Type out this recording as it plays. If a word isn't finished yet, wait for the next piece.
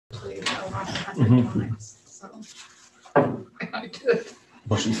basically fell off 100 times. So I did.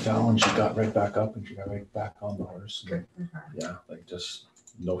 Well, she fell and she got right back up and she got right back on the horse. Good for her. Yeah, like just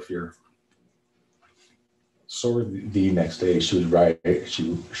no fear. So the next day she was right.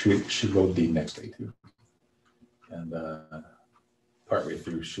 She rode the next day too. And partway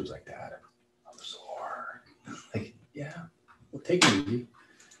through she was like, "Dad, I'm sore." Like, yeah, well, take it easy.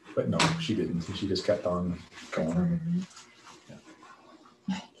 But no, she didn't. She just kept on going. Yeah.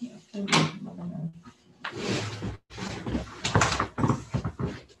 I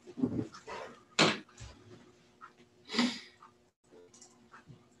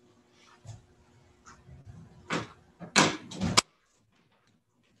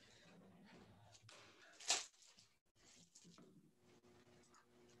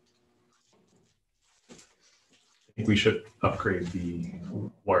think we should upgrade the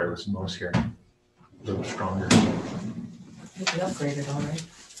wireless mouse here. A little stronger. We upgraded already.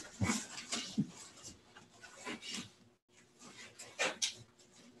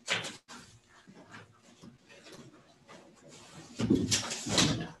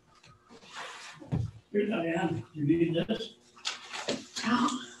 Here, Diane, you need this?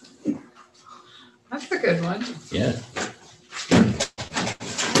 Oh, that's a good one. Yeah.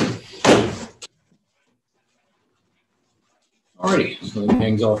 Alrighty, so the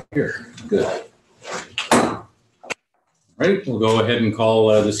gang's off here. Good. All right, we'll go ahead and call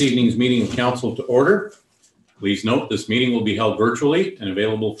this evening's meeting of council to order. Please note this meeting will be held virtually and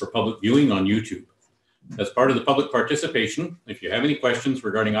available for public viewing on YouTube. As part of the public participation, if you have any questions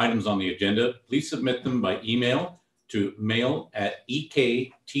regarding items on the agenda, please submit them by email to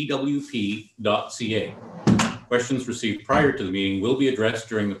mail@ektwp.ca. Questions received prior to the meeting will be addressed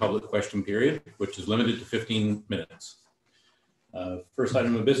during the public question period, which is limited to 15 minutes. First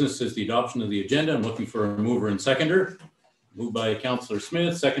item of business is the adoption of the agenda. I'm looking for a mover and seconder. Moved by Councillor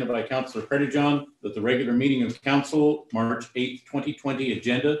Smith, seconded by Councillor Pettyjohn, that the regular meeting of council, March 8th, 2020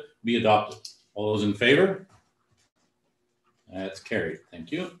 agenda be adopted. All those in favor? That's carried.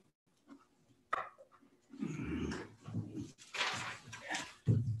 Thank you.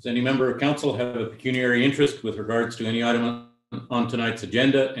 Does any member of council have a pecuniary interest with regards to any item on tonight's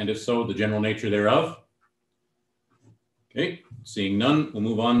agenda? And if so, the general nature thereof? Okay, seeing none, we'll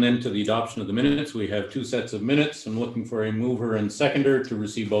move on then to the adoption of the minutes. We have two sets of minutes. I'm looking for a mover and seconder to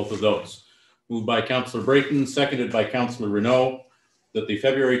receive both of those. Moved by Councillor Brayton, seconded by Councillor Renault, that the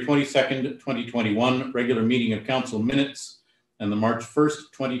February 22nd, 2021 regular meeting of council minutes and the March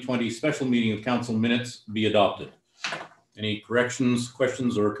 1st, 2020 special meeting of council minutes be adopted. Any corrections,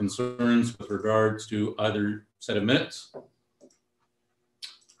 questions, or concerns with regards to either set of minutes?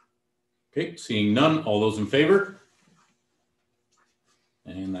 Okay, seeing none, all those in favor?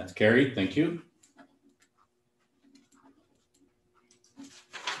 And that's carried. Thank you.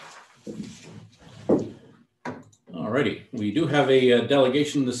 Alrighty, we do have a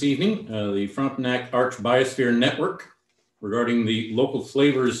delegation this evening, the Frontenac Arch Biosphere Network, regarding the Local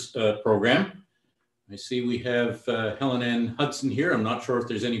Flavors program. I see we have Helen Ann Hudson here. I'm not sure if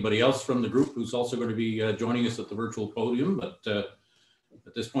there's anybody else from the group who's also going to be joining us at the virtual podium, but at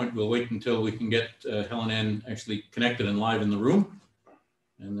this point, we'll wait until we can get Helen Ann actually connected and live in the room.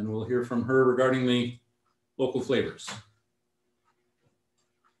 And then we'll hear from her regarding the local flavors.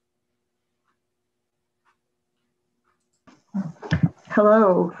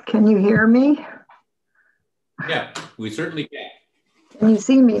 Hello, can you hear me? Yeah, we certainly can. Can you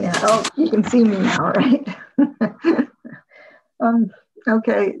see me now? Oh, you can see me now, right?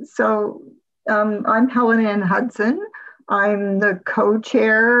 Okay, so I'm Helen Ann Hudson. I'm the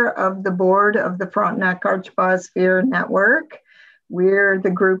co-chair of the board of the Frontenac Arch Biosphere Network. We're the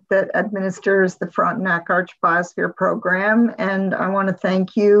group that administers the Frontenac Arch Biosphere program. And I want to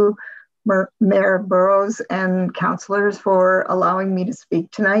thank you, Mayor Burrows and councillors, for allowing me to speak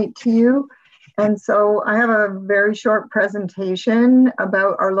tonight to you. And so I have a very short presentation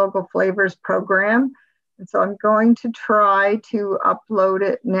about our Local Flavors program. And so I'm going to try to upload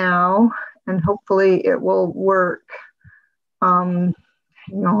it now and hopefully it will work. Hang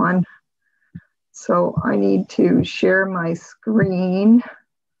on. So I need to share my screen.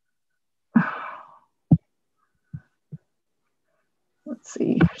 Let's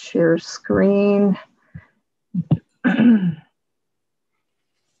see, share screen. And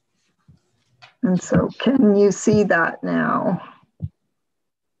so can you see that now?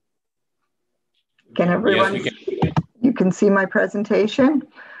 Can everyone? Yes, we can. You can see my presentation?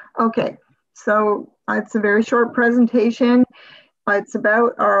 Okay, so it's a very short presentation. It's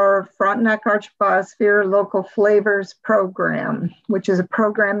about our Frontenac Arch Biosphere Local Flavors program, which is a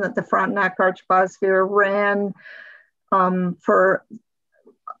program that the Frontenac Arch Biosphere ran for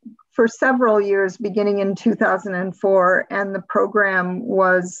for several years, beginning in 2004, and the program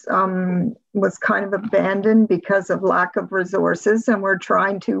was kind of abandoned because of lack of resources, and we're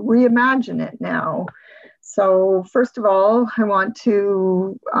trying to reimagine it now. So first of all, I want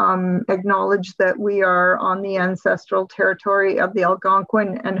to acknowledge that we are on the ancestral territory of the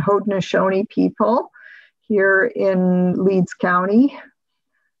Algonquin and Haudenosaunee people here in Leeds County.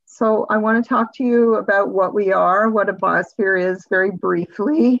 So I want to talk to you about what we are, what a biosphere is, very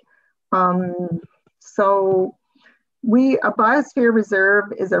briefly. A biosphere reserve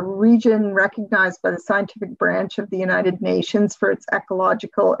is a region recognized by the scientific branch of the United Nations for its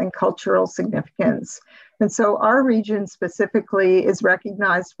ecological and cultural significance. And so our region specifically is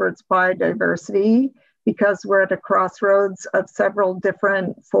recognized for its biodiversity because we're at a crossroads of several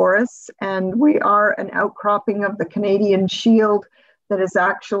different forests, and we are an outcropping of the Canadian Shield that is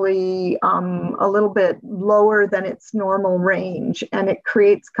actually a little bit lower than its normal range. And it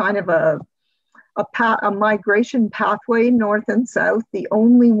creates kind of a migration pathway north and south, the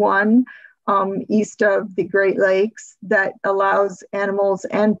only one east of the Great Lakes that allows animals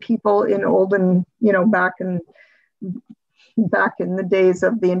and people in olden, back in the days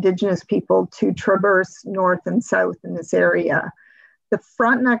of the Indigenous people to traverse north and south in this area. The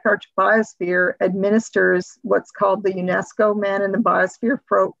Frontenac Arch Biosphere administers what's called the UNESCO Man in the Biosphere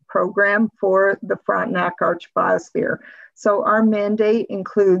program for the Frontenac Arch Biosphere. So our mandate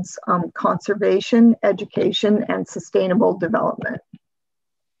includes conservation, education, and sustainable development.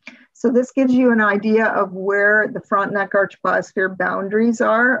 So this gives you an idea of where the Frontenac Arch Biosphere boundaries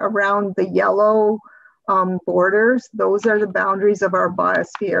are around the yellow borders. Those are the boundaries of our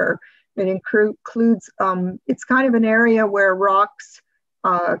biosphere. It includes, it's kind of an area where rocks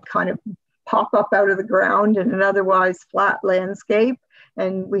kind of pop up out of the ground in an otherwise flat landscape.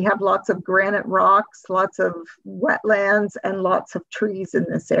 And we have lots of granite rocks, lots of wetlands, and lots of trees in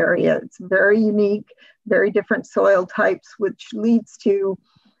this area. It's very unique, very different soil types, which leads to,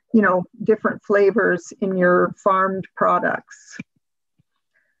 different flavors in your farmed products.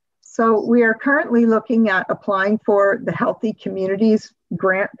 So we are currently looking at applying for the Healthy Communities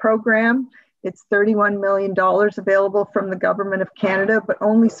Grant Program. It's $31 million available from the Government of Canada, but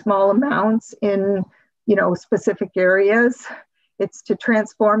only small amounts in, specific areas. It's to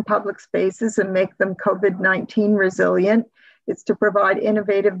transform public spaces and make them COVID-19 resilient. It's to provide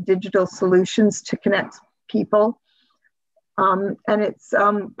innovative digital solutions to connect people. And it's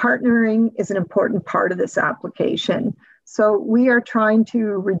partnering is an important part of this application. So we are trying to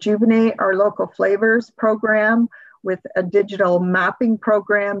rejuvenate our local flavors program with a digital mapping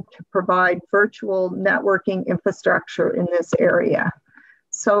program to provide virtual networking infrastructure in this area.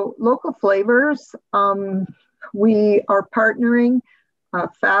 So local flavors, we are partnering,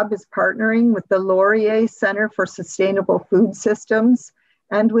 FAB is partnering with the Laurier Center for Sustainable Food Systems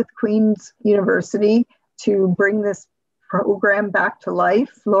and with Queen's University to bring this program back to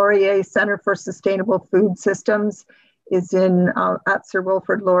life. Laurier Center for Sustainable Food Systems is at Sir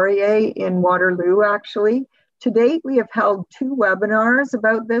Wilfrid Laurier in Waterloo, actually. To date, we have held 2 webinars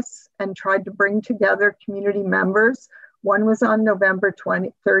about this and tried to bring together community members. One was on November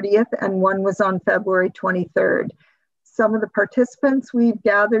 30th and one was on February 23rd. Some of the participants we've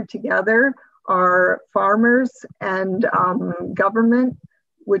gathered together are farmers and government,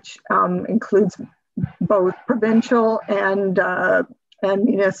 which includes both provincial and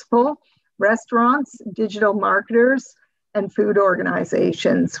municipal, restaurants, digital marketers, and food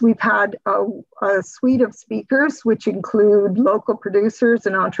organizations. We've had a suite of speakers, which include local producers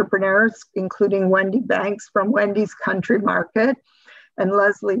and entrepreneurs, including Wendy Banks from Wendy's Country Market and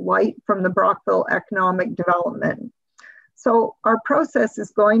Leslie White from the Brockville Economic Development. So our process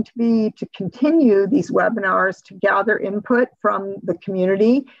is going to be to continue these webinars to gather input from the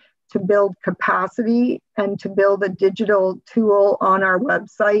community, to build capacity, and to build a digital tool on our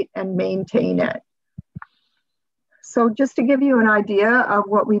website and maintain it. So just to give you an idea of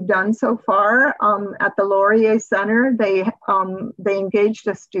what we've done so far, at the Laurier Center, they engaged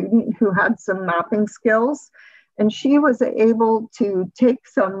a student who had some mapping skills, and she was able to take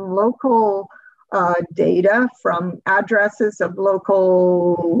some local data from addresses of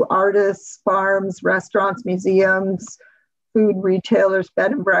local artists, farms, restaurants, museums, food retailers,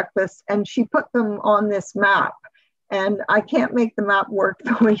 bed and breakfasts, and she put them on this map. And I can't make the map work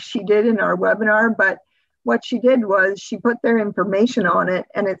the way she did in our webinar, but what she did was she put their information on it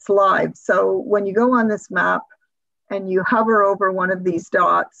and it's live. So when you go on this map and you hover over one of these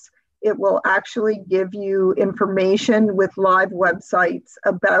dots, it will actually give you information with live websites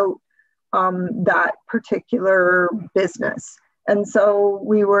about that particular business. And so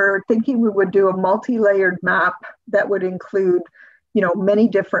we were thinking we would do a multi-layered map that would include, many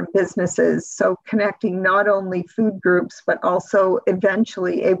different businesses. So connecting not only food groups, but also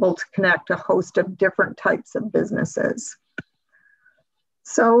eventually able to connect a host of different types of businesses.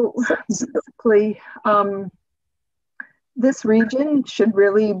 So basically, this region should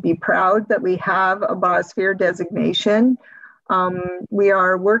really be proud that we have a biosphere designation. We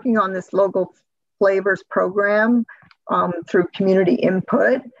are working on this local flavors program through community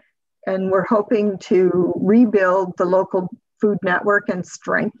input, and we're hoping to rebuild the local food network and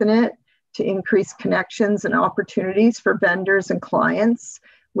strengthen it to increase connections and opportunities for vendors and clients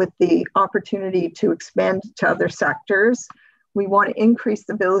with the opportunity to expand to other sectors. We want to increase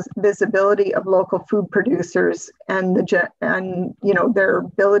the visibility of local food producers and their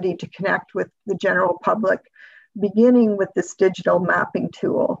ability to connect with the general public, beginning with this digital mapping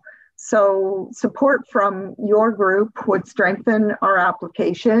tool. So support from your group would strengthen our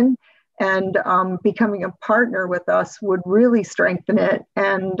application, and becoming a partner with us would really strengthen it.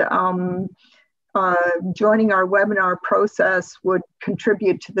 And joining our webinar process would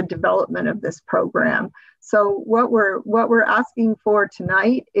contribute to the development of this program. So what we're asking for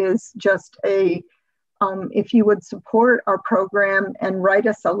tonight is just if you would support our program and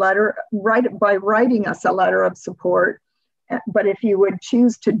writing us a letter of support. But if you would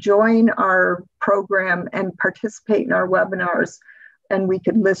choose to join our program and participate in our webinars, and we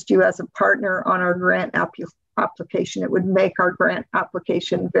could list you as a partner on our grant application, it would make our grant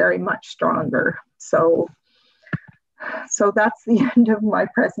application very much stronger. So that's the end of my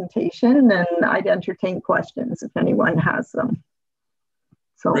presentation, and I'd entertain questions if anyone has them.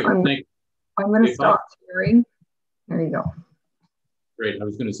 So Great, I'm going to stop sharing. There you go. Great. I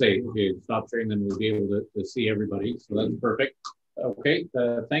was going to say, okay, stop sharing, then we'll be able to see everybody. So that's perfect. Okay.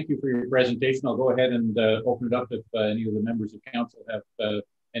 Thank you for your presentation. I'll go ahead and open it up if any of the members of council have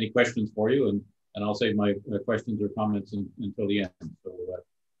any questions for you, and I'll save my questions or comments until the end. So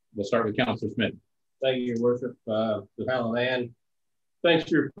we'll start with Councillor Smith. Thank you, Your Worship. Helen Ann, thanks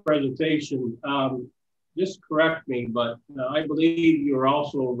for your presentation. Just correct me, but I believe you're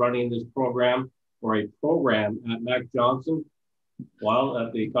also running this program or a program at Mac Johnson while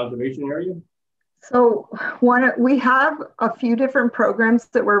at the conservation area? So we have a few different programs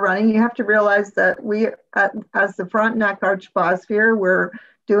that we're running. You have to realize that we, as the Frontenac Arch Biosphere, we're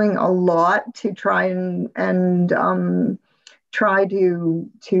doing a lot to try and try to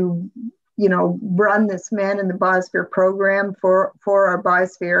run this Man in the Biosphere program for our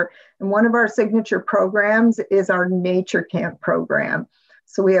biosphere. And one of our signature programs is our Nature Camp program.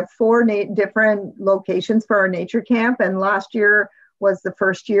 So we have 4 different locations for our nature camp. And last year was the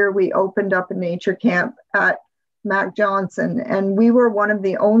first year we opened up a nature camp at Mac Johnson. And we were one of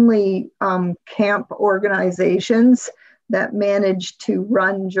the only camp organizations that managed to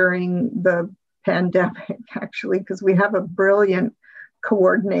run during the pandemic, actually, because we have a brilliant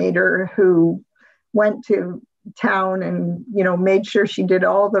coordinator who went to town and, made sure she did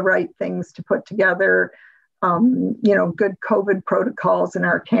all the right things to put together good COVID protocols in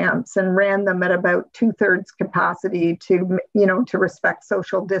our camps and ran them at about 2/3 capacity to respect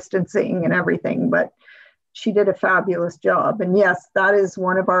social distancing and everything. But she did a fabulous job. And yes, that is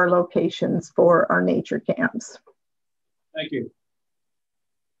one of our locations for our nature camps. Thank you.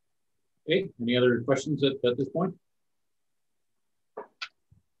 Okay, any other questions at this point?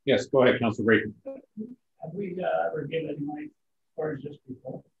 Yes, go ahead, Councillor Brayton. Have we ever given any money towards this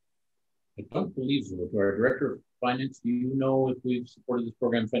before? I don't believe so. To our Director of Finance, do you know if we've supported this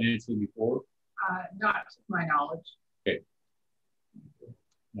program financially before? Not to my knowledge. Okay.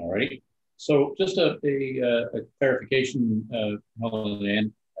 All right. So just a clarification, Helen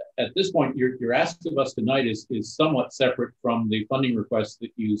Ann. At this point, your ask of us tonight is somewhat separate from the funding request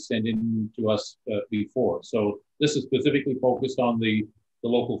that you sent in to us before. So this is specifically focused on the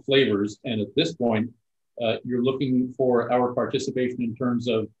local flavors. And at this point, you're looking for our participation in terms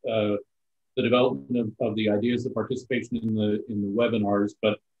of the development of the ideas, the participation in the webinars.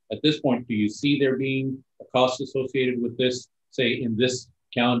 But at this point, do you see there being a cost associated with this, say in this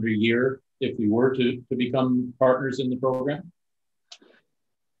calendar year, if we were to become partners in the program?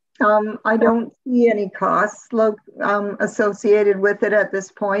 I don't see any costs associated with it at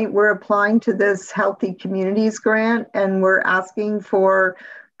this point. We're applying to this Healthy Communities grant, and we're asking for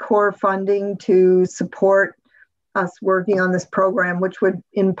core funding to support us working on this program, which would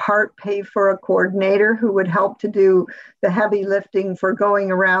in part pay for a coordinator who would help to do the heavy lifting for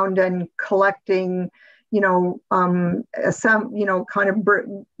going around and collecting, getting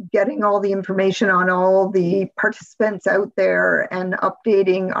all the information on all the participants out there and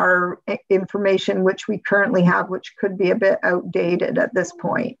updating our information, which we currently have, which could be a bit outdated at this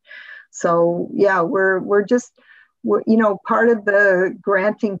point. So yeah, we're just you know, part of the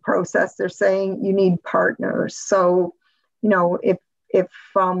granting process, they're saying you need partners. So, you know, if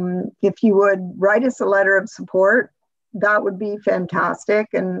you would write us a letter of support, that would be fantastic.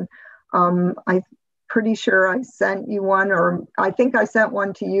 And I'm pretty sure I sent you one, or I think I sent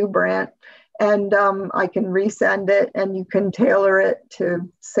one to you, Brant, and I can resend it and you can tailor it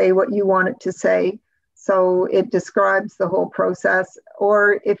to say what you want it to say. So it describes the whole process.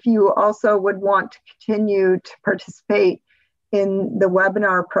 Or if you also would want to continue to participate in the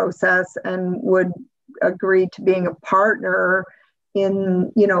webinar process and would agree to being a partner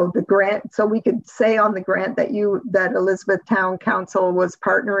in, you know, the grant, so we could say on the grant that Elizabethtown Council was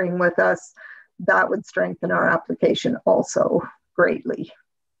partnering with us, that would strengthen our application also greatly.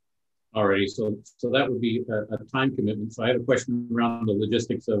 Alrighty, so that would be a time commitment. So I had a question around the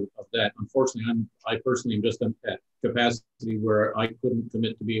logistics of that. Unfortunately, I personally am just at capacity where I couldn't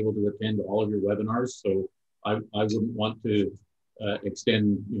commit to be able to attend all of your webinars. So I wouldn't want to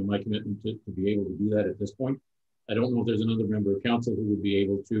extend, you know, my commitment to be able to do that at this point. I don't know if there's another member of council who would be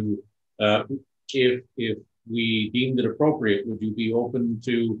able to, if we deemed it appropriate, would you be open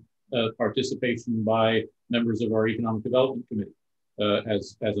to participation by members of our Economic Development Committee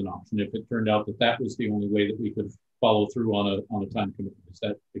as an option, if it turned out that that was the only way that we could follow through on a time commitment? Is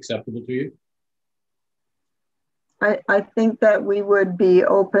that acceptable to you? I think that we would be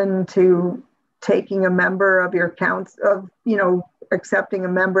open to taking a member of your council, you know, accepting a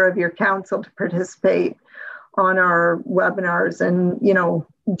member of your council to participate on our webinars, and, you know,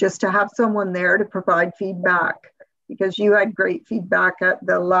 just to have someone there to provide feedback, because you had great feedback at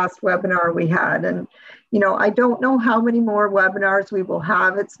the last webinar we had. And, you know, I don't know how many more webinars we will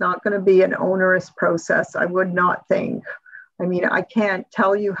have. It's not going to be an onerous process, I would not think. I mean, I can't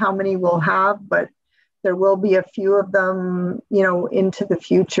tell you how many we'll have, but there will be a few of them, you know, into the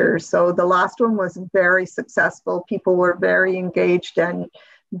future. So the last one was very successful. People were very engaged and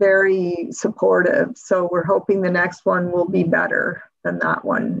very supportive. So we're hoping the next one will be better than that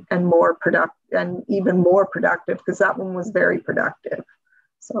one, and more productive, and even more productive, because that one was very productive.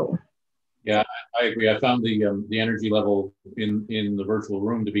 So yeah, I agree. I found the energy level in the virtual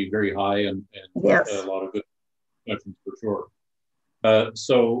room to be very high, and yes, a lot of good questions for sure.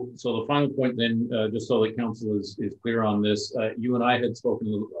 So the final point then, just so that council is clear on this, you and I had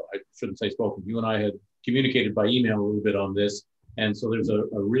spoken, I shouldn't say spoken, you and I had communicated by email a little bit on this. And so there's a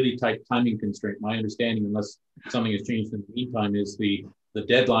really tight timing constraint. My understanding, unless something has changed in the meantime, is the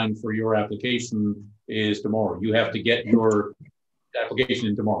deadline for your application is tomorrow. You have to get your application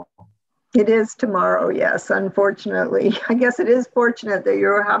in tomorrow. It is tomorrow, yes, unfortunately. I guess it is fortunate that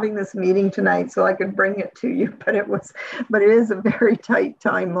you're having this meeting tonight so I could bring it to you, but it is a very tight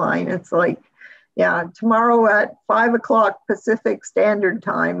timeline. It's like, yeah, tomorrow at 5 o'clock Pacific Standard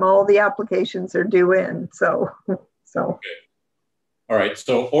Time, all the applications are due in, so. Okay. All right,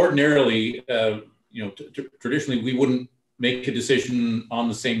 so ordinarily, you know, traditionally we wouldn't make a decision on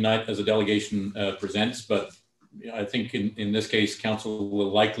the same night as a delegation presents, but you know, I think in this case, council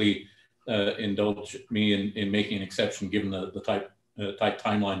will likely indulge me in making an exception given the tight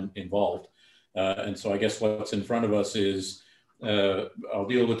timeline involved. And so I guess what's in front of us is, I'll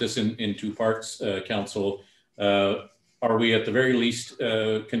deal with this in two parts, council. Are we at the very least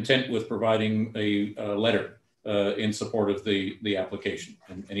content with providing a letter in support of the application?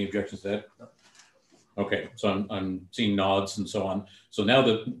 And any objections to that? Okay, so I'm seeing nods and so on. So now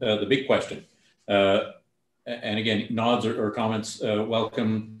the big question, and again, nods or comments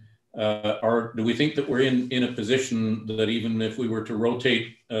welcome. Do we think that we're in a position that even if we were to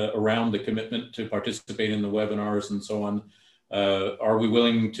rotate around the commitment to participate in the webinars and so on, are we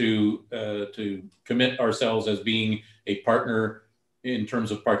willing to commit ourselves as being a partner in terms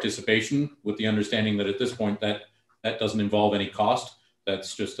of participation, with the understanding that at this point that doesn't involve any cost?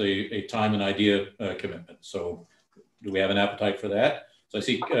 That's just a time and idea commitment. So do we have an appetite for that? So I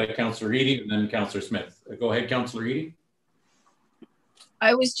see Councillor Eadie and then Councillor Smith. Go ahead, Councillor Eadie.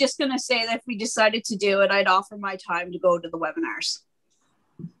 I was just going to say that if we decided to do it, I'd offer my time to go to the webinars.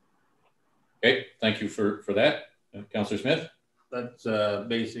 Okay, thank you for that. Councillor Smith? That's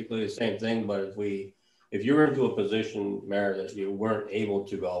basically the same thing, but if you're into a position, Mayor, that you weren't able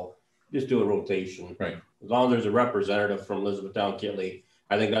to go, just do a rotation. Right. As long as there's a representative from Elizabethtown-Kitley,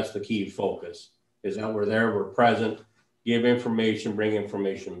 I think that's the key focus, is that we're there, we're present, give information, bring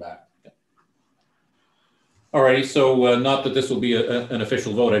information back. All righty, so not that this will be an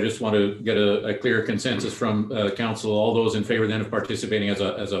official vote. I just want to get a clear consensus from council. All those in favor then of participating as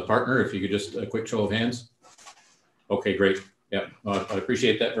a partner, if you could just a quick show of hands. Okay, great. Yeah, I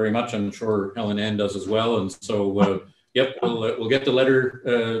appreciate that very much. I'm sure Helen Ann does as well. And so, yep, we'll get the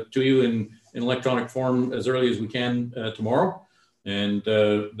letter to you in electronic form as early as we can tomorrow. And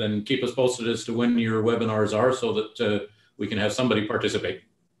then keep us posted as to when your webinars are so that we can have somebody participate.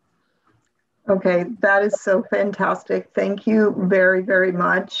 Okay, that is so fantastic. Thank you very, very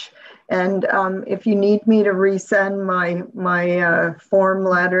much. And if you need me to resend my form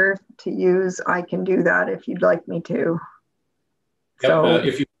letter to use, I can do that if you'd like me to. Yep, So,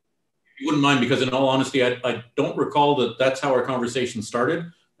 if you wouldn't mind, because in all honesty, I don't recall that that's how our conversation started.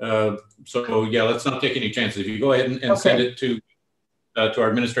 So yeah, let's not take any chances. If you go ahead and send it to our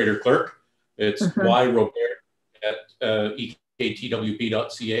administrator clerk, it's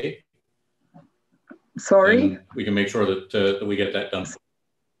yrobert@ektwp.ca. sorry? And we can make sure that we get that done.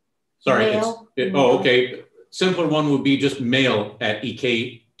 Sorry, Mail. oh, okay. Simpler one would be just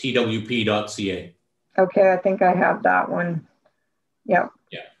mail@ektwp.ca. Okay, I think I have that one. Yep.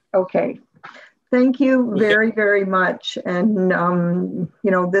 Yeah. Okay. Thank you very, very much. And,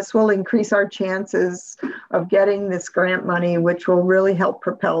 you know, this will increase our chances of getting this grant money, which will really help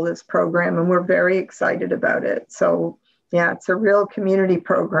propel this program. And we're very excited about it. So, yeah, it's a real community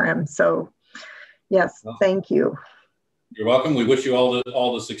program. So, yes, thank you. You're welcome. We wish you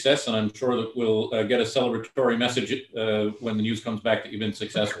all the success, and I'm sure that we'll get a celebratory message when the news comes back that you've been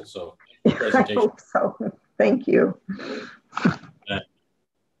successful. So, I hope so. Thank you.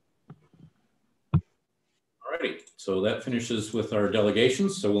 Alrighty, so that finishes with our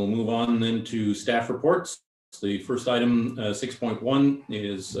delegations. So we'll move on then to staff reports. The first item, 6.1,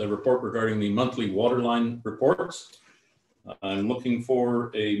 is a report regarding the monthly waterline reports. I'm looking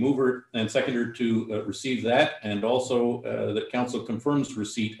for a mover and seconder to receive that, and also that council confirms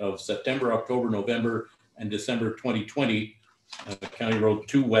receipt of September, October, November, and December 2020 County Road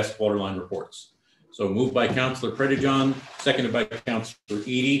 2 West waterline reports. So moved by Councillor Predijon, seconded by Councillor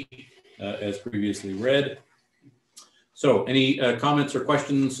Eadie, as previously read. So any comments or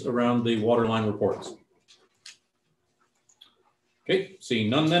questions around the waterline reports? Okay, seeing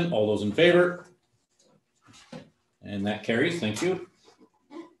none then, all those in favor? And that carries, thank you.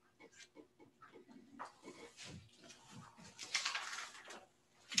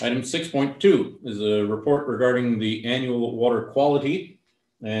 Item 6.2 is a report regarding the annual water quality.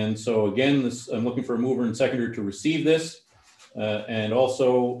 And so again, I'm looking for a mover and seconder to receive this and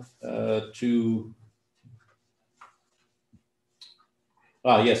also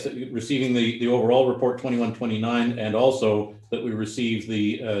yes, receiving the overall report 2129, and also that we receive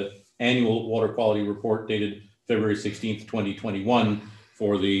the annual water quality report dated February 16th, 2021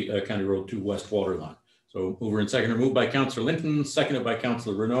 for the County Road 2 West water line. So mover and seconder, moved by Councillor Linton, seconded by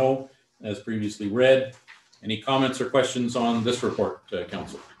Councillor Renault, as previously read. Any comments or questions on this report,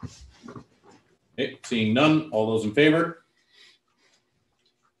 Council? Okay, seeing none, all those in favor?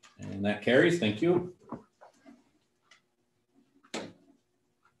 And that carries, thank you.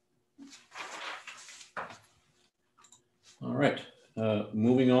 All right,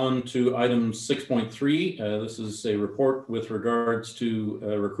 moving on to item 6.3. This is a report with regards to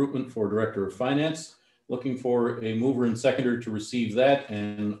recruitment for Director of Finance. Looking for a mover and seconder to receive that,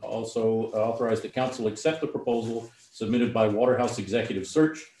 and also authorize the council accept the proposal submitted by Waterhouse Executive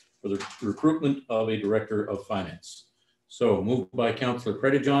Search for the recruitment of a Director of Finance. So moved by Councillor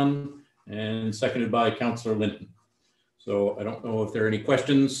Predijon and seconded by Councillor Linton. So I don't know if there are any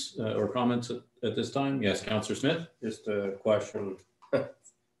questions or comments at this time. Yes, Councillor Smith. Just a question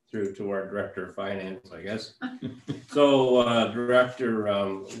through to our Director of Finance, I guess. So Director,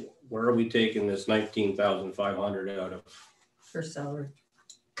 where are we taking this 19,500 out of? For salary.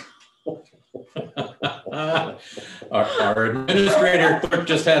 Our administrator clerk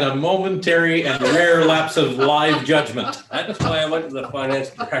just had a momentary and rare lapse of live judgment. That's why I went to the Finance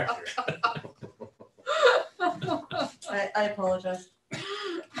Director. I apologize.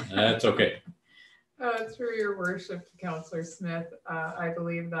 That's okay. Through your worship, Councillor Smith, I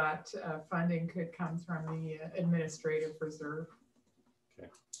believe that funding could come from the administrative reserve. Okay.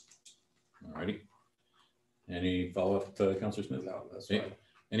 All righty. Any follow-up, Councillor Smith? No, that's fine.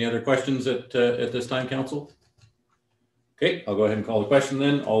 Any other questions at this time, Council? Okay, I'll go ahead and call the question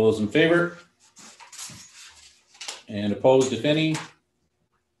then. All those in favor? And opposed, if any?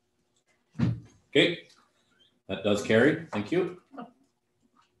 Okay, that does carry. Thank you.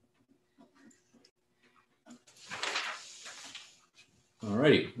 All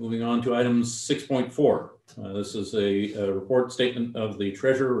righty, moving on to item 6.4. This is a report statement of the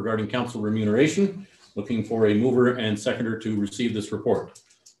treasurer regarding council remuneration. Looking for a mover and seconder to receive this report.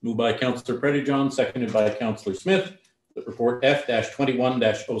 Moved by Councillor Predijon, seconded by Councillor Smith, that report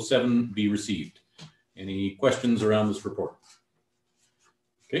F-21-07 be received. Any questions around this report?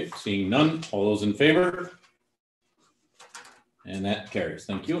 Okay, seeing none, all those in favor? And that carries,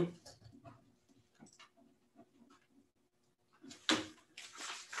 thank you.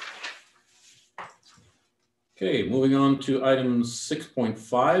 Okay, moving on to item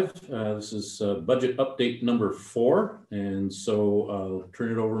 6.5. This is budget update number 4. And so I'll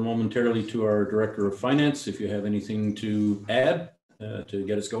turn it over momentarily to our Director of Finance if you have anything to add to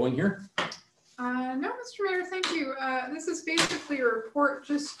get us going here. No, Mr. Mayor, thank you. This is basically a report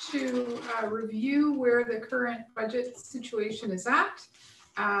just to review where the current budget situation is at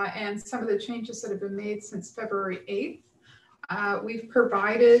and some of the changes that have been made since February 8th. We've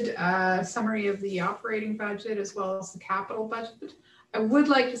provided a summary of the operating budget as well as the capital budget. I would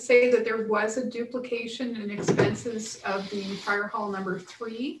like to say that there was a duplication in expenses of the fire hall number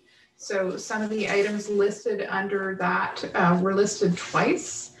 3. So some of the items listed under that were listed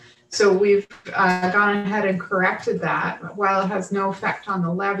twice. So we've gone ahead and corrected that. While it has no effect on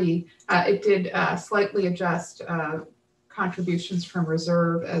the levy, it did slightly adjust contributions from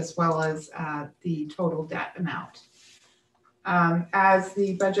reserve as well as the total debt amount. As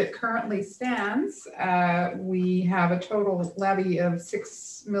the budget currently stands, we have a total levy of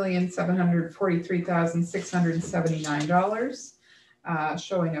 $6,743,679,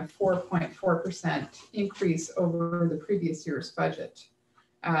 showing a 4.4% increase over the previous year's budget.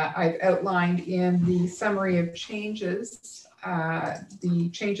 I've outlined in the summary of changes, the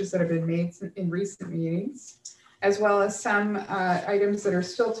changes that have been made in recent meetings, as well as some items that are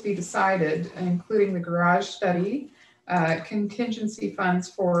still to be decided, including the garage study, contingency funds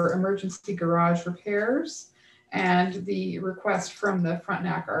for emergency garage repairs, and the request from the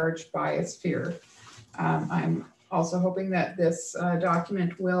Frontenac Arch Biosphere. I'm also hoping that this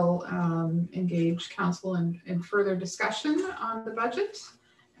document will engage council in further discussion on the budget.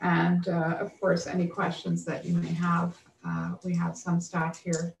 And of course, any questions that you may have, we have some staff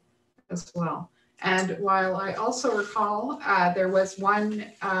here as well. And while I also recall there was one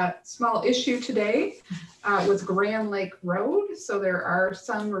small issue today with Grand Lake Road. So there are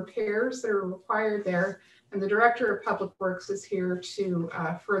some repairs that are required there. And the Director of Public Works is here to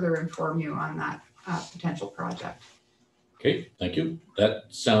further inform you on that potential project. Okay, thank you. That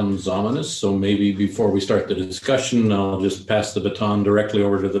sounds ominous. So maybe before we start the discussion, I'll just pass the baton directly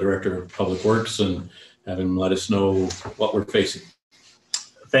over to the Director of Public Works and have him let us know what we're facing.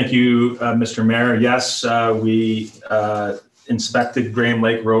 Thank you, Mr. Mayor. Yes, we inspected Graham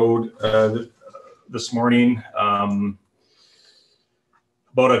Lake Road this morning.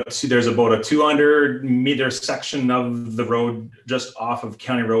 There's about a 200-meter section of the road just off of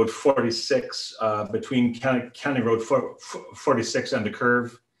County Road 46, between County Road 46 and the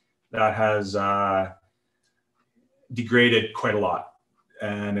curve, that has degraded quite a lot.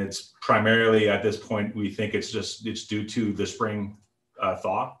 And it's primarily at this point, we think it's due to the spring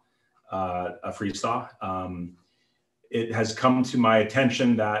thaw, a freeze thaw. It has come to my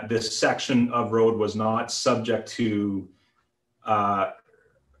attention that this section of road was not subject to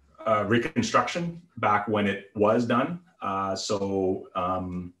reconstruction back when it was done.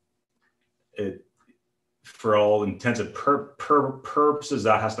 It, for all intents and purposes,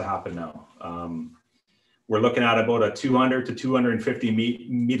 that has to happen now. We're looking at about a 200 to 250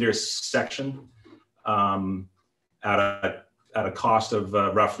 meter section at a cost of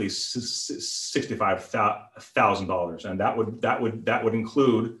roughly $65,000, and that would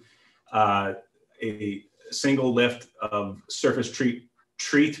include a single lift of surface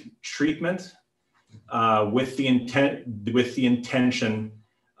treatment with the intention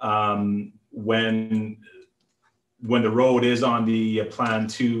when the road is on the plan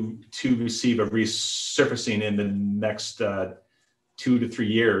to receive a resurfacing in the next 2 to 3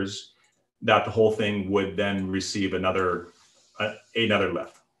 years, that the whole thing would then receive another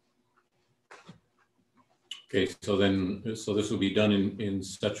lift. Okay, so this will be done in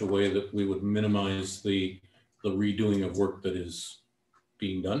such a way that we would minimize the redoing of work that is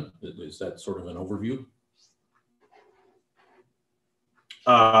being done. Is that sort of an overview?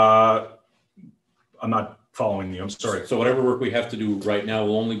 I'm not following you, I'm sorry. So whatever work we have to do right now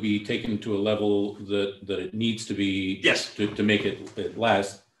will only be taken to a level that it needs to be, yes, to make it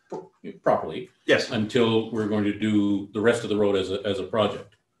last properly. Yes. Until we're going to do the rest of the road as a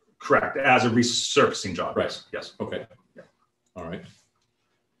project. Correct, as a resurfacing job. Right. Yes. Okay. Yeah. All right.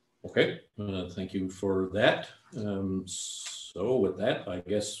 Okay. Thank you for that. So with that, I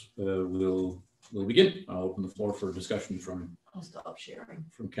guess we'll begin. I'll open the floor for discussion from. I'll stop sharing.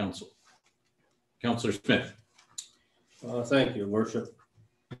 From council. Councillor Smith. Thank you, Worship.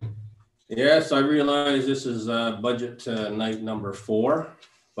 Yes, I realize this is budget night number 4,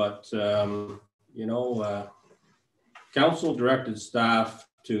 but council directed staff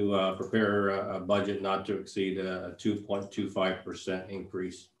to prepare a budget not to exceed a 2.25%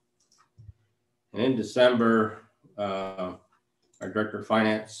 increase. And in December, our Director of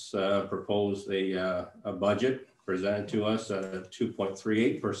Finance proposed a budget presented to us at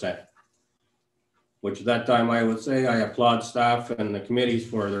 2.38%, which at that time I would say I applaud staff and the committees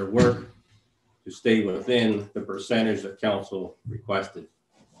for their work to stay within the percentage that council requested.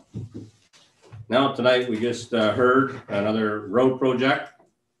 Now tonight we just heard another road project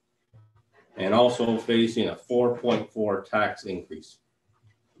and also facing a 4.4 tax increase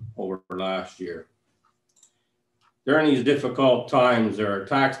over last year. During these difficult times, there are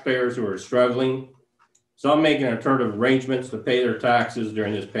taxpayers who are struggling, some making alternative arrangements to pay their taxes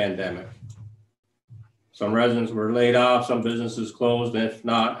during this pandemic. Some residents were laid off, some businesses closed, and if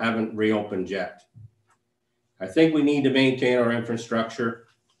not, haven't reopened yet. I think we need to maintain our infrastructure,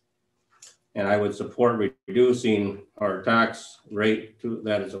 and I would support reducing our tax rate to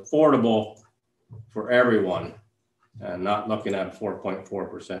that is affordable for everyone and not looking at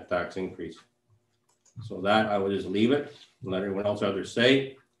 4.4% tax increase. So that I would just leave it, and let everyone else have their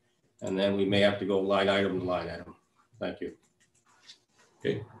say, and then we may have to go line item to line item. Thank you.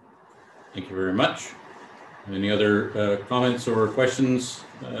 Okay, thank you very much. Any other comments or questions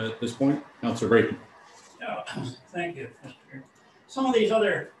at this point? Councillor Brayton. Thank you, Mr. Some of these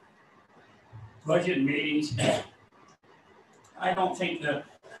other budget meetings, I don't think that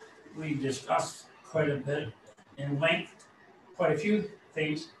we discussed quite a bit in length, quite a few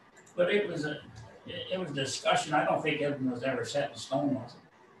things, but it was discussion. I don't think everything was ever set in stone, was it?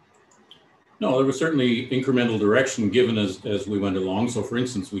 No, there was certainly incremental direction given as we went along. So for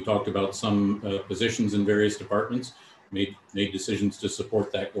instance, we talked about some positions in various departments, made decisions to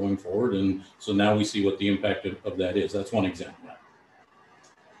support that going forward. And so now we see what the impact of that is. That's one example.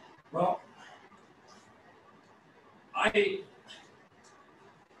 Well, I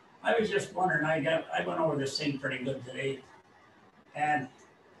was just wondering, I went over this thing pretty good today, and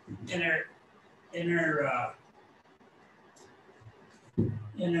in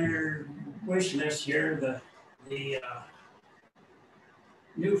our wish list here, the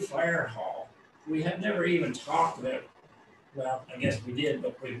new fire hall, we have never even talked about. Well, I guess we did,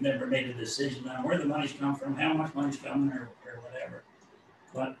 but we've never made a decision on where the money's come from, how much money's coming, or whatever.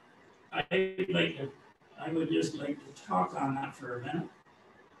 But I would just like to talk on that for a minute.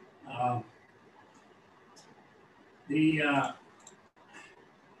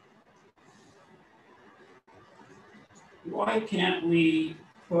 Why can't we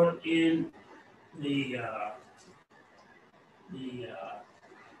put in the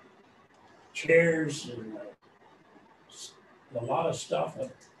chairs and a lot of stuff?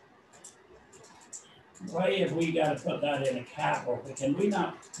 Why have we got to put that in a capital? Can we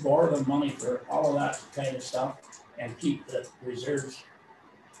not borrow the money for all of that kind of stuff and keep the reserves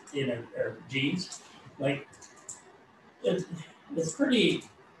in our jeans? Like, it's pretty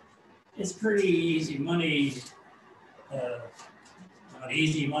easy money. Not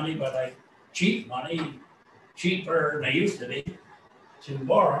easy money, but like cheap money, cheaper than they used to be to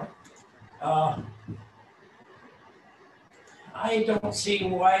borrow. I don't see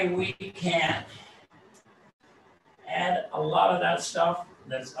why we can't add a lot of that stuff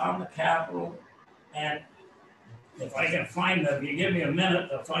that's on the capital. And if I can find if you give me a minute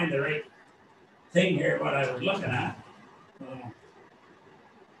to find the right thing here, what I was looking at.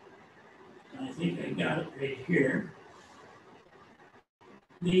 I think I got it right here.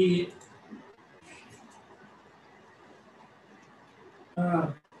 The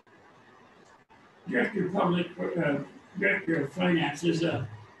Director of Finance is on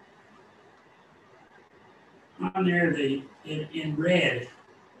there. In red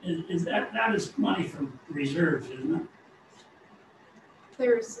is that is money from reserves, isn't it?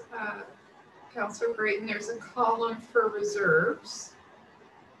 There's Councillor Brayton. There's a column for reserves.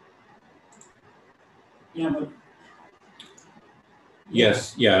 Yeah, but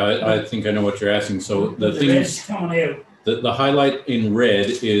yes, yeah, I think I know what you're asking. So the thing is coming out. The highlight in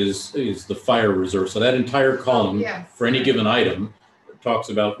red is the fire reserve. So that entire column for any given item talks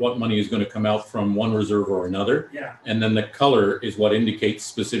about what money is going to come out from one reserve or another. Yeah. And then the color is what indicates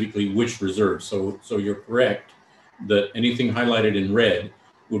specifically which reserve. So you're correct that anything highlighted in red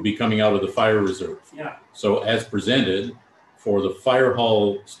would be coming out of the fire reserve. Yeah. So as presented for the fire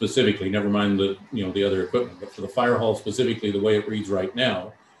hall specifically, never mind the other equipment, but for the fire hall specifically, the way it reads right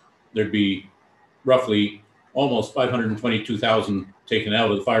now, there'd be roughly almost 522,000 taken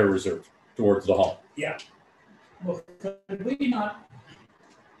out of the fire reserve towards the hall. Yeah. Well, could we not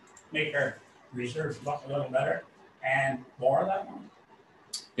make our reserves look a little better and borrow that one?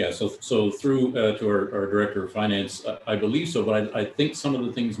 Yeah, so through to our Director of Finance, I believe so, but I think some of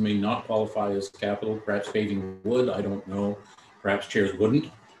the things may not qualify as capital. Perhaps paving would, I don't know. Perhaps chairs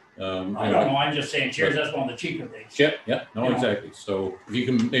wouldn't. I don't know, I'm just saying chairs, that's one of the cheaper things. Yeah, no, You know. exactly. So if you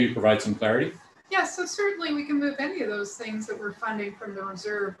can maybe provide some clarity. Yeah, so certainly we can move any of those things that we're funding from the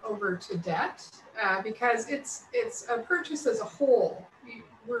reserve over to debt because it's a purchase as a whole.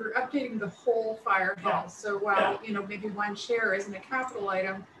 We're updating the whole fire hall. So while you know maybe one chair isn't a capital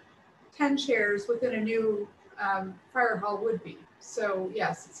item, 10 chairs within a new fire hall would be. So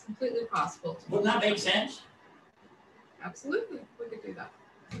yes, it's completely possible. Wouldn't that make sense? Absolutely, we could do that.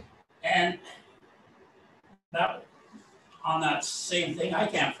 And that on that same thing, I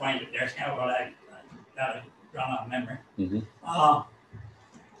can't find it there now, but I got it run on memory. Mm-hmm.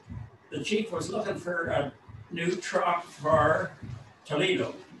 The chief was looking for a new truck for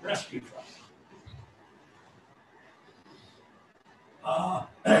Toledo, rescue truck.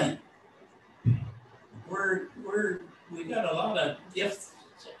 We got a lot of gifts,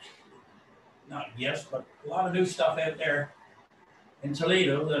 not gifts, but a lot of new stuff out there in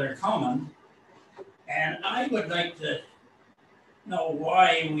Toledo that are coming. And I would like to know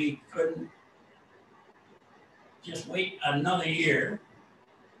why we couldn't just wait another year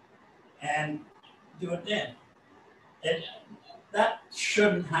and do it then. That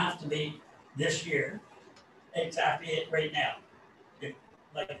shouldn't have to be this year, exactly it right now.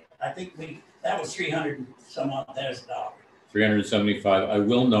 I think that was $300,000 and some odd $1,000. 375. I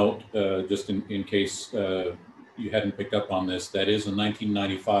will note, just in case you hadn't picked up on this, that is a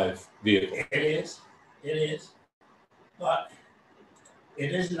 1995 vehicle. It is, but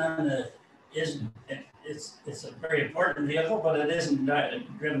it isn't it's a very important vehicle, but it isn't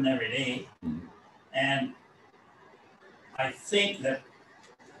driven every day. Mm-hmm. And I think that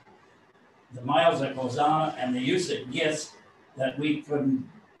the miles that goes on and the use it gets, that we couldn't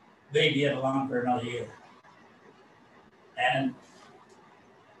maybe get along for another year. And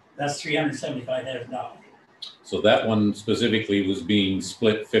that's $375,000. So that one specifically was being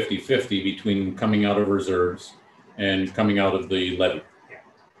split 50-50 between coming out of reserves and coming out of the levy. Yeah.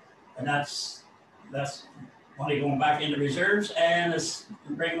 And that's money going back into reserves and it's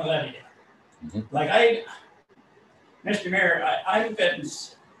bringing the levy down. Mm-hmm. Like Mr. Mayor, I'm getting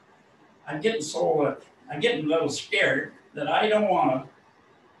a little scared that I don't want to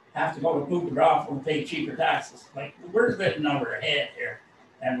have to go to Poop and Drop and pay cheaper taxes. Like we're getting over our head here,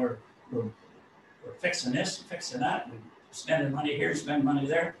 and we're fixing this, fixing that, and spending money here, spending money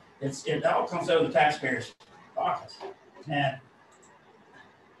there. It all comes out of the taxpayers' pockets, and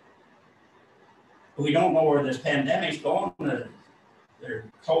we don't know where this pandemic's going. They're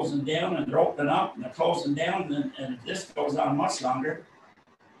closing down and they're opening up and they're closing down, and if this goes on much longer,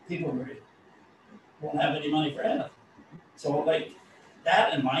 people won't have any money for anything. So like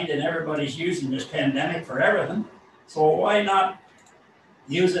that in mind, and everybody's using this pandemic for everything. So why not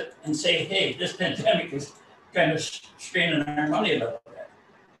use it and say, hey, this pandemic is kind of straining our money a little bit.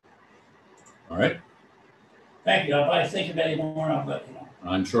 All right. Thank you. If I think of any more, I'll let you know.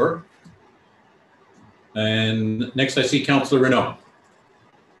 I'm sure. And next I see Councillor Renault.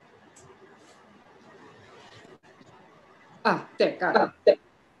 There, got it.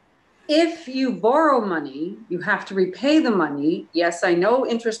 If you borrow money, you have to repay the money. Yes, I know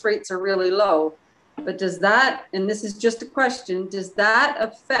interest rates are really low, but does that, and this is just a question, does that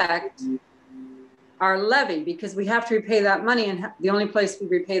affect our levy? Because we have to repay that money, and the only place we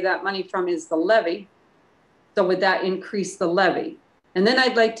repay that money from is the levy. So would that increase the levy? And then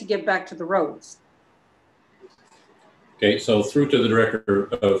I'd like to get back to the roads. Okay, so through to the Director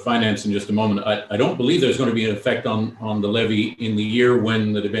of Finance in just a moment. I don't believe there's going to be an effect on the levy in the year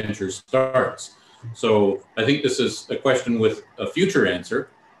when the debenture starts. So I think this is a question with a future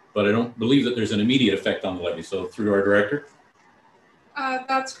answer, but I don't believe that there's an immediate effect on the levy. So through to our Director.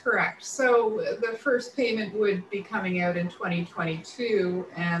 That's correct. So the first payment would be coming out in 2022,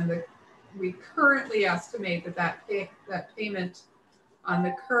 and we currently estimate that payment on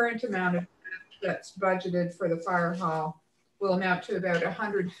the current amount of that's budgeted for the fire hall will amount to about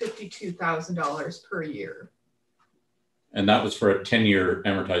 $152,000 per year. And that was for a 10-year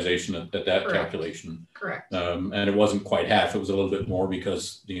amortization at that Correct. Calculation. Correct. And it wasn't quite half, it was a little bit more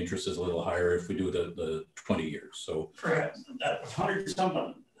because the interest is a little higher if we do the 20 years. So Correct. That was 100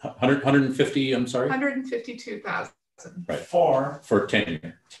 something. 150, I'm sorry? 152,000. Right. For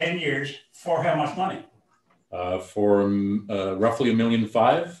 10 years, for how much money? For roughly $1.5 million.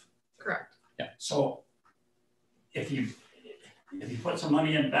 Correct. Yeah. So if you put some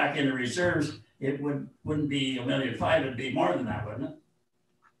money back into reserves, it wouldn't be $1.5 million, it'd be more than that, wouldn't it?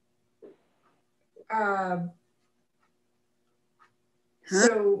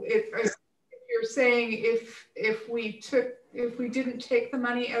 So if you're saying if we didn't take the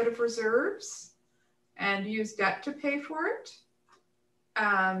money out of reserves and use debt to pay for it?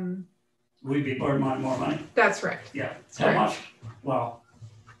 We'd be borrowing more money. That's right. Yeah. That's How right. much? Well,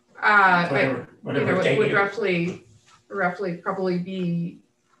 It whatever would roughly probably be,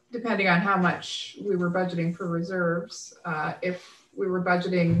 depending on how much we were budgeting for reserves. If we were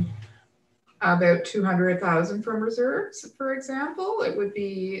budgeting about 200,000 from reserves, for example, it would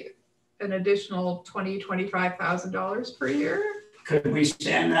be an additional $25,000 per year. Could we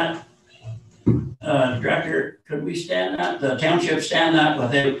stand that, Director? Could we stand that? The township stand that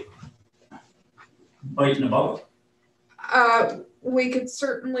without biting the bullet? We could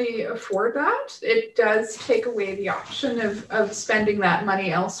certainly afford that. It does take away the option of spending that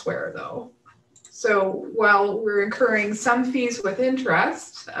money elsewhere, though. So while we're incurring some fees with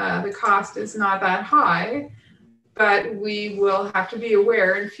interest, the cost is not that high, but we will have to be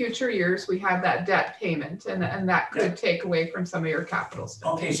aware in future years we have that debt payment, and that could take away from some of your capital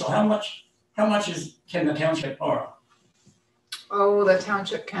spending. Okay, so how much can the township borrow? Oh, the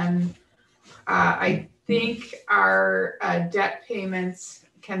township can, I think our debt payments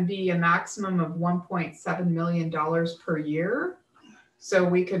can be a maximum of $1.7 million per year. So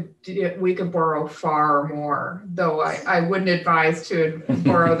we could borrow far more, though I wouldn't advise to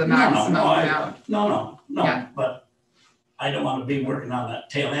borrow the maximum amount. No, Yeah. But I don't want to be working on that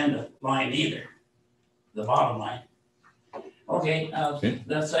tail end line either, the bottom line. Okay,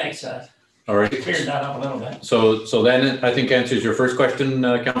 that's thanks. All right. Cleared that up a little bit. So then I think answers your first question,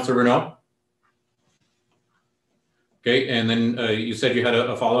 Councillor Renaud. Okay, and then you said you had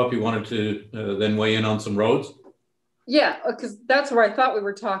a follow-up. You wanted to then weigh in on some roads. Yeah, because that's where I thought we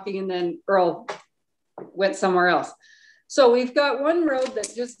were talking, and then Earl went somewhere else. So we've got one road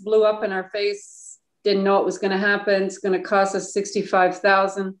that just blew up in our face. Didn't know it was going to happen. It's going to cost us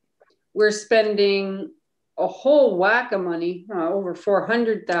 $65,000. We're spending a whole whack of money, over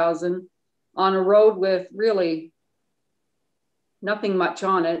 $400,000, on a road with really nothing much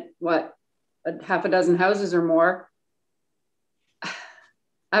on it. What, half a dozen houses or more?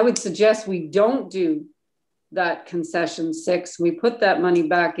 I would suggest we don't do that concession 6. We put that money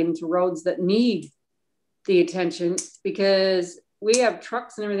back into roads that need the attention, because we have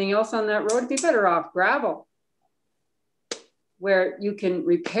trucks and everything else on that road. It'd be better off gravel, where you can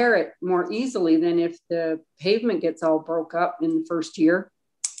repair it more easily than if the pavement gets all broke up in the first year,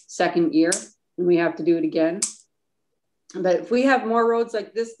 second year, and we have to do it again. But if we have more roads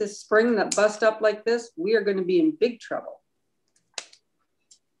like this spring that bust up like this, we are going to be in big trouble.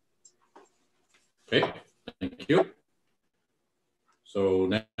 Okay, thank you. So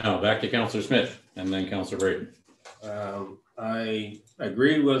now back to Councillor Smith and then Councillor Brayton. I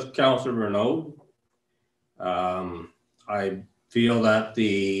agree with Councillor Renaud. I feel that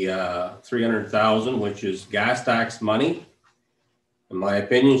the $300,000, which is gas tax money, in my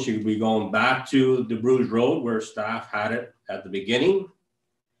opinion, should be going back to the Bruges Road where staff had it at the beginning.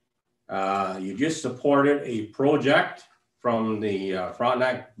 You just supported a project from the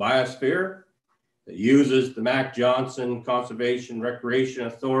Frontenac Biosphere that uses the Mac Johnson Conservation Recreation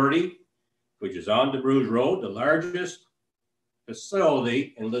Authority, which is on the Bruges Road, the largest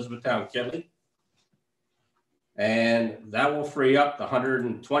facility in Elizabethtown-Kitley. And that will free up the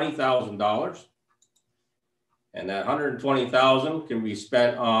 $120,000. And that $120,000 can be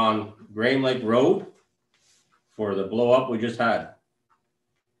spent on Graham Lake Road for the blow up we just had.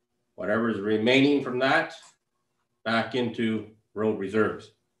 Whatever is remaining from that, back into road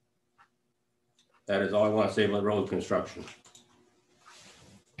reserves. That is all I want to say about road construction.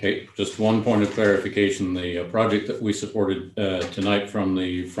 Okay, just one point of clarification. The project that we supported tonight from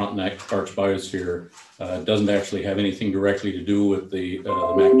the Frontenac Arch Biosphere doesn't actually have anything directly to do with the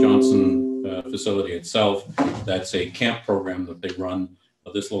Mac Johnson facility itself. That's a camp program that they run.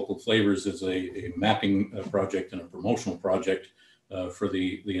 This Local Flavors is a mapping project and a promotional project for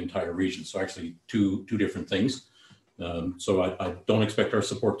the entire region. So actually two different things. So I don't expect our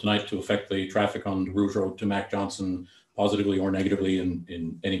support tonight to affect the traffic on the Rouge Road to Mac Johnson positively or negatively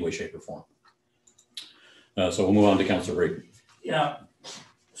in any way, shape, or form. So we'll move on to Councillor Brayton. Yeah,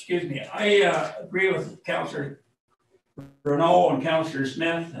 excuse me. I agree with Councillor Renaud and Councillor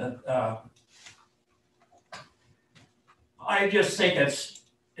Smith. I just think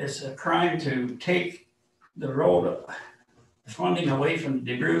it's a crime to take the road funding away from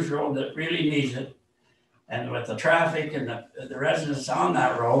the Bruges Road that really needs it. And with the traffic and the residents on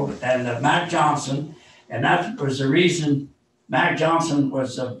that road and the Mac Johnson, and that was the reason, Mac Johnson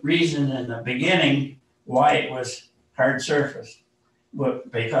was the reason in the beginning why it was hard surface,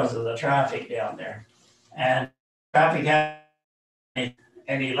 because of the traffic down there. And traffic had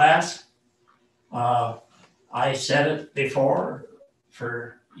any less. I said it before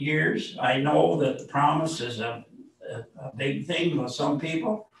for years. I know that the promise is a big thing with some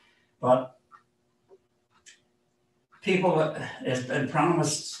people, but people has been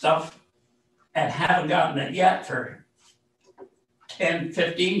promised stuff and haven't gotten it yet for 10,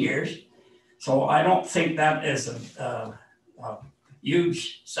 15 years. So I don't think that is a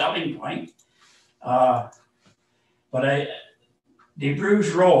huge selling point. But the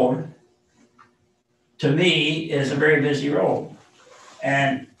Bruce Road, to me, is a very busy road.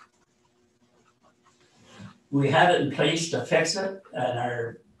 And we had it in place to fix it, and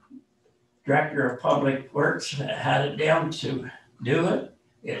our Director of Public Works had it down to do it.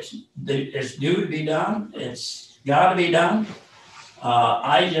 It's due to be done. It's got to be done.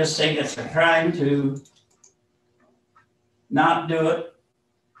 I just think it's a crime to not do it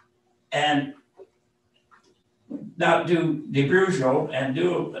and not do the Bruce Road and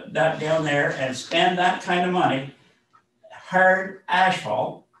do that down there and spend that kind of money, hard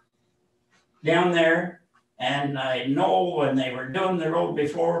asphalt down there. And I know when they were doing the road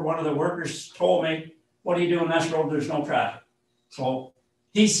before, one of the workers told me, "What are you doing this road? There's no traffic." So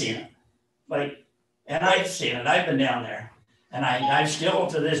he's seen it, and I've seen it. I've been down there, and I still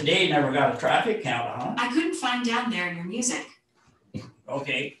to this day never got a traffic count on it. I couldn't find down there in your music.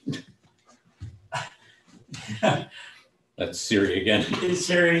 Okay. That's Siri again. It's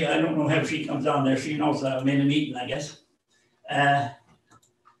Siri. I don't know how she comes on there. She knows I'm in a meeting, I guess.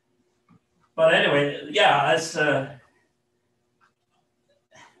 But anyway, yeah, that's.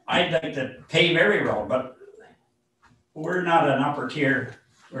 I'd like to pave every road, but we're not an upper tier.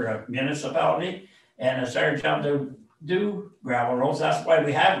 We're a municipality, and it's our job to do gravel roads. That's why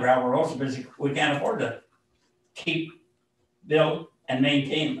we have gravel roads, because we can't afford to keep, build, and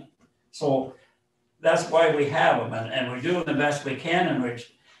maintain them. So that's why we have them, and we're doing the best we can.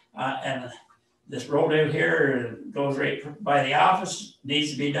 And this road out here goes right by the office,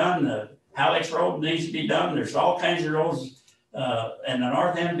 needs to be done. The Halleck's Road needs to be done. There's all kinds of roads in the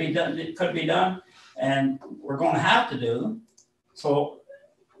north end be done. It could be done, and we're going to have to do them. So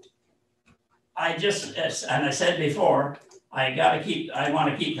I just, and I said before, I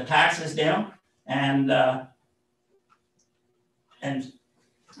want to keep the taxes down, and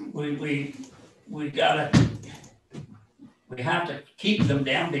we have to keep them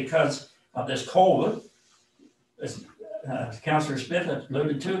down because of this COVID. As Councillor Smith has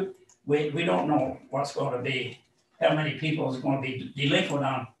alluded to, we don't know what's going to be, how many people is going to be delinquent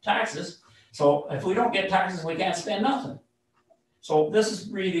on taxes. So if we don't get taxes, we can't spend nothing. So this is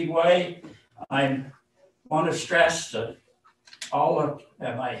really why I want to stress to all of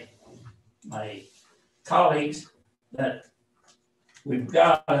my colleagues that we've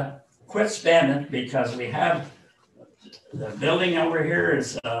got to quit spending, because we have the building over here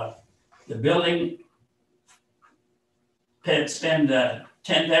is the building spend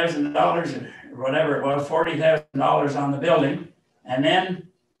 $10,000 or whatever it was, $40,000 on the building, and then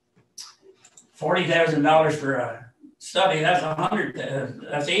 $40,000 for a study. That's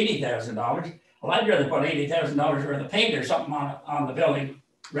that's $80,000. Well, I'd rather put $80,000 worth of paint or something on the building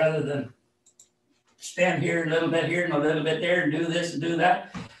rather than spend here a little bit here and a little bit there and do this and do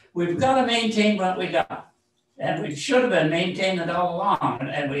that. We've got to maintain what we got, and we should have been maintaining it all along.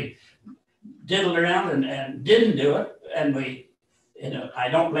 And we diddled around and didn't do it. And I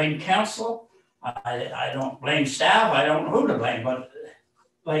don't blame council. I don't blame staff. I don't know who to blame, but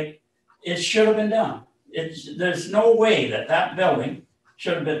it should have been done. There's no way that building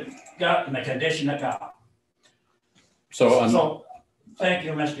should have been got in the condition it got. So thank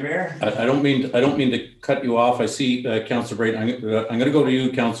you, Mr. Mayor. I don't mean to cut you off. I see Councillor Brayton. I'm going to go to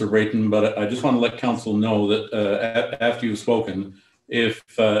you, Councillor Brayton, but I just want to let council know that after you've spoken, if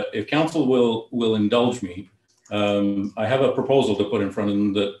council will indulge me, I have a proposal to put in front of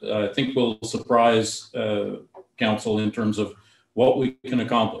them that I think will surprise council in terms of what we can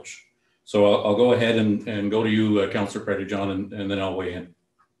accomplish. So I'll go ahead and go to you, Councillor Pettyjohn, and then I'll weigh in.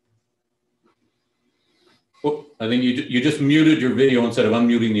 Oh, I think you just muted your video instead of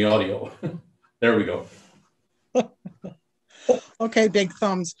unmuting the audio. There we go. Okay, big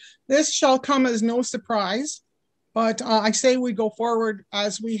thumbs. This shall come as no surprise, but I say we go forward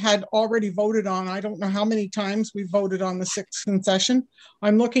as we had already voted on. I don't know how many times we voted on the 6th concession.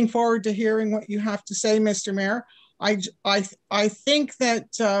 I'm looking forward to hearing what you have to say, Mr. Mayor. I think that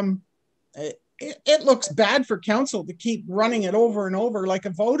it looks bad for council to keep running it over and over. Like,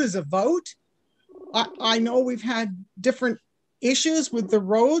 a vote is a vote. I know we've had different issues with the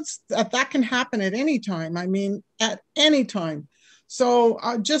roads that can happen at any time. I mean, at any time. So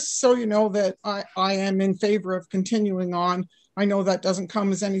just so you know that I am in favor of continuing on. I know that doesn't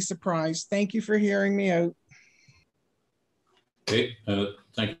come as any surprise. Thank you for hearing me out. Okay,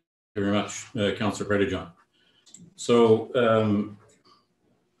 thank you very much, Councillor Pettyjohn. So,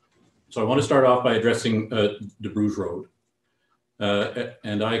 so I want to start off by addressing De Bruges Road.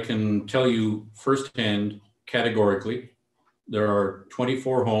 And I can tell you firsthand, categorically, there are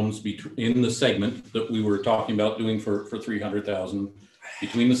 24 homes in the segment that we were talking about doing for 300,000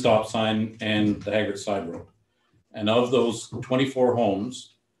 between the stop sign and the Haggard Side Road. And of those 24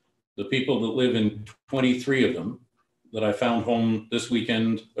 homes, the people that live in 23 of them that I found home this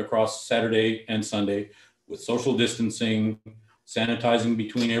weekend across Saturday and Sunday with social distancing, sanitizing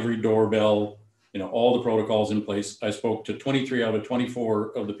between every doorbell, you know, all the protocols in place. I spoke to 23 out of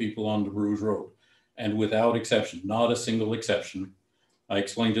 24 of the people on De Bruges Road. And without exception, not a single exception, I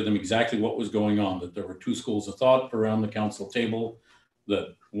explained to them exactly what was going on, that there were two schools of thought around the council table,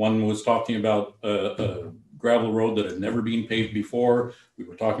 that one was talking about a gravel road that had never been paved before. We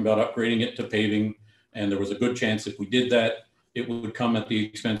were talking about upgrading it to paving. And there was a good chance if we did that, it would come at the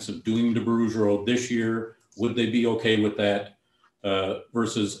expense of doing De Bruges Road this year. Would they be okay with that?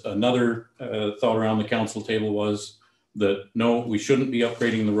 Versus another thought around the council table was that, no, we shouldn't be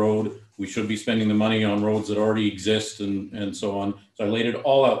upgrading the road. We should be spending the money on roads that already exist and so on. So I laid it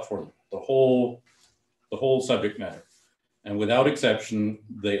all out for them, the whole subject matter. And without exception,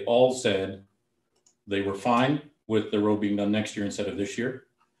 they all said they were fine with the road being done next year instead of this year.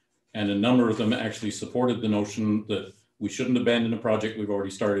 And a number of them actually supported the notion that we shouldn't abandon a project we've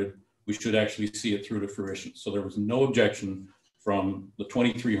already started. We should actually see it through to fruition. So there was no objection from the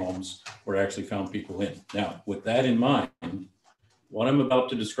 23 homes where I actually found people in. Now, with that in mind, what I'm about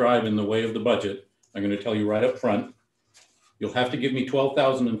to describe in the way of the budget, I'm going to tell you right up front, you'll have to give me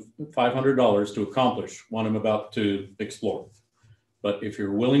 $12,500 to accomplish what I'm about to explore. But if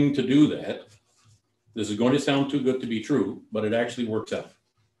you're willing to do that, this is going to sound too good to be true, but it actually works out.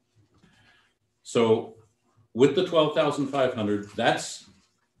 So with the $12,500,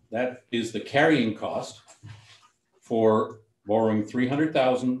 that is the carrying cost for borrowing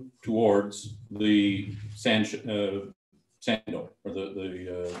 $300,000 towards the sand dome or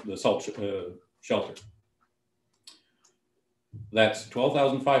the salt shelter. That's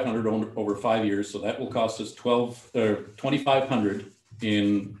 $12,500 over 5 years, so that will cost us $2,500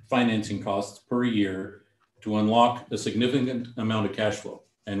 in financing costs per year to unlock a significant amount of cash flow.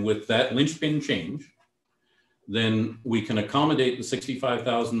 And with that linchpin change, then we can accommodate the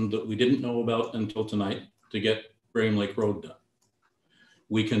 $65,000 that we didn't know about until tonight to get Graham Lake Road done.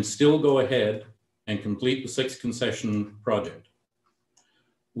 We can still go ahead and complete the 6th concession project.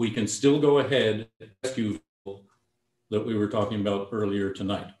 We can still go ahead and rescue that we were talking about earlier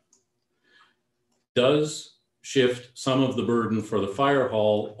tonight. Does shift some of the burden for the fire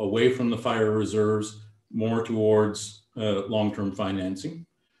hall away from the fire reserves more towards long-term financing.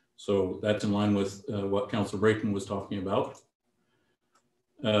 So that's in line with what Councillor Brayton was talking about.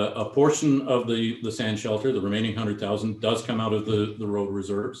 A portion of the sand shelter, the remaining 100,000, does come out of the road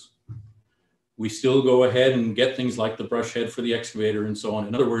reserves. We still go ahead and get things like the brush head for the excavator and so on.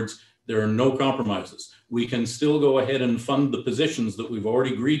 In other words, there are no compromises. We can still go ahead and fund the positions that we've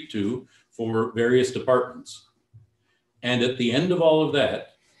already agreed to for various departments. And at the end of all of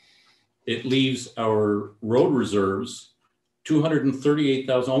that, it leaves our road reserves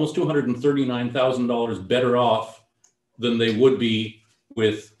 $238,000, almost $239,000 better off than they would be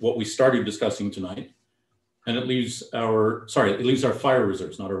with what we started discussing tonight. And it leaves our, it leaves our fire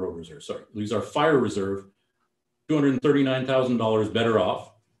reserves, not our road reserves, it leaves our fire reserve $239,000 better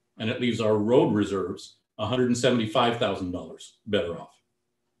off. And it leaves our road reserves $175,000 better off.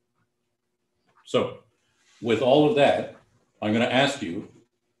 So with all of that, I'm going to ask you,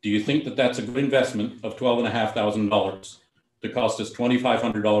 do you think that that's a good investment of $12,500 to cost us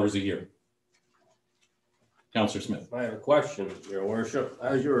 $2,500 a year? Councillor Smith. I have a question, Your Worship.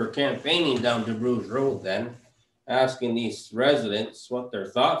 As you were campaigning down De Bruges Road then, asking these residents what their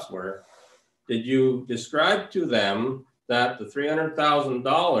thoughts were, did you describe to them that the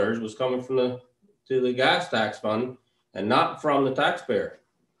 $300,000 was coming from the gas tax fund and not from the taxpayer?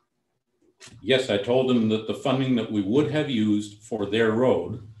 Yes, I told them that the funding that we would have used for their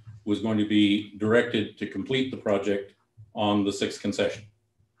road was going to be directed to complete the project on the 6th concession.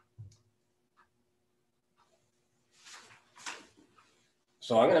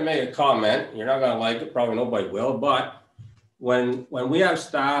 So I'm going to make a comment. You're not going to like it, probably nobody will, but when we have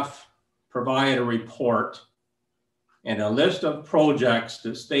staff provide a report and a list of projects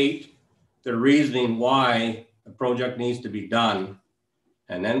that state the reasoning why a project needs to be done,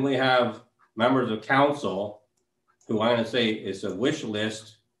 and then we have members of council who I'm going to say is a wish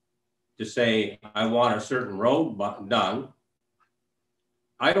list to say, I want a certain road done.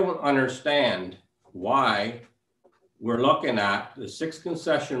 I don't understand why we're looking at the 6th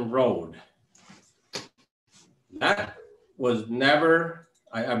concession road That was never,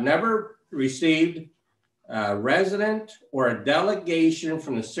 I've never received a resident or a delegation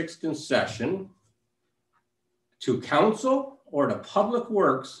from the 6th concession to council or to Public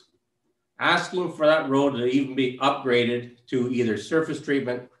Works asking for that road to even be upgraded to either surface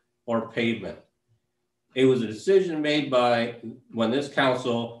treatment or pavement. It was a decision made by when this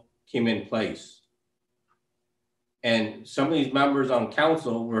council came in place. And some of these members on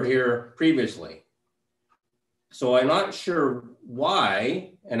council were here previously. So I'm not sure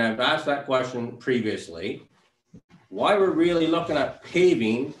why, and I've asked that question previously, why we're really looking at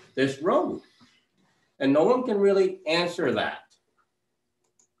paving this road. And no one can really answer that.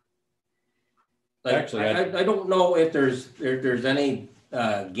 Like, actually, I don't know if there's any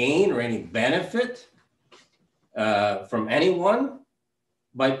gain or any benefit from anyone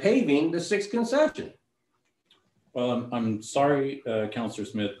by paving the 6th concession. Well, I'm sorry, Councillor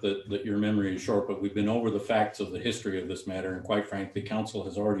Smith, that your memory is short, but we've been over the facts of the history of this matter, and quite frankly, council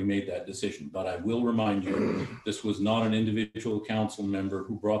has already made that decision. But I will remind you, this was not an individual council member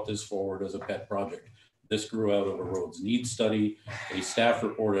who brought this forward as a pet project. This grew out of a roads needs study, a staff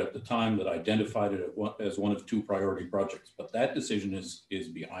report at the time that identified it as one of 2 priority projects. But that decision is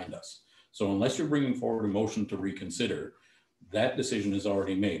behind us. So unless you're bringing forward a motion to reconsider, that decision is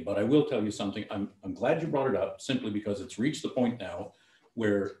already made. But I will tell you something. I'm glad you brought it up, simply because it's reached the point now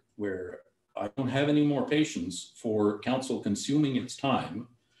where I don't have any more patience for council consuming its time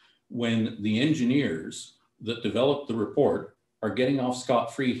when the engineers that developed the report are getting off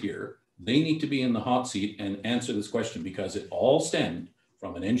scot-free here. They need to be in the hot seat and answer this question, because it all stemmed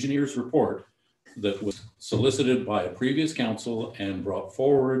from an engineer's report that was solicited by a previous council and brought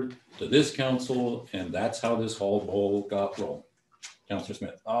forward to this council, and that's how this whole bowl got rolled. Councillor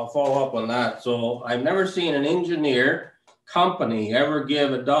Smith. I'll follow up on that. So I've never seen an engineer company ever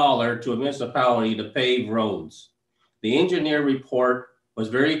give $1 to a municipality to pave roads. The engineer report was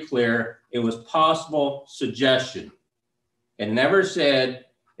very clear. It was possible suggestion. It never said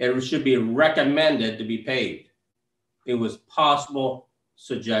it should be recommended to be paved. It was possible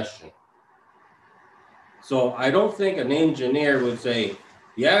suggestion. So I don't think an engineer would say,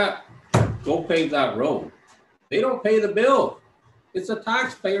 yeah, go pave that road. They don't pay the bill. It's a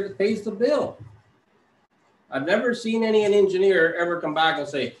taxpayer that pays the bill. I've never seen an engineer ever come back and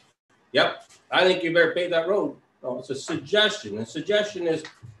say, yep, I think you better pave that road. No, it's a suggestion. The suggestion is,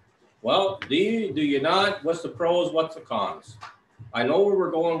 well, do you not? What's the pros? What's the cons? I know where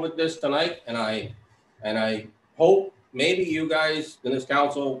we're going with this tonight, and I hope maybe you guys in this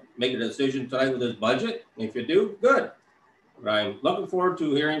council make a decision tonight with this budget. If you do, good. But I'm looking forward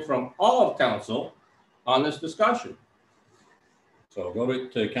to hearing from all of council on this discussion. So I'll go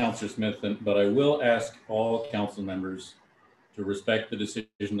to Councillor Smith, but I will ask all council members to respect the decision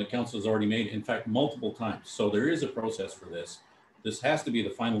that council has already made, in fact, multiple times. So there is a process for this. This has to be the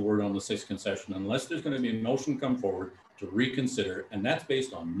final word on the 6th concession, unless there's going to be a motion come forward to reconsider, and that's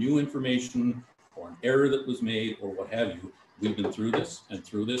based on new information or an error that was made or what have you. We've been through this,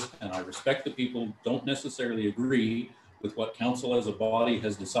 and I respect that people don't necessarily agree with what council as a body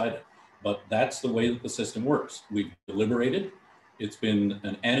has decided, but that's the way that the system works. We've deliberated. It's been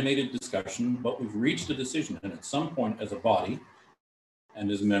an animated discussion, but we've reached a decision, and at some point as a body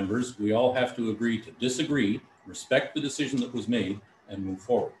and as members, we all have to agree to disagree, respect the decision that was made, and move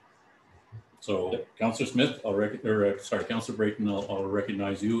forward. So Councillor Smith, Councillor Brayton, I'll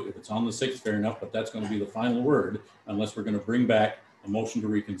recognize you. If it's on the 6th, fair enough, but that's going to be the final word unless we're going to bring back a motion to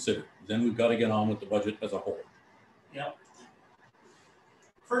reconsider. Then we've got to get on with the budget as a whole. Yep.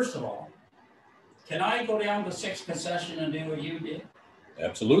 First of all, can I go down to 6th concession and do what you did?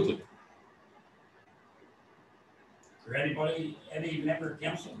 Absolutely. For anybody, any member of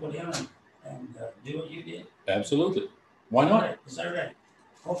council go down and do what you did? Absolutely. Why not? Right. Is that right?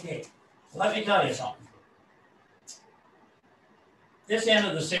 Okay. Let me tell you something. This end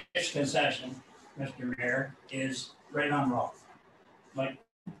of the 6th concession, Mr. Mayor, is right on rock. Like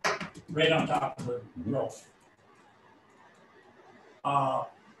right on top of the road.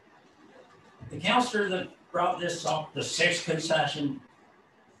 The councillor that brought this up, the 6th concession,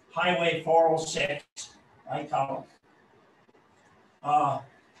 Highway 406, I call it,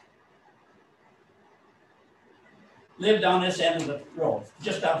 lived on this end of the road,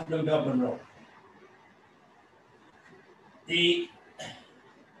 just off New Dublin Road. The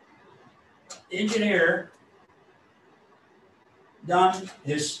engineer done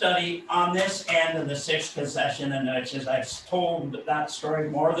his study on this end of the 6th concession, and I've told that story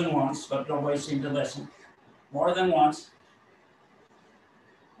more than once, but nobody seemed to listen. More than once.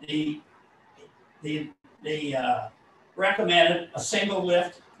 They recommended a single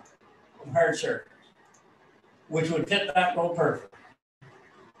lift hard surface. which would fit that road perfect.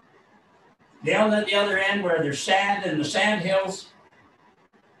 Down at the other end where there's sand and the sand hills,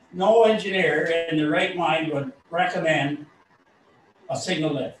 no engineer in their right mind would recommend a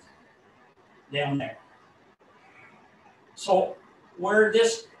single lift down there. So where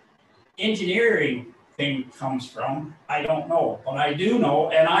this engineering thing comes from, I don't know, but I do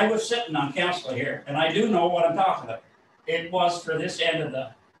know, and I was sitting on council here, and I do know what I'm talking about. It was for this end of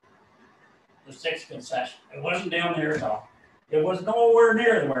the 6th concession. It wasn't down there at all. It was nowhere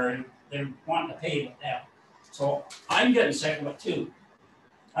near where they want to pave it now. So I'm getting sick of it too.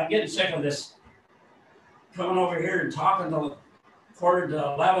 I'm getting sick of this coming over here and talking till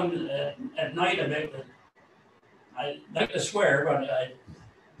 10:45 at night about it. I like to swear, but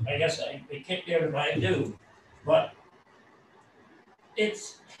I guess I get kicked out if I do. But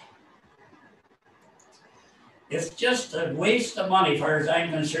it's just a waste of money, as far as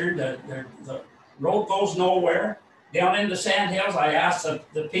I'm concerned. The road goes nowhere. Down in the sand hills, I asked the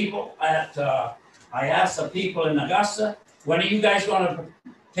people in Augusta, when are you guys going to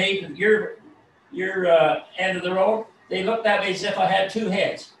pave your end of the road? They looked at me as if I had two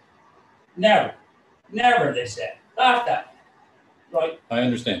heads. Never, they said. Stop that. Right. I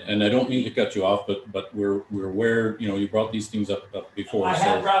understand, and I don't mean to cut you off, but we're aware. You know, you brought these things up before. I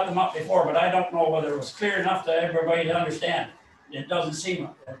have brought them up before, but I don't know whether it was clear enough to everybody to understand. It doesn't seem.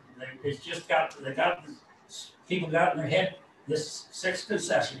 It's just people got in their head this 6th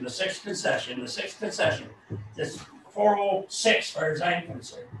concession, the 6th concession, the 6th concession. This 406, as far as I'm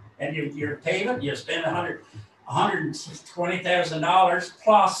concerned. And you're paving, you spend $120,000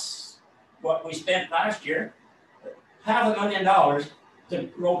 plus what we spent last year. $500,000 to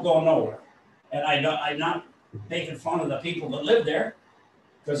road going nowhere. And I'm not making fun of the people that live there,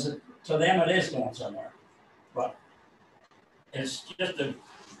 because to them it is going somewhere. But it's just a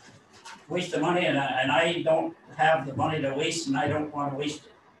waste of money, and I don't have the money to waste, and I don't want to waste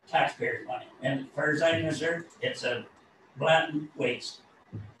taxpayers' money. And as far as I'm concerned, it's a blatant waste.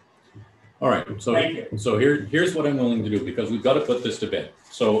 All right, so here's what I'm willing to do, because we've got to put this to bed.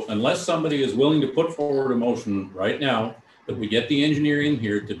 So unless somebody is willing to put forward a motion right now that we get the engineer in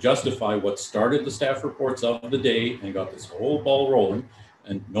here to justify what started the staff reports of the day and got this whole ball rolling,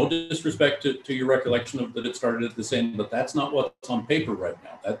 and no disrespect to your recollection of that it started at this end, but that's not what's on paper right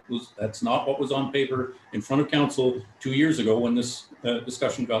now. That's not what was on paper in front of council 2 years ago when this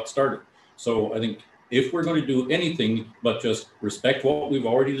discussion got started. So I think if we're going to do anything but just respect what we've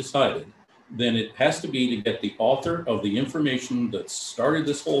already decided, then it has to be to get the author of the information that started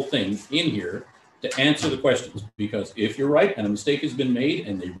this whole thing in here to answer the questions. Because if you're right and a mistake has been made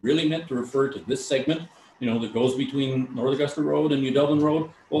and they really meant to refer to this segment, you know, that goes between North Augusta Road and New Dublin Road,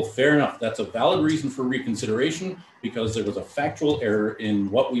 well, fair enough. That's a valid reason for reconsideration, because there was a factual error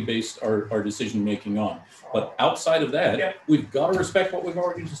in what we based our decision making on. But outside of that, we've got to respect what we've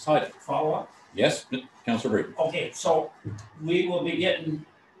already decided. Follow up? Yes, Councillor Brady. Okay, so we will be getting,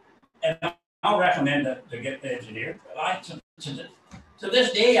 and I'll recommend to get the engineer. To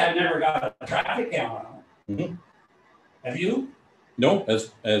this day, I've never got a traffic count on it. Mm-hmm. Have you? No,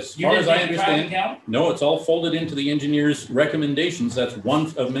 as far as I understand, no, it's all folded into the engineer's recommendations. That's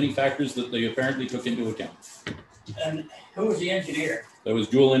one of many factors that they apparently took into account. And who was the engineer? That was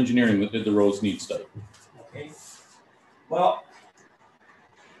Dual Engineering that did the roads needs study. Okay. Well,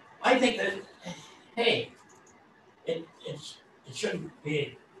 I think that, hey, it shouldn't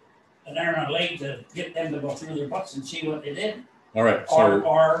be an arm and a leg to get them to go through their butts and see what they did. All right. So,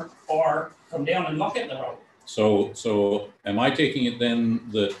 or come down and look at the road. So am I taking it then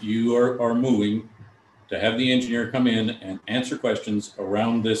that you are moving to have the engineer come in and answer questions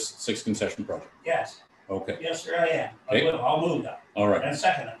around this 6th concession project? Yes. Okay. Yes, sir, I am. Okay. I'll move that. All right. And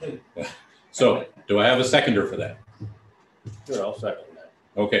second it too. So do I have a seconder for that? Sure, I'll second that.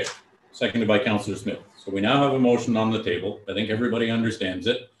 Okay. Seconded by Councillor Smith. So we now have a motion on the table. I think everybody understands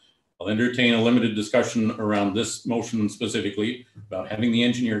it. I'll entertain a limited discussion around this motion specifically about having the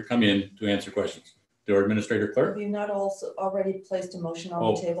engineer come in to answer questions. To our Administrator Clerk. Have you not also already placed a motion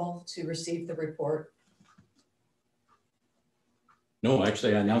on the table to receive the report? No,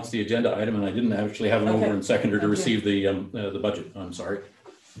 actually, I announced the agenda item and I didn't actually have an over and seconder to receive the budget. I'm sorry.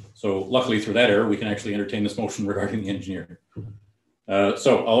 So luckily through that error, we can actually entertain this motion regarding the engineer.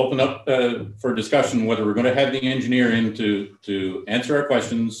 So I'll open up for discussion whether we're going to have the engineer in to answer our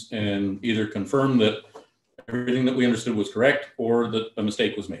questions and either confirm that everything that we understood was correct or that a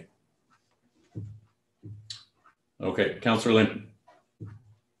mistake was made. Okay, Councillor Linton.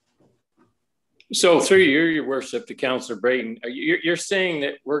 So through you, your worship, to Councillor Brayton, you're saying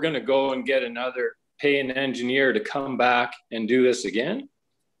that we're going to go and get pay an engineer to come back and do this again?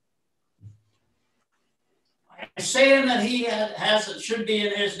 saying that he has it should be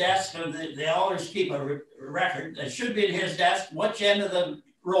in his desk, or they always keep a record. It should be in his desk, which end of the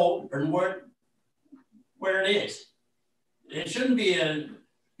road and where it is. It shouldn't be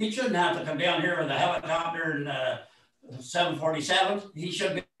he shouldn't have to come down here with a helicopter and 747. He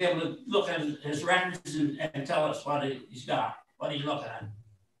should be able to look at his records and tell us what he's got, what he's looking at.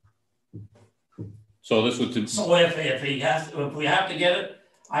 So this would. So if we have to get it,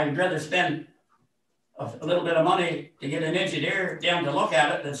 I'd rather spend a little bit of money to get an engineer down to look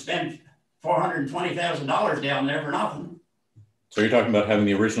at it than spend $420,000 down there for nothing. So you're talking about having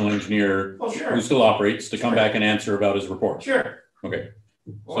the original engineer who still operates to come back and answer about his report? Sure. Okay.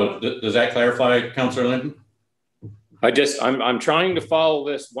 So does that clarify, Councillor Linton? I'm trying to follow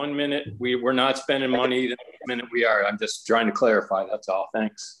this. 1 minute we're not spending money, the next minute we are. I'm just trying to clarify. That's all.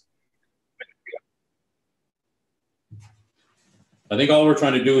 Thanks. I think all we're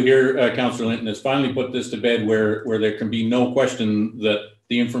trying to do here, Councillor Linton, is finally put this to bed where there can be no question that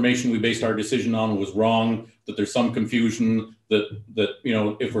the information we based our decision on was wrong, that there's some confusion, that you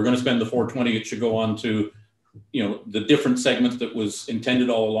know, if we're going to spend the 420, it should go on to, you know, the different segments that was intended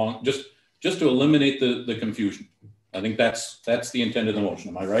all along, just to eliminate the confusion. I think that's the intent of the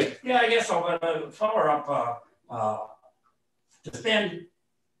motion. Am I right? Yeah, I guess I'll follow up to spend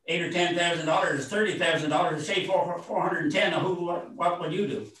 $8,000 or $10,000, $30,000, say $410. What would you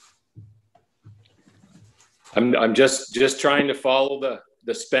do? I'm just trying to follow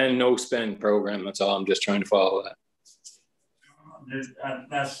the spend no spend program. That's all. I'm just trying to follow that.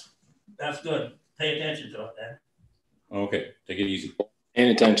 That's good. Pay attention to it then. Okay, take it easy. Paying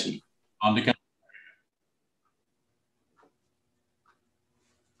attention. On to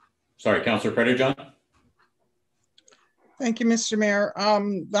sorry, Councillor Predejohn. Thank you, Mr. Mayor.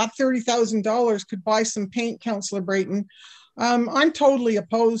 That $30,000 could buy some paint, Councillor Brayton. I'm totally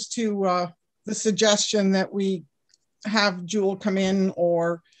opposed to the suggestion that we have Jewel come in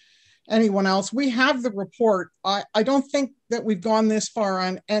or anyone else. We have the report. I don't think that we've gone this far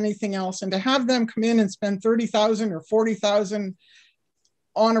on anything else. And to have them come in and spend $30,000 or $40,000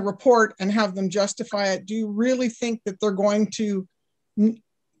 on a report and have them justify it, do you really think that they're going to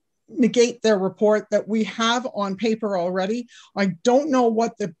negate their report that we have on paper already? I don't know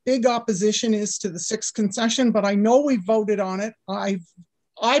what the big opposition is to the 6th concession, but I know we voted on it. I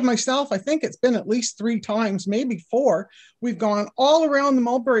myself, I think it's been at least 3 times, maybe 4. We've gone all around the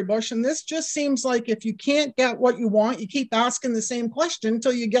mulberry bush, and this just seems like if you can't get what you want, you keep asking the same question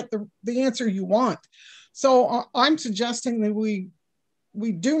until you get the answer you want. So I'm suggesting that we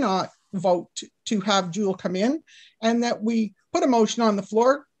do not vote to have Jewel come in, and that we put a motion on the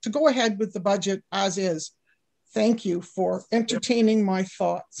floor to go ahead with the budget as is. Thank you for entertaining my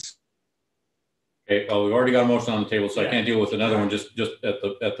thoughts. Okay, well, we've already got a motion on the table, so I can't deal with another one just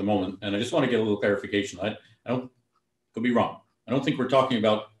at the moment. And I just want to get a little clarification. I could be wrong. I don't think we're talking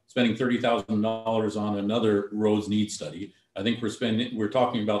about spending $30,000 on another roads need study. I think we're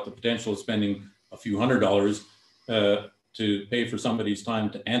talking about the potential of spending a few $100s to pay for somebody's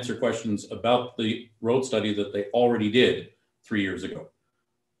time to answer questions about the road study that they already did 3 years ago.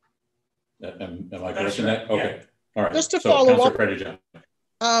 Am I correct in that? Okay. Yeah. All right. Just to follow up,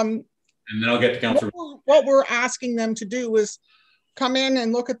 and then I'll get to Councillor. What we're asking them to do is come in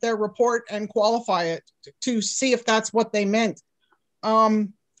and look at their report and qualify it to see if that's what they meant.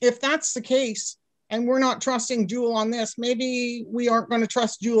 If that's the case, and we're not trusting Jewel on this, maybe we aren't going to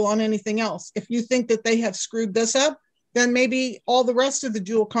trust Jewel on anything else. If you think that they have screwed this up, then maybe all the rest of the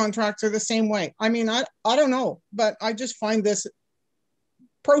Jewel contracts are the same way. I mean, I don't know, but I just find this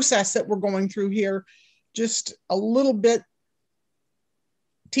process that we're going through here just a little bit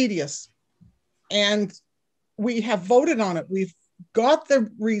tedious. And we have voted on it. We've got the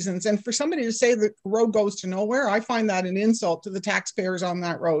reasons. And for somebody to say that the road goes to nowhere, I find that an insult to the taxpayers on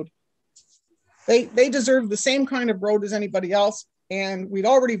that road. They deserve the same kind of road as anybody else. And we'd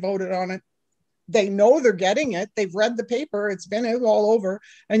already voted on it. They know they're getting it. They've read the paper. It's been out all over.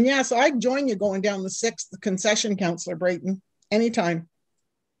 And yes, I'd join you going down the 6th concession, Councillor Brayton, anytime.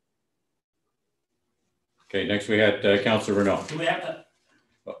 Okay, next we had Councillor Renault. Do we have to?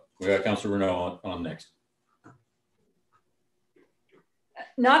 We got Councillor Renault on next.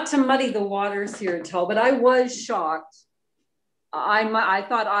 Not to muddy the waters here at all, but I was shocked. I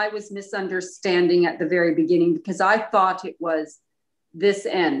thought I was misunderstanding at the very beginning because I thought it was this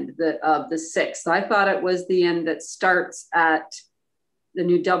end of the 6th. I thought it was the end that starts at the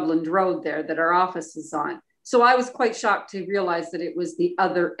New Dublin Road there that our office is on. So I was quite shocked to realize that it was the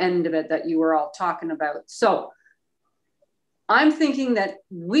other end of it that you were all talking about. So I'm thinking that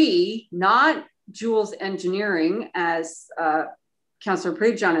we, not Jewel's Engineering, as Councillor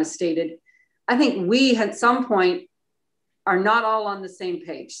Prejean has stated, I think we at some point are not all on the same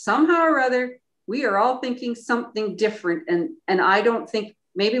page. Somehow or other, we are all thinking something different. And I don't think,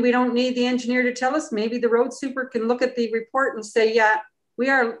 maybe we don't need the engineer to tell us. Maybe the road super can look at the report and say, yeah, we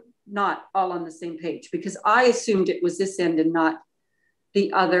are not all on the same page, because I assumed it was this end and not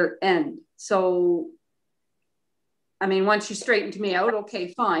the other end. So, I mean, once you straightened me out,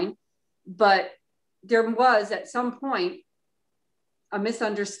 okay, fine. But there was at some point a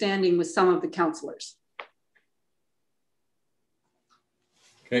misunderstanding with some of the councillors.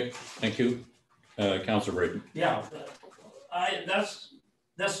 Okay, thank you. Councillor Brayton. Yeah,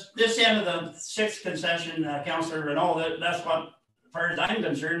 this end of the sixth concession, councillor, and all that, that's what, as far as I'm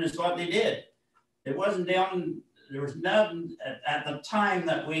concerned, is what they did. It wasn't down, there was nothing at the time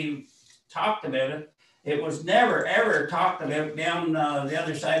that we talked about it. It was never ever talked about down the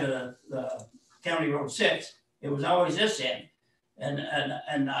other side of the County Road 6. It was always this end.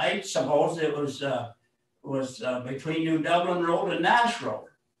 And I suppose it was between New Dublin Road and Nash Road.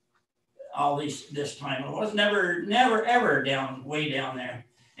 All this time, it was never ever down way down there.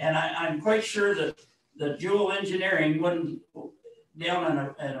 And I'm quite sure that the Jewel Engineering wouldn't down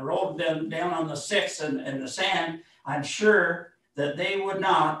on a road down on the 6th and the sand. I'm sure that they would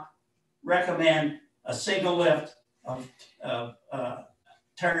not recommend a single lift of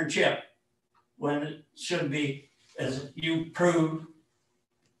turn chip when it should be, as you proved,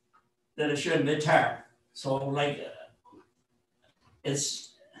 that it should be tar. So like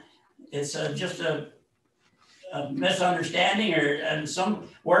it's just a misunderstanding, and some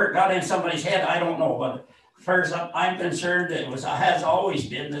where it got in somebody's head, I don't know. But as far as I'm concerned, has always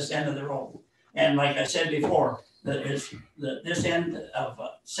been this end of the road. And like I said before, this end of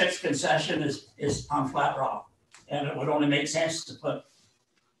 6th concession is on flat rock, and it would only make sense to put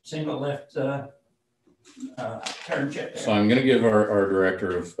single lift turn chip there. So I'm going to give our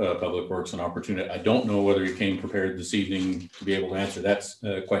Director of Public Works an opportunity. I don't know whether he came prepared this evening to be able to answer that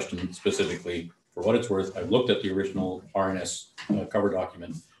question specifically. For what it's worth, I've looked at the original RNS cover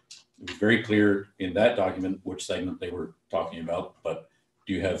document. It was very clear in that document which segment they were talking about, but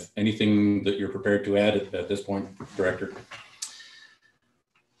do you have anything that you're prepared to add at this point, Director?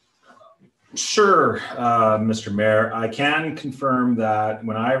 Sure, Mr. Mayor. I can confirm that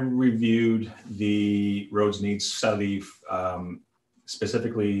when I reviewed the roads needs study,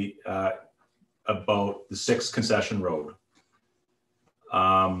 specifically about the 6th concession road,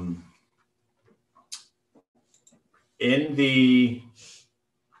 in the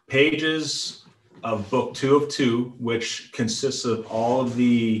pages of book 2 of 2, which consists of all of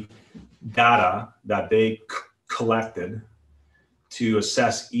the data that they collected to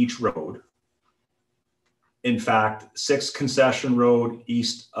assess each road. In fact, 6th concession road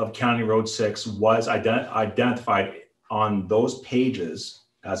east of County Road 6 was identified on those pages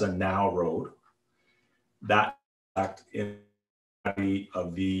as a now road. That in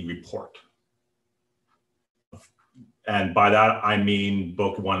of the report. And by that, I mean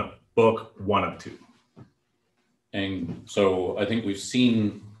book one of 2. And so I think we've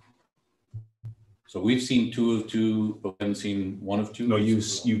seen 2 of 2, but we haven't seen 1 of 2. No, you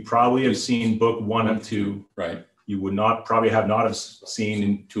probably have seen book 1 of 2. Right. You would probably have not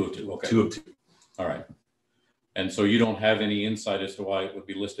seen 2 of 2. Okay. 2 of 2. All right. And so you don't have any insight as to why it would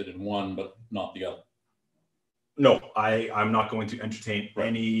be listed in one, but not the other. No, I'm not going to entertain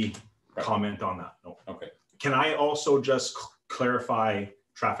any comment on that. No. Okay. Can I also just clarify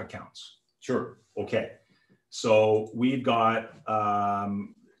traffic counts? Sure. Okay. So we've got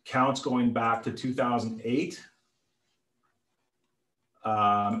counts going back to 2008,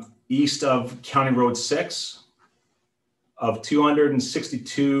 east of County Road 6 of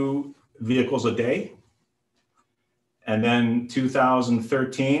 262 vehicles a day. And then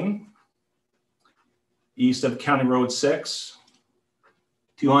 2013, east of County Road 6,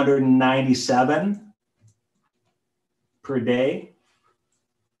 297 per day.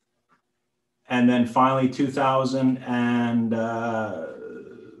 And then finally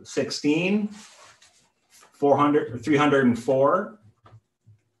 2016, 304.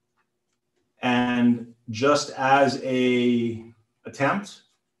 And just as a attempt,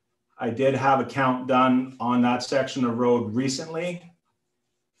 I did have a count done on that section of road recently.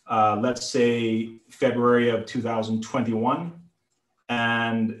 Let's say February of 2021.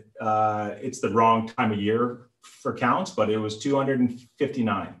 And it's the wrong time of year for counts, but it was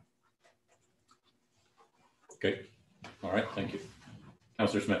 259. Okay. All right. Thank you.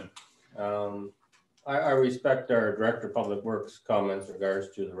 Councillor Smith. I respect our Director of Public Works comments in regards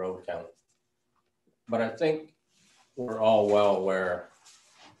to the road count. But I think we're all well aware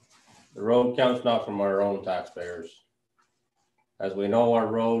the road count's not from our own taxpayers. As we know, our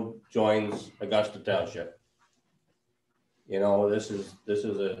road joins Augusta Township. You know, this is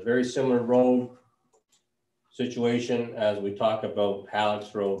a very similar road situation as we talk about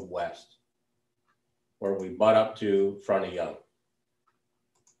Halleck's Road West, where we butt up to front of Young.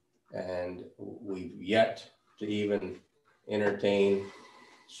 And we've yet to even entertain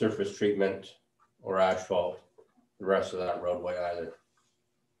surface treatment or asphalt the rest of that roadway either.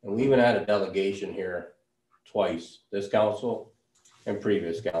 And we even had a delegation here twice, this council and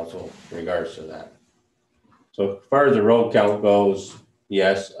previous council, in regards to that. So as far as the road count goes,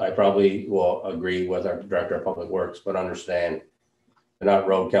 yes, I probably will agree with our Director of Public Works, but understand they're not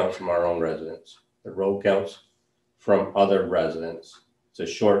road counts from our own residents. The road counts from other residents. It's a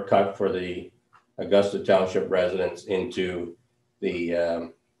shortcut for the Augusta Township residents into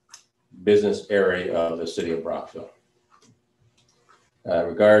the business area of the city of Brockville.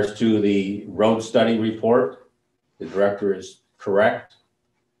 Regards to the road study report, the director is correct.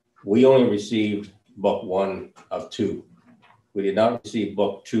 We only received book 1 of 2. We did not receive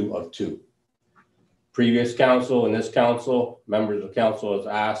book 2 of 2. Previous council and this council, members of council has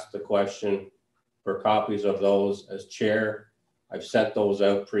asked the question for copies of those. As chair, I've sent those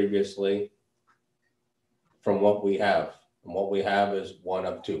out previously from what we have. And what we have is 1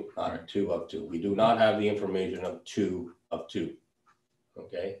 of 2, not 2 of 2. We do not have the information of 2 of 2.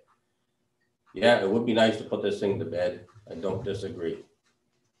 Okay. Yeah, it would be nice to put this thing to bed. I don't disagree.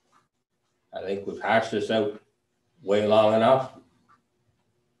 I think we've hashed this out way long enough.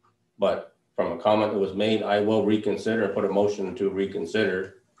 But from a comment that was made, I will reconsider, put a motion to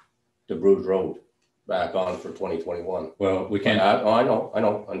reconsider the Bruce Road back on for 2021. Well, we can't. I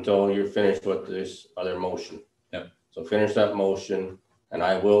know, until you're finished with this other motion. Yep. So finish that motion and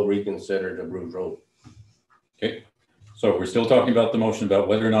I will reconsider the Bruce Road. Okay. So we're still talking about the motion about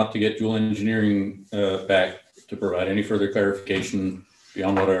whether or not to get Jewel Engineering back to provide any further clarification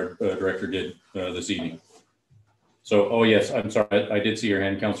beyond what our director did this evening. So, oh yes, I'm sorry, I did see your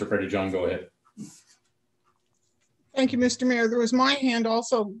hand, Councillor Freddie John, go ahead. Thank you, Mr. Mayor. There was my hand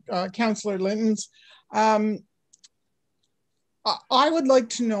also, Councillor Linton's. I would like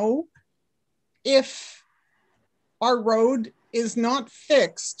to know if our road is not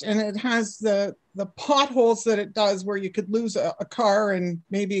fixed and it has the potholes that it does where you could lose a car and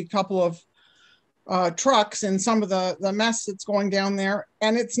maybe a couple of trucks and some of the mess that's going down there,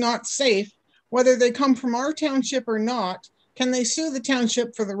 and it's not safe, whether they come from our township or not, can they sue the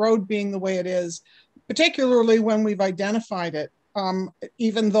township for the road being the way it is, particularly when we've identified it,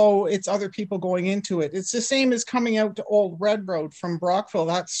 even though it's other people going into it? It's the same as coming out to Old Red Road from Brockville,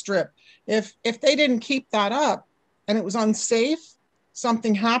 that strip. If they didn't keep that up and it was unsafe,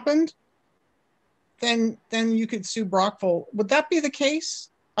 something happened, then you could sue Brockville. Would that be the case?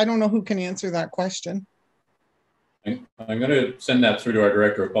 I don't know who can answer that question. I'm going to send that through to our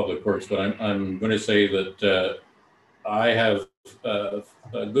Director of Public Works, but I'm going to say that I have a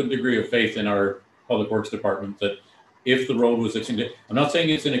good degree of faith in our Public Works Department that if the road was, I'm not saying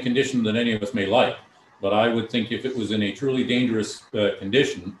it's in a condition that any of us may like, but I would think if it was in a truly dangerous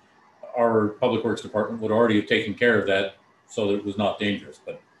condition, our Public Works Department would already have taken care of that so that it was not dangerous.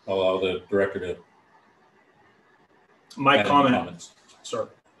 But I'll allow the Director to. My comment, sorry.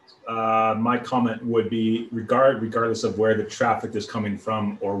 My comment would be regardless of where the traffic is coming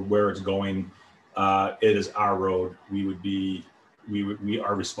from or where it's going, it is our road. We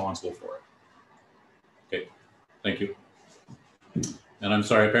are responsible for it. Okay, thank you. And I'm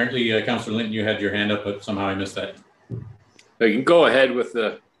sorry, apparently Councillor Linton, you had your hand up, but somehow I missed that. You can go ahead with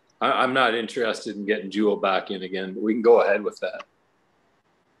the, I'm not interested in getting Jewel back in again, but we can go ahead with that.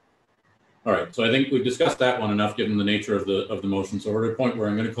 All right, so I think we've discussed that one enough given the nature of the motion. So we're at a point where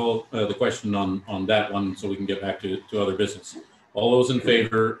I'm going to call the question on that one so we can get back to other business. All those in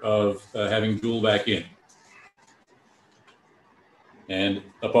favor of having Jewel back in? And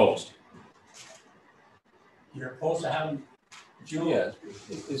opposed? You're opposed to having Jewel? Yes,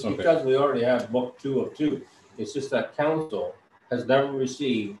 it's because we already have book 2 of 2. It's just that council has never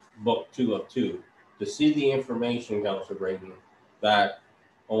received book 2 of 2 to see the information, Councillor Brayden, that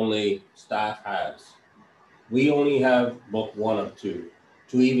only staff has. We only have book 1 of 2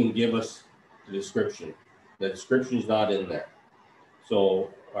 to even give us the description. The description is not in there. So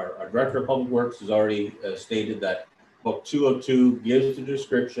our Director of Public Works has already stated that book 2 of 2 gives the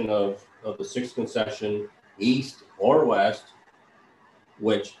description of the 6th concession, east or west,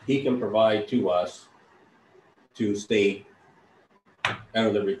 which he can provide to us to state out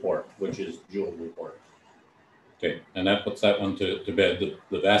of the report, which is Jewel's report. Okay, and that puts that one to bed.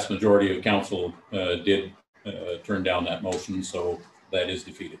 The vast majority of council did turn down that motion, so that is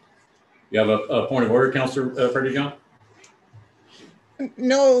defeated. You have a point of order, Councillor Freddie John?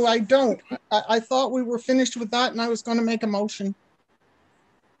 No, I don't. I thought we were finished with that and I was going to make a motion.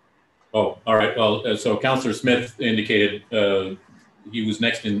 Oh, all right. Well, so Councillor Smith indicated he was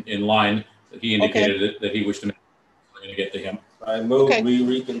next in line. He indicated that he wished to make. I'm going to get to him. I move we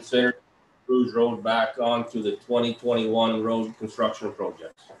reconsider Bruce Road back onto the 2021 road construction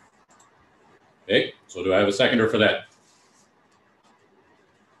projects. Okay, so do I have a seconder for that?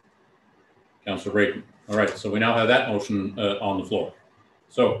 Councillor Brayton. All right, so we now have that motion on the floor.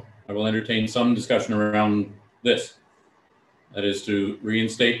 So I will entertain some discussion around this. That is to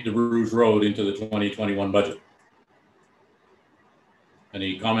reinstate the Bruce Road into the 2021 budget.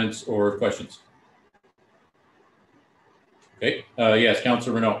 Any comments or questions? Okay, yes,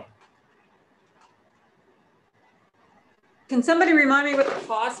 Councillor Renault. Can somebody remind me what the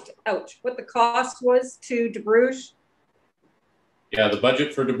cost, what the cost was to DeBruge? Yeah, the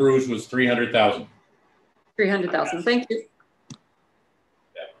budget for DeBruge was 300,000. 300,000, thank you.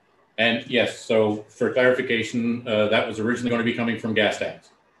 Yeah. And yes, so for clarification, that was originally going to be coming from gas tax.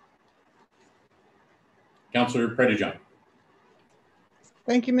 Councillor Predijan.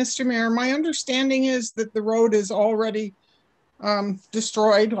 Thank you, Mr. Mayor. My understanding is that the road is already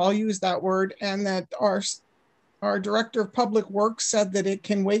destroyed, I'll use that word, and that our Director of Public Works said that it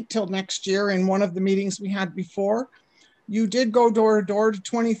can wait till next year in one of the meetings we had before. You did go door to door to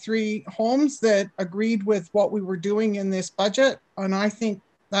 23 homes that agreed with what we were doing in this budget, and I think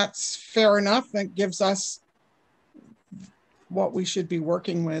that's fair enough. That gives us what we should be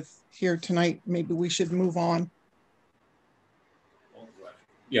working with here tonight. Maybe we should move on.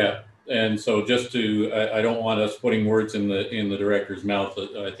 Yeah, and so just to, I don't want us putting words in the director's mouth.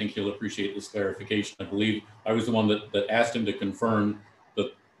 I think he'll appreciate this clarification. I believe I was the one that asked him to confirm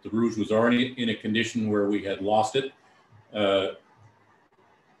that the Bruce was already in a condition where we had lost it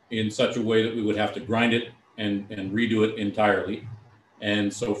in such a way that we would have to grind it and redo it entirely.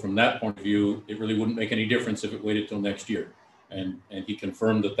 And so from that point of view, it really wouldn't make any difference if it waited till next year. And he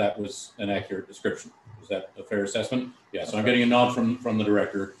confirmed that that was an accurate description. Is that a fair assessment? Yeah, so I'm getting a nod from the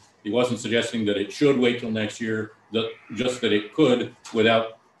director. He wasn't suggesting that it should wait till next year, just that it could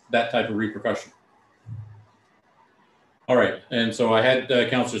without that type of repercussion. All right, and so I had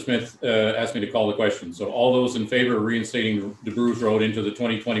Councillor Smith ask me to call the question. So all those in favor of reinstating the Bruce Road into the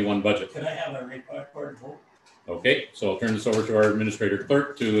 2021 budget? Can I have a recorded vote? Okay, so I'll turn this over to our administrator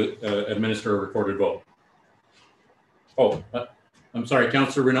clerk to administer a recorded vote. Oh, I'm sorry,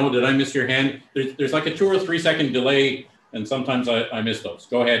 Councillor Renault, did I miss your hand? There's like a 2 or 3 second delay, and sometimes I miss those.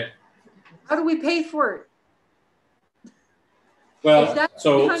 Go ahead. How do we pay for it? Well,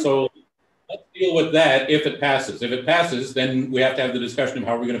 so let's deal with that if it passes. If it passes, then we have to have the discussion of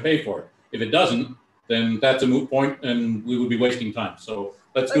how we're going to pay for it. If it doesn't, then that's a moot point, and we would be wasting time. So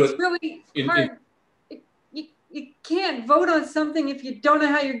let's do it. It's really hard. You can't vote on something if you don't know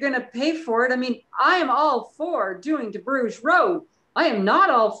how you're going to pay for it. I mean, I am all for doing DeBruge Road. I am not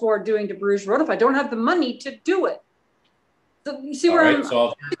all for doing DeBruge Road if I don't have the money to do it. So you see where I'm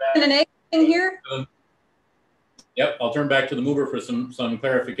in an egg in here? Yep, I'll turn back to the mover for some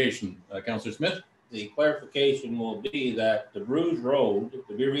clarification. Councillor Smith? The clarification will be that the DeBruge Road,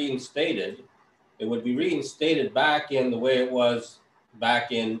 to be reinstated, it would be reinstated back in the way it was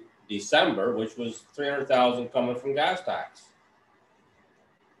back in December, which was 300,000 coming from gas tax.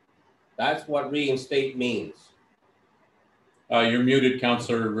 That's what reinstate means. You're muted,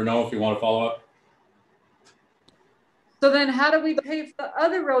 Councillor Renault, if you want to follow up. So then how do we pay for the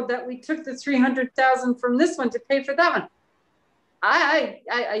other road that we took the 300,000 from this one to pay for that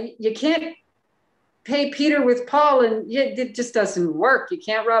one? You can't pay Peter with Paul, and it just doesn't work. You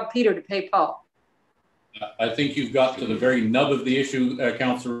can't rob Peter to pay Paul. I think you've got to the very nub of the issue,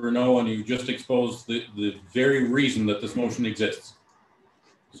 Councillor Renault, and you just exposed the very reason that this motion exists.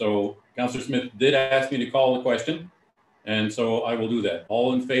 So Councillor Smith did ask me to call the question, and so I will do that.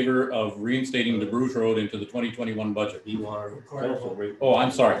 All in favor of reinstating the Bruce Road into the 2021 budget? Oh, I'm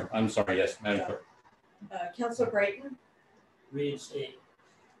sorry, yes, Madam Clerk. Councillor Brayton? Reinstate.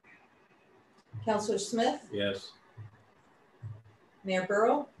 Councillor Smith? Yes. Mayor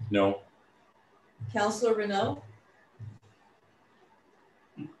Burrow? No. Councillor Renault?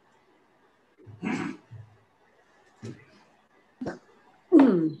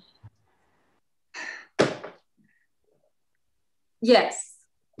 Yes.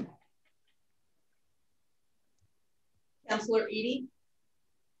 Councillor Edie?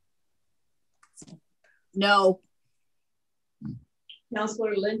 No.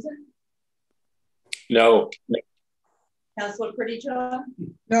 Councillor Linton? No. Councillor Prettyjohn?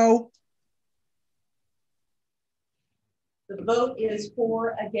 No. The vote is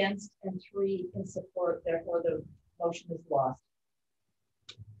 4 against and 3 in support. Therefore, the motion is lost.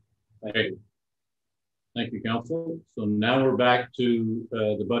 Okay. Thank you, Council. So now we're back to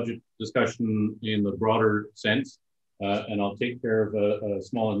the budget discussion in the broader sense. And I'll take care of a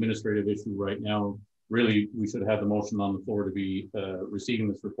small administrative issue right now. Really, we should have the motion on the floor to be receiving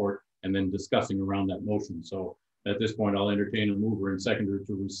this report and then discussing around that motion. So at this point, I'll entertain a mover and seconder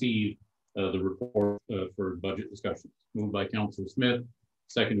to receive the report for budget discussions. Moved by Councillor Smith,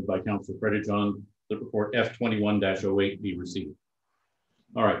 seconded by Councillor Predejohn. The report F21-08 be received.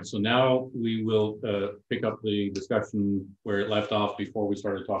 All right, so now we will pick up the discussion where it left off before we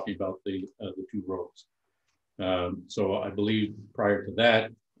started talking about the two roads. So I believe prior to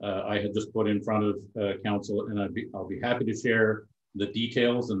that, I had just put in front of council, and I'll be happy to share the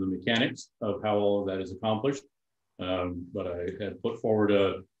details and the mechanics of how all of that is accomplished. But I had put forward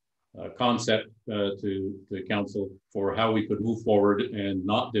a concept to council for how we could move forward and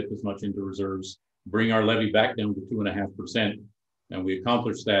not dip as much into reserves, bring our levy back down to 2.5%. And we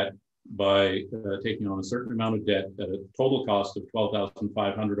accomplished that by taking on a certain amount of debt at a total cost of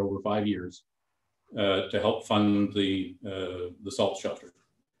 $12,500 over 5 years to help fund the salt shelter.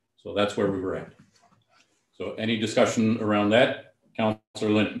 So that's where we were at. So any discussion around that?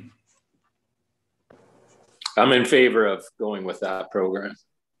 Councillor Linton. I'm in favor of going with that program.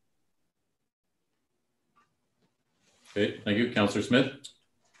 Okay, thank you. Councillor Smith.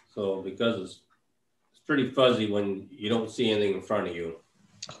 So because it's pretty fuzzy when you don't see anything in front of you.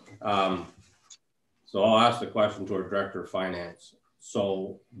 So I'll ask the question to our Director of Finance.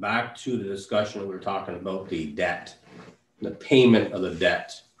 So back to the discussion we were talking about the debt, the payment of the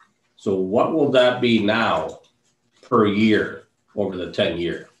debt. So what will that be now per year over the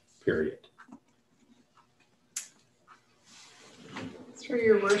 10-year period? Through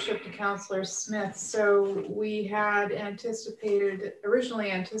your worship to Councillor Smith. So we had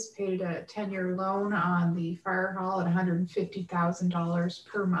originally anticipated a 10-year loan on the fire hall at $150,000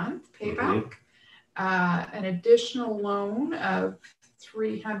 per month payback. An additional loan of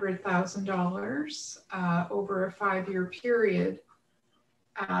 $300,000 over a 5-year period.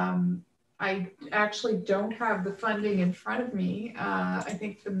 I actually don't have the funding in front of me. I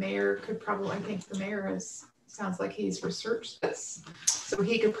think the mayor sounds like he's researched this. So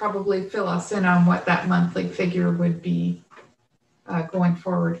he could probably fill us in on what that monthly figure would be going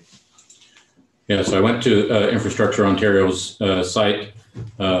forward. Yeah, so I went to Infrastructure Ontario's site.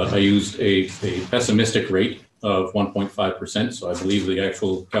 I used a pessimistic rate of 1.5%. So I believe the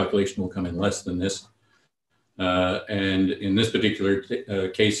actual calculation will come in less than this. And in this particular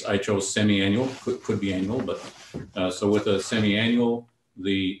case, I chose semi-annual, could be annual, but so with a semi-annual,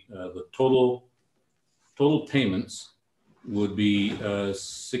 the total payments would be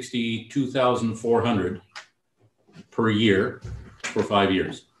 $62,400 per year for 5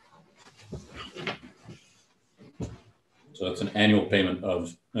 years. So that's an annual payment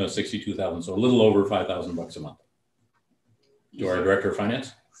of $62,000, so a little over $5,000 a month. To our Director of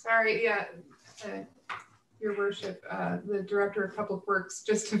Finance. Sorry, yeah, Your Worship, the Director of Public Works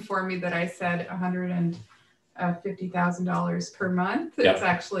just informed me that I said $150,000 per month. Yep. It's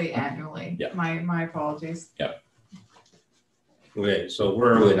actually annually. Yep. My apologies. Yep. Okay, so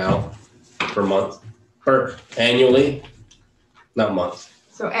where are we now? Per month? Per annually? Not month.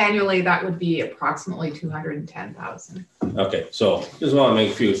 So annually, that would be approximately $210,000. Okay, so just want to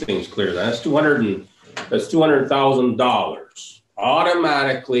make a few things clear. That's $200,000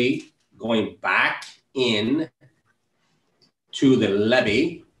 automatically going back in to the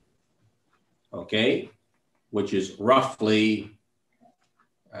levy. Okay, which is roughly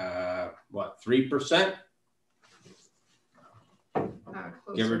what, 3%?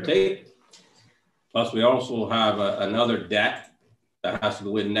 Give or take. Plus, we also have another debt that has to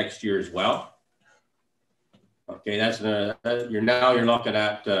go in next year as well. Okay, that's you're looking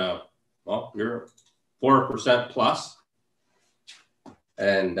at well, you're 4% plus,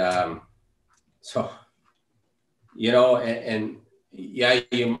 and so you know, and yeah,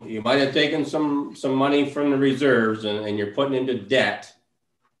 you might have taken some money from the reserves and you're putting into debt,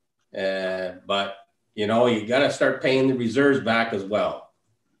 but you know, you got to start paying the reserves back as well.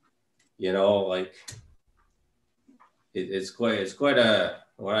 You know, like it's quite a,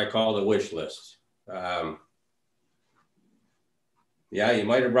 what I call the wish list. Yeah, you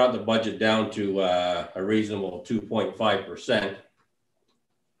might have brought the budget down to a reasonable 2.5%,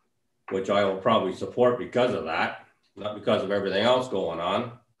 which I will probably support because of that, not because of everything else going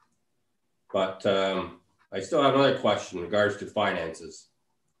on. But I still have another question in regards to finances.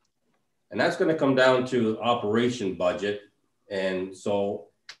 And that's going to come down to operation budget. And so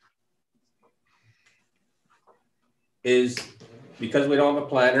because we don't have a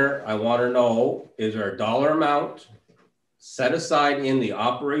planner, I want to know, is there a dollar amount set aside in the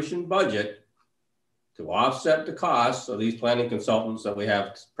operation budget to offset the costs of these planning consultants that we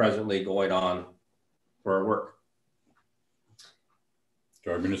have presently going on for our work. To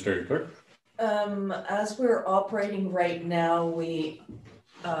our Administrator Clerk. As we're operating right now, we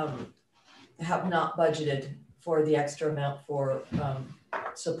have not budgeted for the extra amount for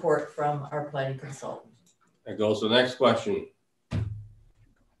support from our planning consultant. That goes to the next question.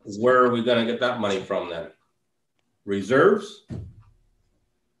 Where are we going to get that money from then? Reserves?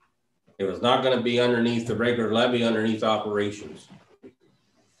 It was not going to be underneath the regular levy, underneath operations.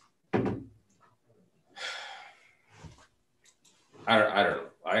 I don't know.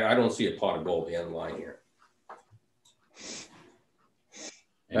 I don't see a pot of gold at the end of the line here.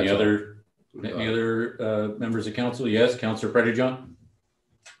 Any other members of council? Yes, Councillor Predejohn.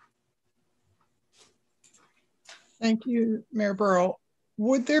 Thank you, Mayor Burrow.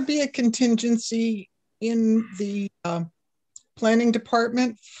 Would there be a contingency in the planning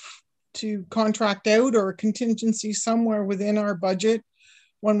department to contract out, or a contingency somewhere within our budget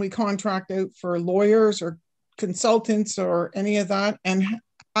when we contract out for lawyers or consultants or any of that? And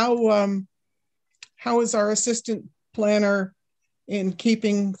how is our assistant planner in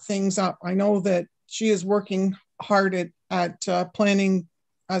keeping things up? I know that she is working hard at planning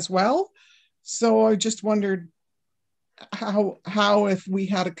as well. So I just wondered how if we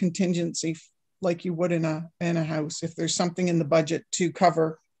had a contingency like you would in a house, if there's something in the budget to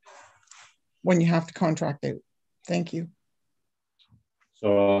cover when you have to contract out. Thank you.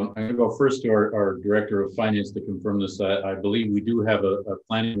 So I'm going to go first to our Director of Finance to confirm this. I believe we do have a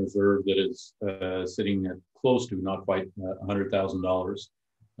planning reserve that is sitting at close to, not quite,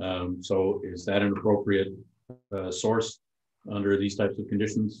 $100,000. So is that an appropriate source under these types of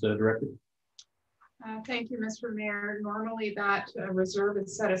conditions, Director? Thank you, Mr. Mayor. Normally that reserve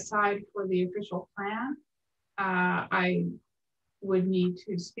is set aside for the official plan. I would need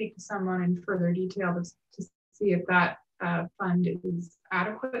to speak to someone in further detail to see if that fund is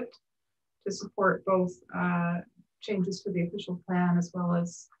adequate to support both changes to the official plan as well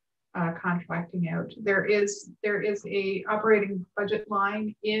as contracting out. There is a operating budget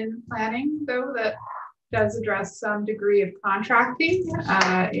line in planning though that does address some degree of contracting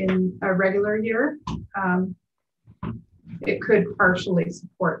in a regular year. It could partially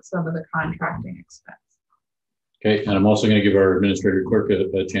support some of the contracting expense. Okay, and I'm also going to give our Administrator Clerk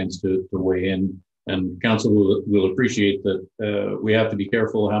a chance to weigh in. And Council will appreciate that we have to be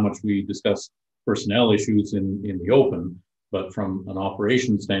careful how much we discuss personnel issues in the open, but from an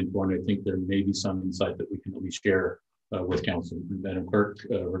operations standpoint, I think there may be some insight that we can at least share with Council. Madam Clerk,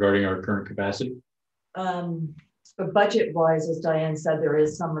 regarding our current capacity. But budget-wise, as Diane said, there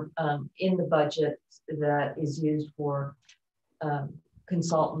is some in the budget that is used for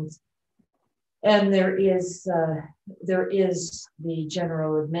consultants. And there is the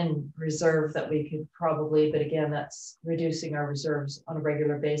general admin reserve that we could probably, but again, that's reducing our reserves on a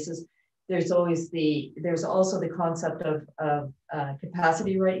regular basis. There's also the concept of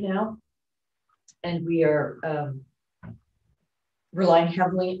capacity right now. And we are relying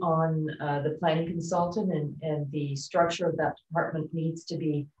heavily on the planning consultant, and the structure of that department needs to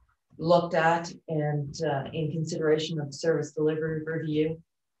be looked at and in consideration of the service delivery review,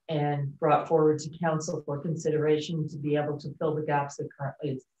 and brought forward to council for consideration to be able to fill the gaps that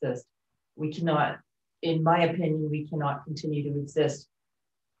currently exist. We cannot, in my opinion, we cannot continue to exist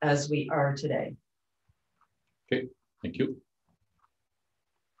as we are today. Okay, thank you.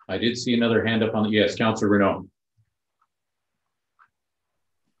 I did see another hand up on the, yes, Councillor Renaud.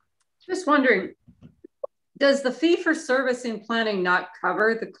 Just wondering, does the fee for service in planning not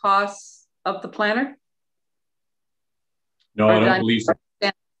cover the costs of the planner? No, I don't believe so.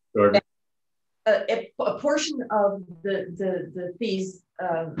 A portion of the fees,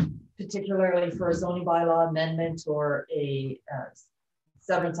 particularly for a zoning bylaw amendment or a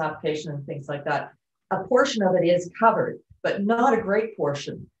severance application and things like that, a portion of it is covered, but not a great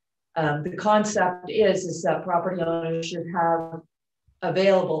portion. The concept is that property owners should have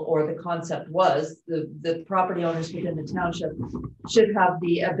available, or the concept was the property owners within the township should have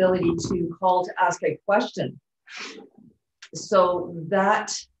the ability to call to ask a question. So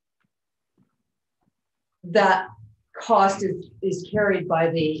that cost is carried by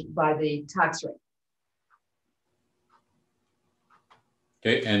the tax rate.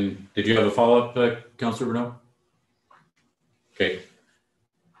 Okay, and did you have a follow-up, Councillor Renaud? Okay.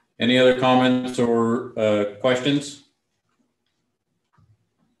 Any other comments or questions?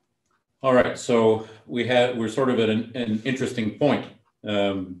 All right, so we're sort of at an interesting point.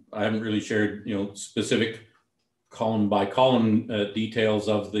 I haven't really shared, specific column by column details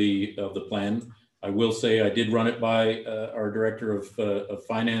of the plan. I will say I did run it by our director of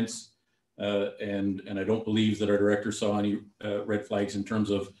finance, and I don't believe that our director saw any red flags in terms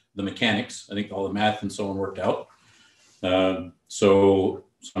of the mechanics. I think all the math and so on worked out. So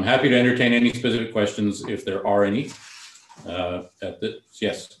I'm happy to entertain any specific questions if there are any.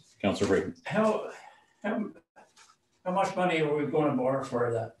 Yes, Councillor Brayton. How much money are we going to borrow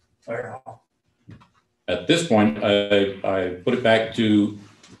for that fire hall? At this point, I put it back to,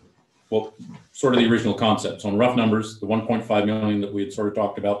 well, sort of the original concept. So on rough numbers, the 1.5 million that we had sort of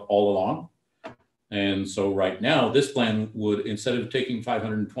talked about all along. And so right now, this plan would, instead of taking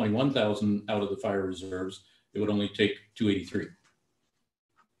 521,000 out of the fire reserves, it would only take 283.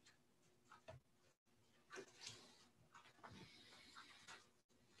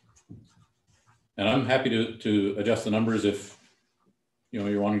 And I'm happy to adjust the numbers if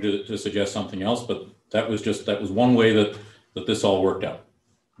you're wanting to suggest something else, but that was one way that this all worked out.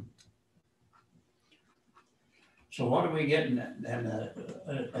 So what are we getting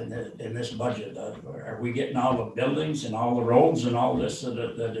in this budget? Are we getting all the buildings and all the roads and all this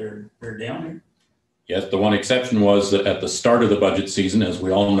that are down here? Yes, the one exception was that at the start of the budget season, as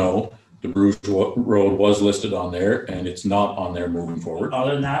we all know, the Bruges Road was listed on there, and it's not on there moving forward.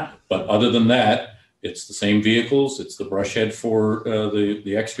 Other than that? But other than that, it's the same vehicles. It's the brush head for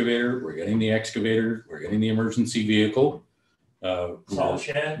the excavator. We're getting the excavator. We're getting the emergency vehicle. Salt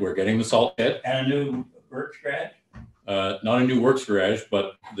shed? We're getting the salt shed. And a new works garage? Not a new works garage,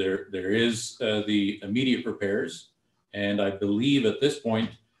 but there is the immediate repairs. And I believe at this point,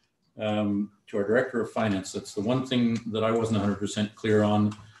 to our Director of Finance, that's the one thing that I wasn't 100% clear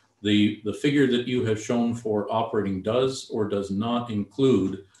on. The figure that you have shown for operating does or does not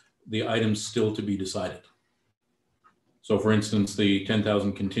include the items still to be decided. So for instance, the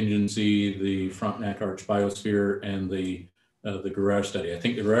 10,000 contingency, the Frontenac Arch Biosphere, and the garage study. I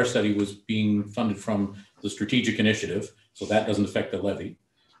think the garage study was being funded from the strategic initiative, so that doesn't affect the levy.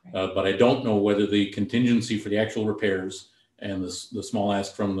 But I don't know whether the contingency for the actual repairs and the small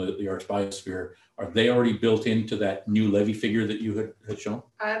ask from the Arch Biosphere, are they already built into that new levy figure that you had shown?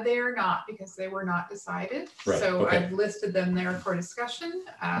 They are not, because they were not decided. Right, so okay. I've listed them there for discussion,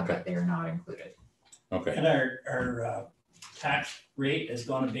 but they are not included. Okay. And our tax rate is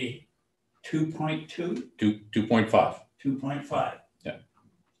going to be 2.2? 2.5. 2.5. Yeah.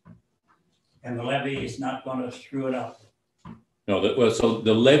 And the levy is not going to screw it up. No, so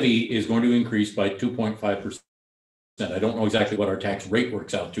the levy is going to increase by 2.5%. I don't know exactly what our tax rate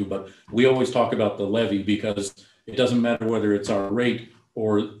works out to, but we always talk about the levy because it doesn't matter whether it's our rate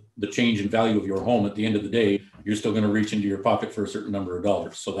or the change in value of your home. At the end of the day, you're still going to reach into your pocket for a certain number of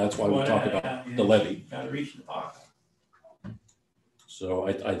dollars. So that's why we talk about the levy. Got to reach the pocket. So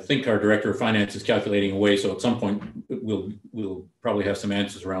I think our Director of Finance is calculating away. So at some point, we'll probably have some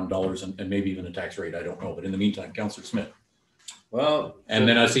answers around dollars and maybe even a tax rate. I don't know. But in the meantime, Councillor Smith. Well, and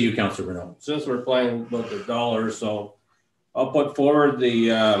then I see you, Councillor Renault. Since we're playing with the dollars, so I'll put forward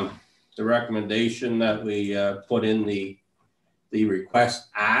the recommendation that we put in the request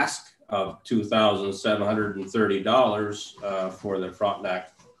ask of $2,730 for the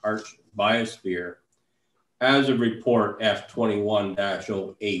Frontenac Arch Biosphere as a report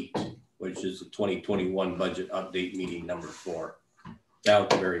F21-08, which is the 2021 budget update meeting number 4, down at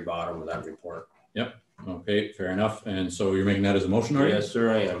the very bottom of that report. Yep. Okay, fair enough. And so you're making that as a motion, are you? Yes,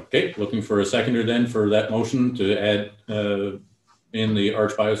 sir, I am. Okay, looking for a seconder then for that motion to add in the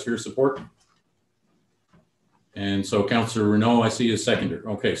Arch Biosphere support. And so Councillor Renault, I see is seconder.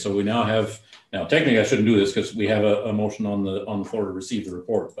 Okay, so we now have, now technically I shouldn't do this because we have a motion on the floor to receive the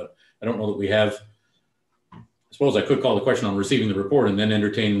report, but I don't know that we have. I suppose I could call the question on receiving the report and then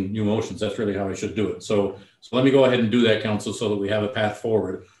entertain new motions. That's really how I should do it. So let me go ahead and do that, Council, so that we have a path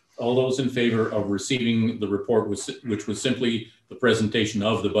forward. All those in favor of receiving the report, which was simply the presentation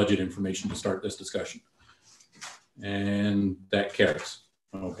of the budget information to start this discussion. And that carries.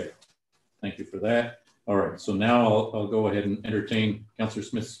 Okay, thank you for that. All right, so now I'll go ahead and entertain Councillor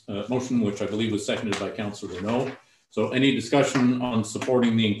Smith's motion, which I believe was seconded by Councillor Renault. So any discussion on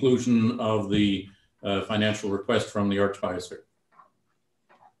supporting the inclusion of the financial request from the Arch Biosphere?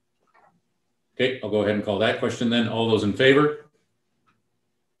 Okay, I'll go ahead and call that question then. All those in favor?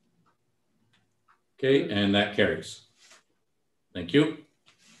 Okay, and that carries. Thank you.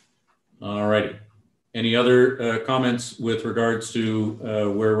 All righty. Any other comments with regards to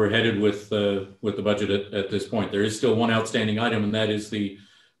where we're headed with the budget at this point? There is still one outstanding item, and that is the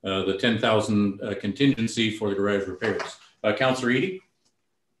 10,000 contingency for the garage repairs. Councillor Eady?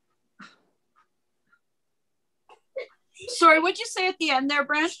 Sorry, what'd you say at the end there,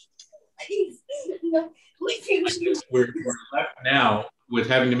 Brent? We're left now with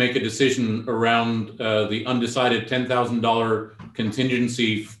having to make a decision around the undecided $10,000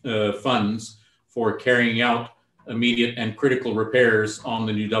 contingency funds for carrying out immediate and critical repairs on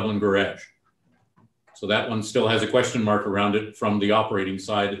the new Dublin garage. So that one still has a question mark around it from the operating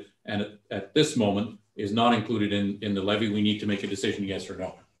side, and at this moment is not included in the levy. We need to make a decision, yes or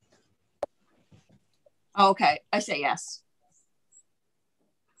no. Okay, I say yes.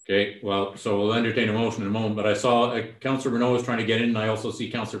 Okay, well, so we'll entertain a motion in a moment, but I saw Councillor Renault was trying to get in, and I also see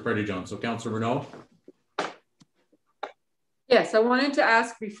Councillor Predejohn. So Councillor Renault? Yes, I wanted to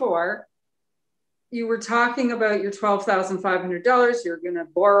ask before, you were talking about your $12,500, you're gonna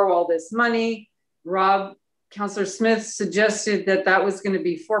borrow all this money. Rob, Councillor Smith suggested that that was gonna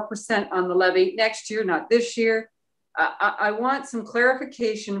be 4% on the levy next year, not this year. I want some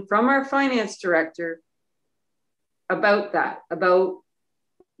clarification from our finance director about that, about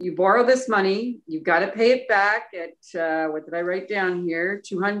you borrow this money, you've got to pay it back at, what did I write down here?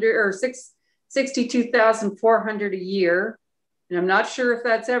 200 or 62,400 a year. And I'm not sure if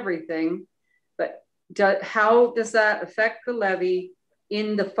that's everything, but how does that affect the levy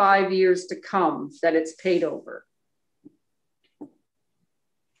in the 5 years to come that it's paid over?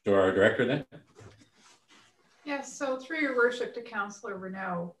 To our director then? Yes, so through your worship to Councillor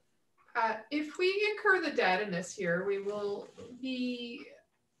Renault, if we incur the debt in this year, we will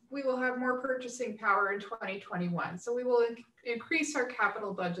have more purchasing power in 2021. So we will increase our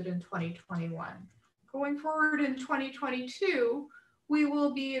capital budget in 2021. Going forward in 2022, we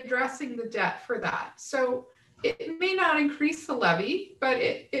will be addressing the debt for that. So it may not increase the levy, but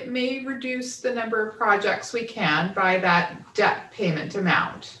it may reduce the number of projects we can by that debt payment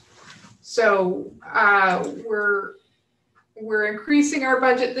amount. So we're increasing our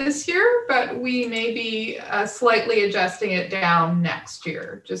budget this year, but we may be slightly adjusting it down next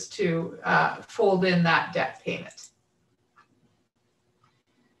year just to fold in that debt payment.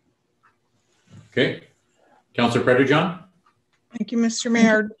 Okay. Councillor Predejohn? Thank you, Mr.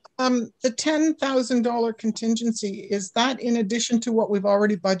 Mayor. The $10,000 contingency, is that in addition to what we've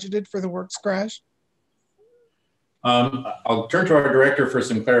already budgeted for the works garage? I'll turn to our director for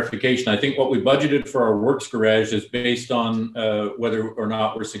some clarification. I think what we budgeted for our works garage is based on whether or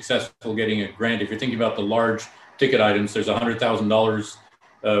not we're successful getting a grant. If you're thinking about the large ticket items, there's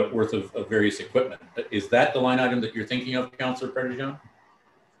 $100,000 worth of various equipment. Is that the line item that you're thinking of, Councillor Predejohn?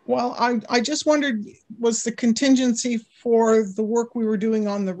 Well, I just wondered, was the contingency for the work we were doing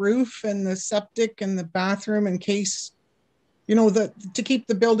on the roof and the septic and the bathroom in case, you know, to keep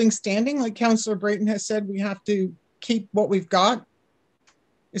the building standing, like Councillor Brayton has said, we have to keep what we've got?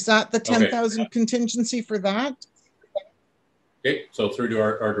 Is that the 10,000 contingency for that? Okay, so through to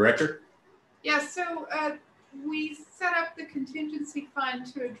our director. Yeah, so we set up the contingency fund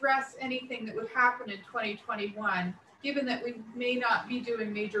to address anything that would happen in 2021, given that we may not be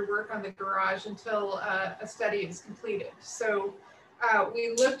doing major work on the garage until a study is completed. So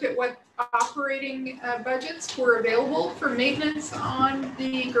we looked at what operating budgets were available for maintenance on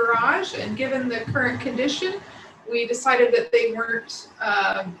the garage, and given the current condition, we decided that they weren't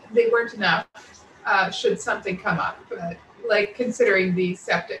enough should something come up, like considering the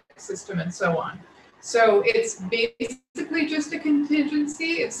septic system and so on. So it's basically just a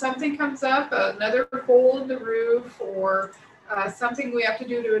contingency. If something comes up, another hole in the roof, or something we have to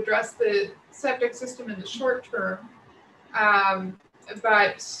do to address the septic system in the short term.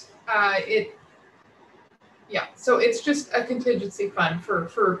 So it's just a contingency fund for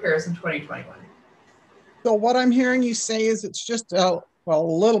repairs in 2021. So what I'm hearing you say is it's just a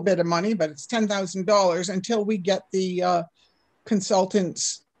little bit of money, but it's $10,000 until we get the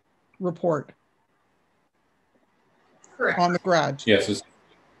consultant's report. Correct. On the garage. Yes,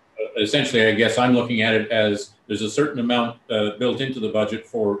 essentially, I guess I'm looking at it as there's a certain amount built into the budget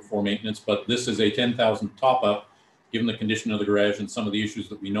for maintenance, but this is a 10,000 top up, given the condition of the garage and some of the issues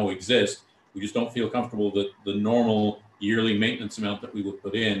that we know exist. We just don't feel comfortable that the normal yearly maintenance amount that we would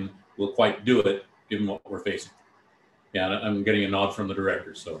put in will quite do it, given what we're facing. Yeah, I'm getting a nod from the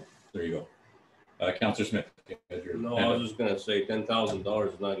director, so there you go. Councillor Smith. No, I was just going to say $10,000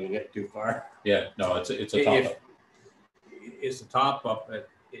 is not going to get too far. Yeah, no, it's a top up. It's a top up.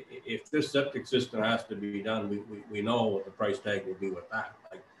 If this septic system has to be done, we know what the price tag will be with that.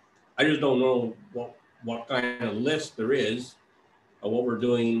 Like, I just don't know what kind of list there is of what we're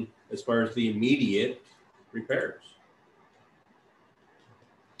doing as far as the immediate repairs.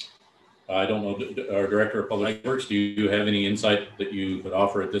 I don't know, our Director of Public Works, do you have any insight that you could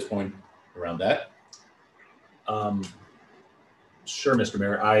offer at this point around that? Sure, Mr.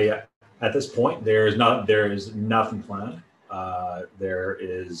 Mayor. At this point, there is nothing planned.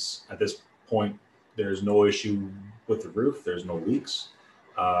 At this point, there's no issue with the roof. There's no leaks.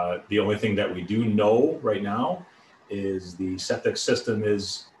 The only thing that we do know right now is the septic system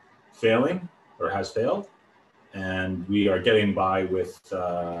is failing or has failed, and we are getting by with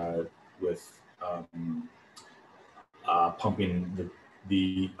pumping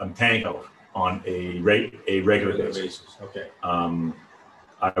the tank out on a regular basis. Okay.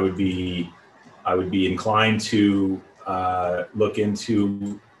 I would be inclined to look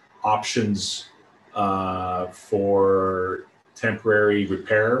into options for temporary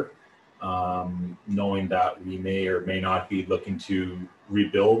repair, knowing that we may or may not be looking to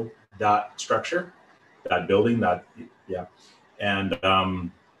rebuild that structure, that building, that, yeah. And,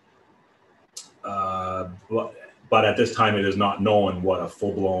 but at this time, it is not known what a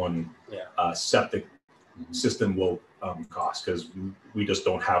full-blown septic system will cost, because we just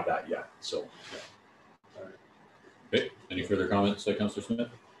don't have that yet, so. Okay, any further comments, Councillor Smith?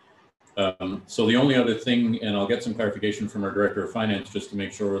 So the only other thing, and I'll get some clarification from our Director of Finance just to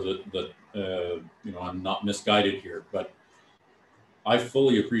make sure that you know, I'm not misguided here, but I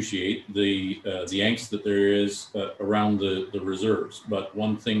fully appreciate the angst that there is around the reserves. But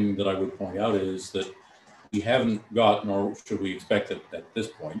one thing that I would point out is that we haven't got, nor should we expect it at this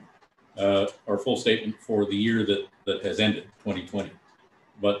point, our full statement for the year that has ended, 2020.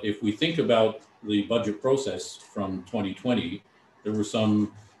 But if we think about the budget process from 2020, there were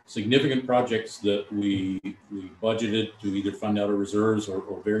some significant projects that we budgeted to either fund out of reserves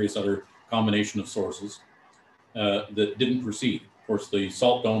or various other combination of sources that didn't proceed. Of course, the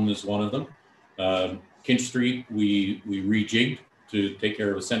salt dome is one of them. Kinch Street, we rejigged to take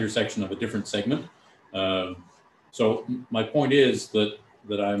care of a center section of a different segment. So my point is that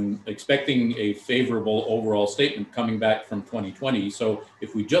I'm expecting a favorable overall statement coming back from 2020. So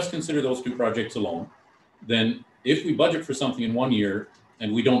if we just consider those two projects alone, then if we budget for something in 1 year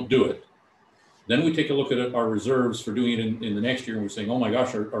and we don't do it, then we take a look at our reserves for doing it in the next year and we're saying, oh my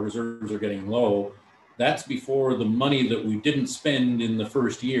gosh, our reserves are getting low. That's before the money that we didn't spend in the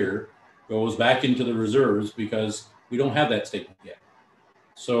first year goes back into the reserves, because we don't have that statement yet.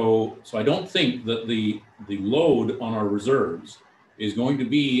 So I don't think that the load on our reserves is going to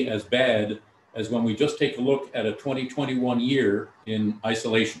be as bad as when we just take a look at a 2021 year in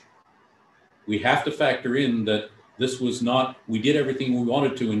isolation. We have to factor in that this was not, we did everything we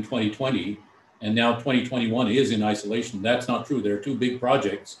wanted to in 2020, and now 2021 is in isolation. That's not true. There are two big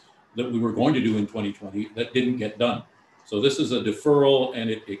projects that we were going to do in 2020 that didn't get done. So this is a deferral, and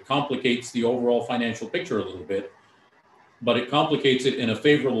it complicates the overall financial picture a little bit, but it complicates it in a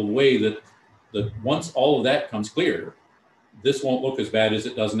favorable way that once all of that comes clear, this won't look as bad as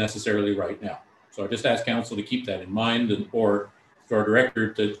it does necessarily right now. So I just ask council to keep that in mind, or for our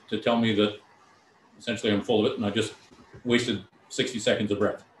director to tell me that essentially I'm full of it and I just wasted 60 seconds of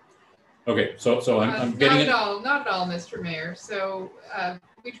breath. Okay, so I'm getting not at all, Mr. Mayor. So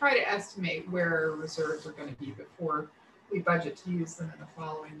we try to estimate where our reserves are going to be before we budget to use them in the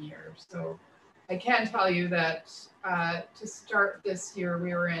following year. So I can tell you that to start this year,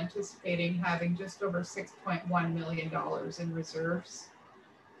 we were anticipating having just over $6.1 million in reserves.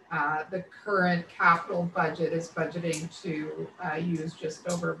 The current capital budget is budgeting to use just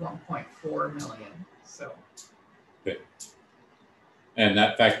over 1.4 million. So. Okay. And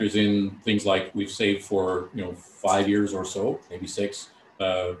that factors in things like we've saved for 5 years or so, maybe 6,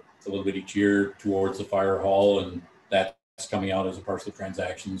 a little bit each year towards the fire hall, and that's coming out as a partial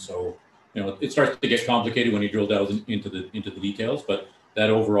transaction. So it starts to get complicated when you drill down into the details, but that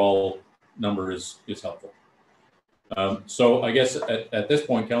overall number is helpful. So I guess at this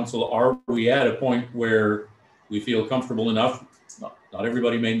point, council, are we at a point where we feel comfortable enough? Not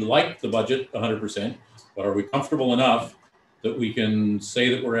everybody may like the budget 100%, but are we comfortable enough that we can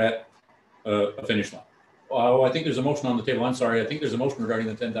say that we're at a finish line? Oh, I think there's a motion on the table. I'm sorry. I think there's a motion regarding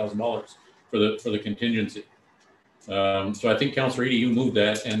the $10,000 for the contingency. So I think Councillor Eady, you moved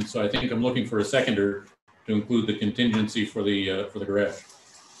that, and so I think I'm looking for a seconder to include the contingency for the garage.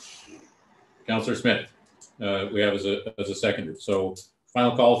 Councillor Smith, we have as a seconder. So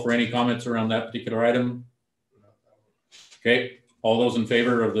final call for any comments around that particular item. Okay, all those in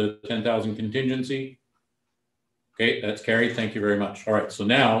favor of the 10,000 contingency? Okay, that's carried. Thank you very much. All right, so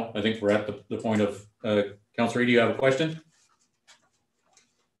now I think we're at the point of Councillor Eady, you have a question?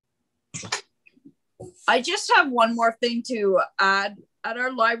 I just have one more thing to add. At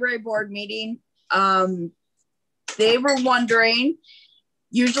our library board meeting, they were wondering,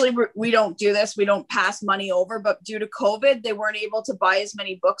 usually we don't do this, we don't pass money over, but due to COVID, they weren't able to buy as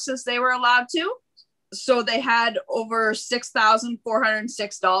many books as they were allowed to. So they had over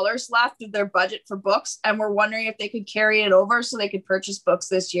 $6,406 left of their budget for books, and we're wondering if they could carry it over so they could purchase books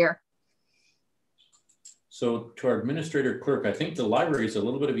this year. So to our administrator clerk, I think the library is a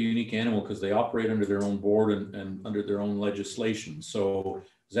little bit of a unique animal because they operate under their own board and under their own legislation. So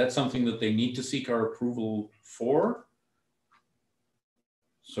is that something that they need to seek our approval for?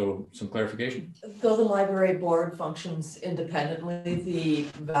 So some clarification? Though the library board functions independently, the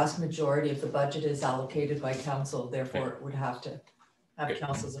vast majority of the budget is allocated by council, therefore it would have to have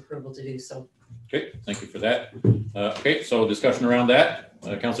council's approval to do so. Okay, thank you for that. Okay, so discussion around that.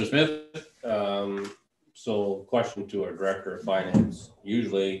 Councillor Smith? So question to our director of finance.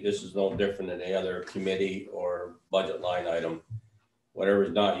 Usually this is no different than any other committee or budget line item. Whatever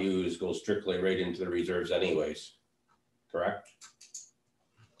is not used goes strictly right into the reserves anyways, correct?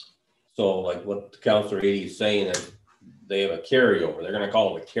 So like what Councillor Edie is saying is they have a carryover. They're gonna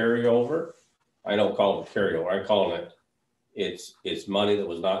call it a carryover. I don't call it a carryover. I call it, it's money that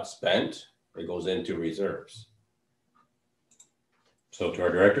was not spent. It goes into reserves. So to our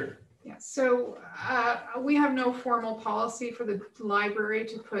director? Yeah, so we have no formal policy for the library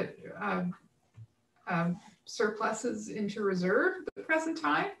to put surpluses into reserve at the present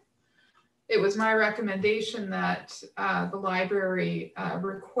time. It was my recommendation that the library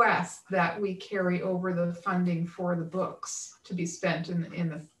request that we carry over the funding for the books to be spent in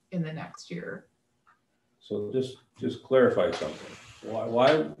the next year. So just clarify something.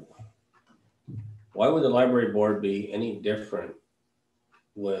 Why would the library board be any different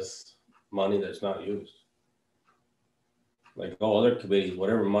with money that's not used? Like all other committees,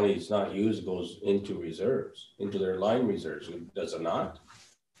 whatever money is not used goes into reserves, into their line reserves, does it not?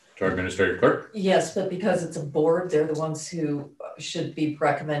 To our administrative clerk? Yes, but because it's a board, they're the ones who should be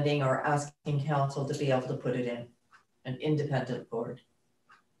recommending or asking council to be able to put it in, an independent board.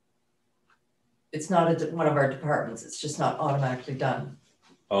 It's not one of our departments, it's just not automatically done.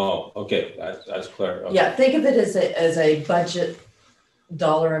 Oh, okay, that's clear. Okay. Yeah, think of it as a budget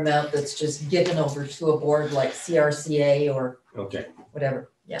dollar amount that's just given over to a board like CRCA or okay,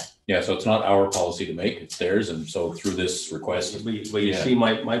 whatever. Yeah. Yeah, so it's not our policy to make, it's theirs. And so through this request. But you see,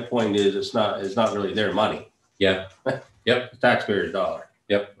 my point is it's not really their money. Yeah. Yep. The taxpayer's dollar.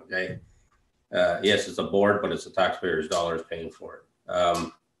 Yep. Okay. Yes, it's a board, but it's the taxpayer's dollars paying for it.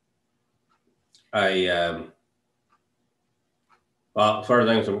 Well, as far as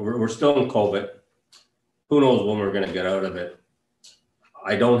things, we're still in COVID. Who knows when we're going to get out of it?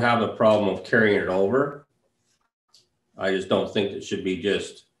 I don't have a problem of carrying it over. I just don't think it should be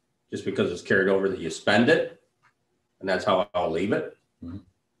just because it's carried over that you spend it, and that's how I'll leave it. Mm-hmm.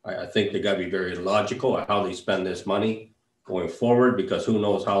 I think they got to be very logical at how they spend this money going forward, because who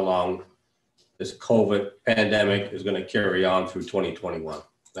knows how long this COVID pandemic is going to carry on through 2021.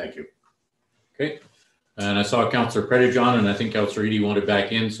 Thank you. Okay. And I saw Councillor Predejohn, and I think Councillor Edie wanted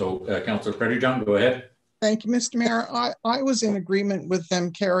back in. So Councillor Predejohn, go ahead. Thank you, Mr. Mayor. I was in agreement with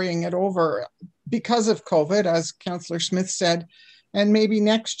them carrying it over because of COVID, as Councillor Smith said, and maybe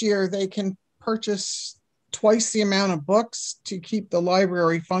next year they can purchase twice the amount of books to keep the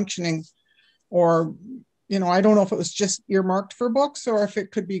library functioning. Or, you know, I don't know if it was just earmarked for books or if it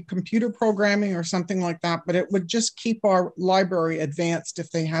could be computer programming or something like that, but it would just keep our library advanced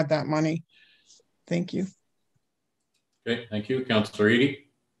if they had that money. Thank you. Okay, thank you. Councillor Edie.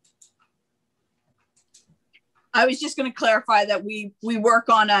 I was just going to clarify that we work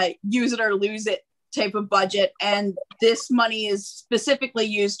on a use it or lose it type of budget, and this money is specifically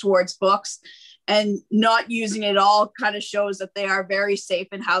used towards books, and not using it all kind of shows that they are very safe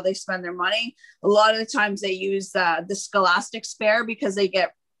in how they spend their money. A lot of the times they use the Scholastic Spare because they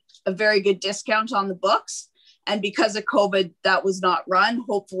get a very good discount on the books. And because of COVID, that was not run.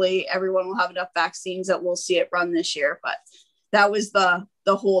 Hopefully everyone will have enough vaccines that we'll see it run this year, but that was the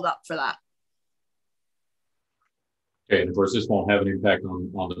hold up for that. Okay, and of course, this won't have an impact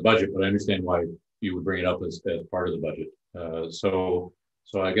on the budget, but I understand why you would bring it up as part of the budget. So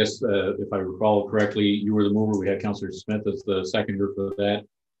I guess if I recall correctly, you were the mover. We had Councillor Smith as the seconder for that.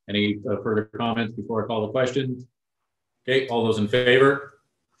 Any further comments before I call the question? Okay, all those in favor?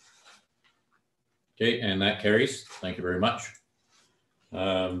 Okay, and that carries. Thank you very much.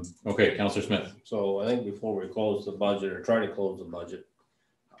 Okay, Councillor Smith. So I think before we close the budget or try to close the budget,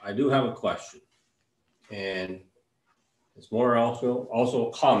 I do have a question, and it's more also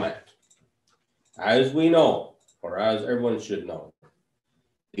a comment. As we know, or as everyone should know,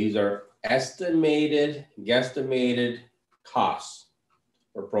 these are estimated, guesstimated costs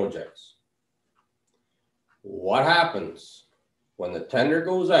for projects. What happens when the tender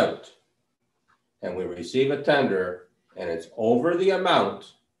goes out and we receive a tender and it's over the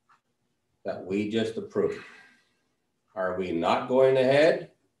amount that we just approved? Are we not going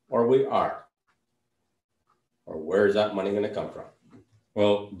ahead, or we are? Or where is that money going to come from?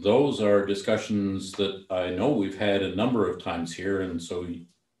 Well, those are discussions that I know we've had a number of times here. And so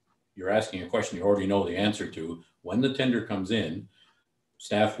you're asking a question you already know the answer to. When the tender comes in,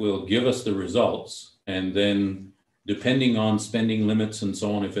 staff will give us the results. And then depending on spending limits and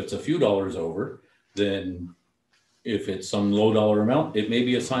so on, if it's a few dollars over, then if it's some low dollar amount, it may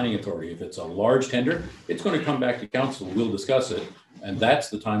be a signing authority. If it's a large tender, it's going to come back to council. We'll discuss it. And that's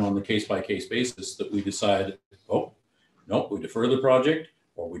the time on the case by case basis that we decide, oh, no, we defer the project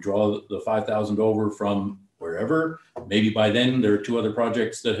or we draw the 5,000 over from wherever. Maybe by then there are 2 other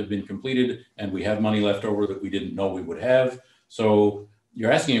projects that have been completed and we have money left over that we didn't know we would have. So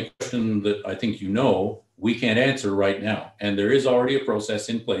you're asking a question that I think you know we can't answer right now. And there is already a process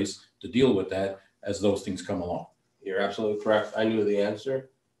in place to deal with that as those things come along. You're absolutely correct. I knew the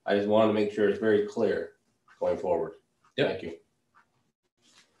answer. I just wanted to make sure it's very clear going forward. Yep. Thank you.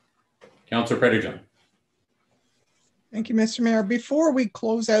 Councillor Pettyjohn. Thank you, Mr. Mayor. Before we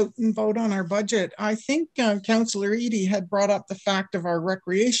close out and vote on our budget, I think Councillor Eady had brought up the fact of our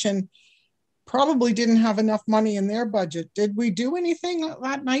recreation probably didn't have enough money in their budget. Did we do anything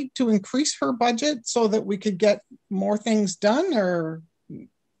that night to increase her budget so that we could get more things done, or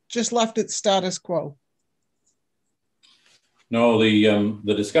just left it status quo? No,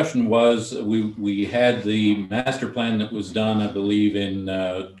 the discussion was we had the master plan that was done, I believe, in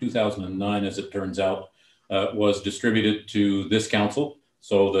 2009, as it turns out, was distributed to this council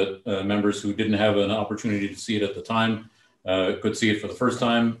so that members who didn't have an opportunity to see it at the time could see it for the first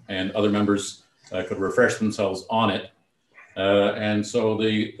time, and other members could refresh themselves on it. And so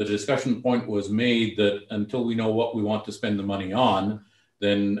the discussion point was made that until we know what we want to spend the money on,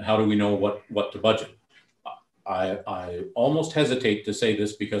 then how do we know what to budget? I almost hesitate to say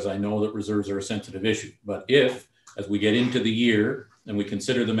this because I know that reserves are a sensitive issue, but if, as we get into the year and we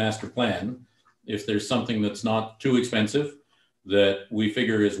consider the master plan, if there's something that's not too expensive that we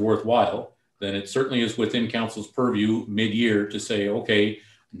figure is worthwhile, then it certainly is within council's purview mid-year to say, okay,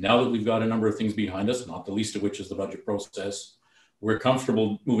 now that we've got a number of things behind us, not the least of which is the budget process, we're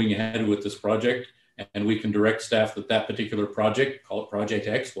comfortable moving ahead with this project, and we can direct staff that that particular project, call it Project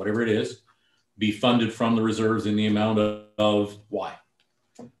X, whatever it is, be funded from the reserves in the amount of Y.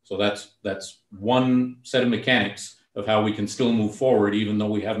 So that's one set of mechanics of how we can still move forward, even though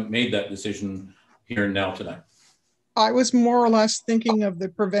we haven't made that decision here and now tonight. I was more or less thinking of the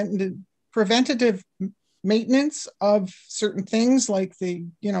preventative maintenance of certain things, like the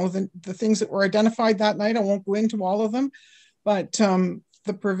things that were identified that night. I won't go into all of them, but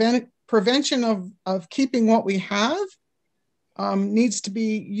the prevention of keeping what we have needs to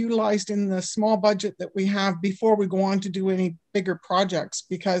be utilized in the small budget that we have before we go on to do any bigger projects,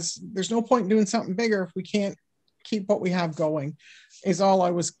 because there's no point in doing something bigger if we can't keep what we have going, is all I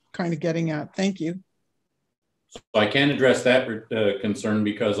was kind of getting at. Thank you. So I can address that concern,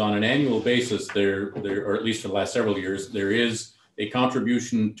 because on an annual basis, there, or at least for the last several years, there is a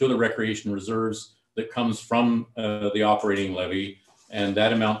contribution to the recreation reserves that comes from the operating levy. And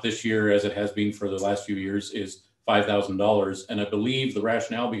that amount this year, as it has been for the last few years, is $5,000. And I believe the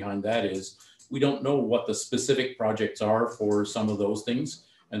rationale behind that is we don't know what the specific projects are for some of those things.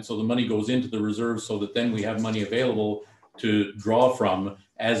 And so the money goes into the reserves so that then we have money available to draw from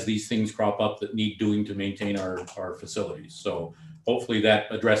as these things crop up that need doing to maintain our facilities. So hopefully that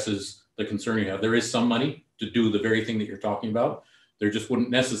addresses the concern you have. There is some money to do the very thing that you're talking about. There just wouldn't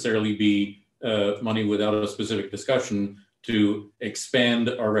necessarily be money without a specific discussion to expand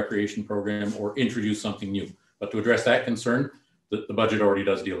our recreation program or introduce something new. But to address that concern, the budget already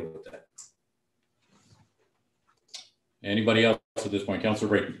does deal with that. Anybody else at this point? Councillor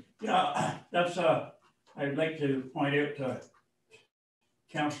Brayton. Yeah, that's I'd like to point out to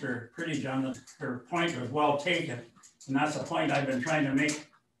Councillor Pettyjohn that her point was well taken, and that's a point I've been trying to make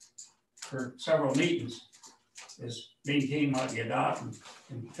for several meetings, is maintain what you got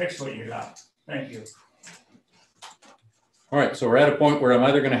and fix what you got. Thank you. All right, so we're at a point where I'm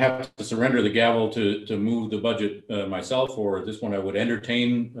either going to have to surrender the gavel to move the budget myself, or at this one I would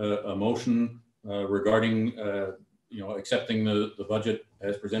entertain a motion regarding accepting the budget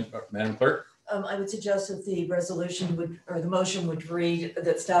as presented. Madam Clerk. I would suggest that the resolution would, or the motion would read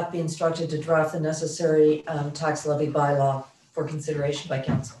that staff be instructed to draft the necessary tax levy bylaw for consideration by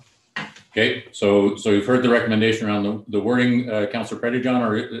council. Okay, so you've heard the recommendation around the wording, Councillor Pettyjohn,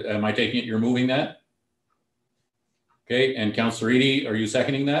 or am I taking it you're moving that? Okay, and Councillor Eady, are you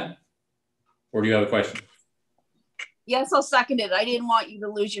seconding that? Or do you have a question? Yes, I'll second it. I didn't want you to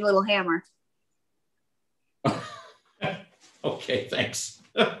lose your little hammer. Okay, thanks.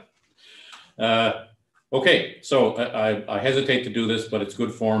 Okay, so I hesitate to do this, but it's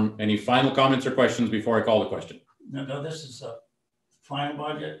good form. Any final comments or questions before I call the question? No, this is final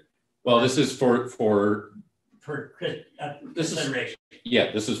budget Well, this is for for this consideration.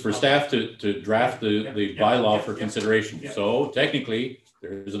 this is for staff to draft the bylaw for consideration. Yep. So technically,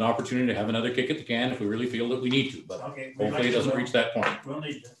 there's an opportunity to have another kick at the can if we really feel that we need to, but hopefully it doesn't reach that point. We'll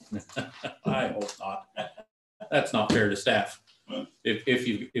need to. I hope not. That's not fair to staff.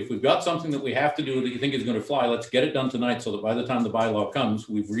 If we've got something that we have to do that you think is going to fly, let's get it done tonight so that by the time the bylaw comes,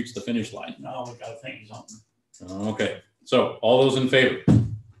 we've reached the finish line. No, we gotta think of something. Okay, so all those in favor?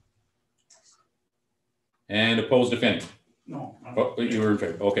 And opposed, if any? No. Oh, you were in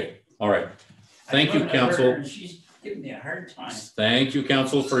favor. Okay, all right. Thank you, council. She's giving me a hard time. Thank you,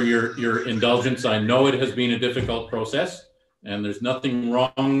 council, for your indulgence. I know it has been a difficult process, and there's nothing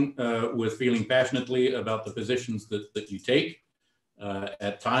wrong with feeling passionately about the positions that you take.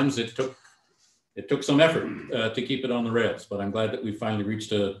 At times, it took some effort to keep it on the rails, but I'm glad that we finally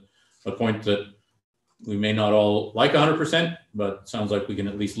reached a point that we may not all like 100%, but sounds like we can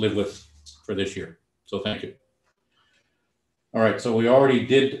at least live with for this year. So thank you. All right, so we already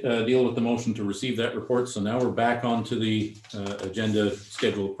did deal with the motion to receive that report. So now we're back onto the agenda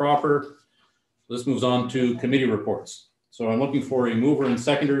schedule proper. This moves on to committee reports. So I'm looking for a mover and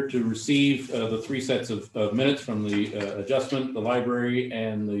seconder to receive the 3 sets of minutes from the adjustment, the library,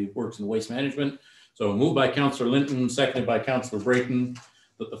 and the works and waste management. So moved by Councillor Linton, seconded by Councillor Brayton,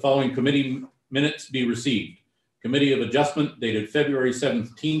 that the following committee minutes be received. Committee of Adjustment dated February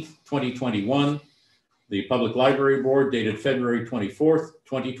 17th, 2021. The Public Library Board dated February 24th,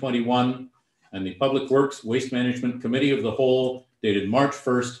 2021, and the Public Works Waste Management Committee of the Whole dated March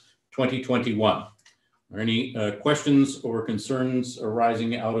 1st, 2021. Are there any questions or concerns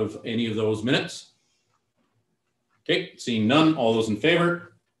arising out of any of those minutes? Okay, seeing none, all those in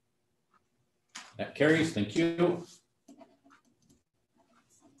favor? That carries, thank you.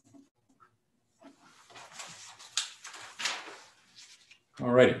 All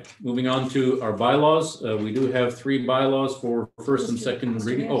righty, moving on to our bylaws. We do have 3 bylaws for first and second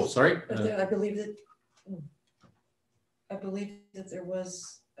reading. Oh, sorry. I believe that there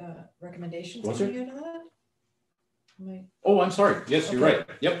was recommendations coming out of that. Oh, I'm sorry. Yes, you're right.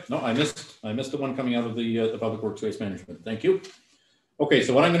 Yep. No, I missed the one coming out of the Public Works Waste Management. Thank you. Okay,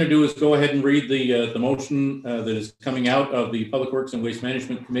 so what I'm going to do is go ahead and read the motion that is coming out of the Public Works and Waste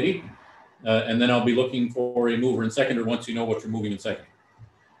Management Committee, and then I'll be looking for a mover and seconder once you know what you're moving and seconding.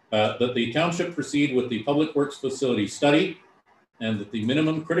 That the township proceed with the Public Works facility study, and that the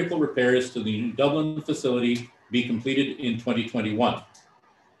minimum critical repairs to the New Dublin facility be completed in 2021.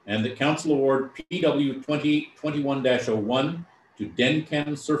 And that council award PW 2021-01 to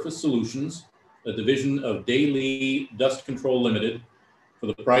Denchem Surface Solutions, a division of Daily Dust Control Limited, for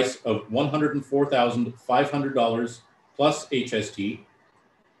the price of $104,500 plus HST.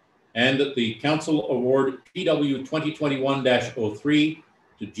 And that the council award PW 2021-03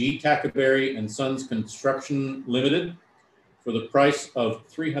 to G. Tackaberry and Sons Construction Limited for the price of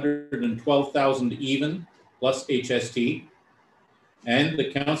 $312,000 even plus HST, and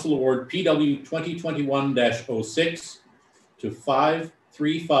the council award PW 2021-06 to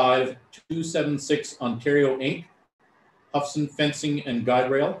 535276 Ontario Inc., Huffson Fencing and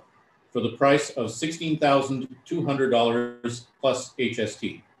Guide Rail for the price of $16,200 plus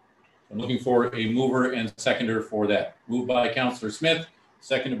HST. I'm looking for a mover and seconder for that. Moved by Councillor Smith,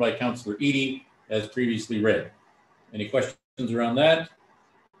 seconded by Councillor Eadie, as previously read. Any questions around that?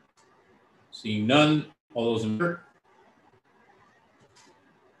 Seeing none, all those in favor?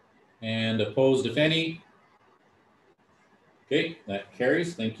 And opposed, if any? Okay, that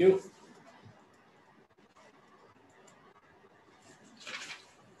carries, thank you.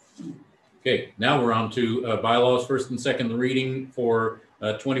 Okay, now we're on to bylaws, first and second reading for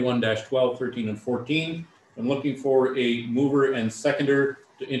 21-12, 13, and 14. I'm looking for a mover and seconder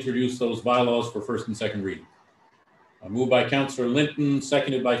to introduce those bylaws for first and second reading. Moved by Councillor Linton,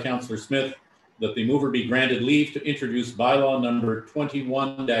 seconded by Councillor Smith, that the mover be granted leave to introduce bylaw number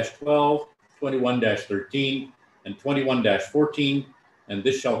 21-12, 21-13, and 21-14, and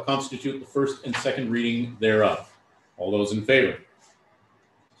this shall constitute the first and second reading thereof. All those in favor?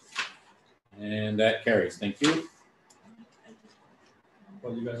 And that carries. Thank you.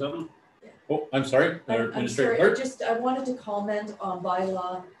 What you guys have? Oh, I'm sorry. I'm sorry. I wanted to comment on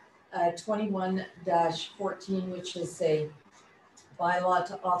bylaw 21-14, which is a bylaw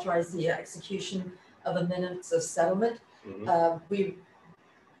to authorize the execution of a minutes of settlement.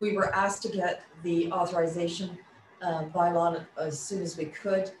 We were asked to get the authorization bylaw as soon as we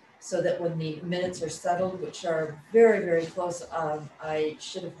could, so that when the minutes are settled, which are very, very close, I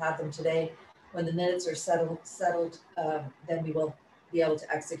should have had them today. When the minutes are settled, then we will be able to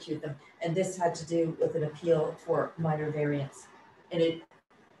execute them. And this had to do with an appeal for minor variance. and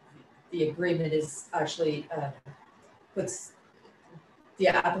the agreement is actually puts the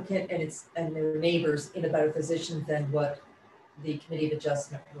applicant and their neighbors in a better position than what the Committee of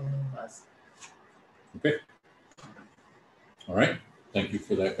Adjustment ruling was. Okay. All right. Thank you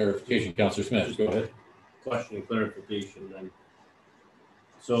for that clarification. Councillor Smith, go ahead. Question and clarification then.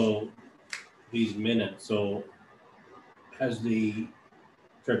 So these minutes, so has the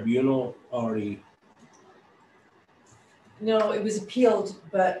tribunal already? No, it was appealed,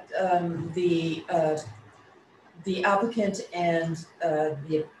 but the applicant and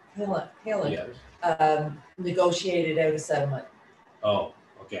the appellant negotiated out a settlement. Oh,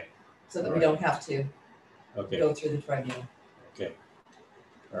 okay. So that we don't have to go through the tribunal. Okay.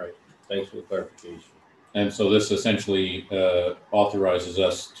 All right. Thanks for the clarification. And so this essentially authorizes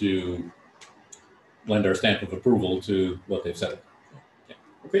us to lend our stamp of approval to what they've said.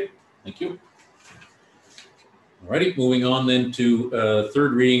 Okay, thank you. Alrighty, moving on then to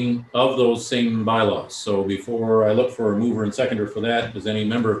third reading of those same bylaws. So before I look for a mover and seconder for that, does any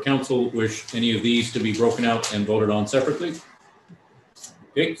member of council wish any of these to be broken out and voted on separately?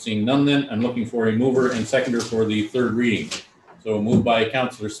 Okay, seeing none then, I'm looking for a mover and seconder for the third reading. So moved by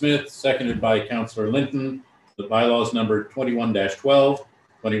Councillor Smith, seconded by Councillor Linton. The bylaws number 21-12,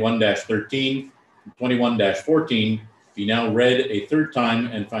 21-13, 21-14 be now read a third time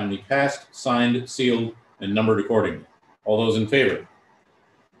and finally passed, signed, sealed, and numbered accordingly. All those in favor?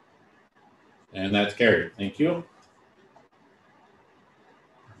 And that's carried. Thank you.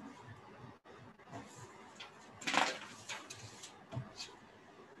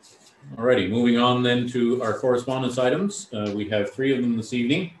 Alrighty, moving on then to our correspondence items. We have 3 of them this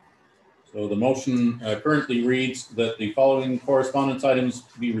evening. So the motion currently reads that the following correspondence items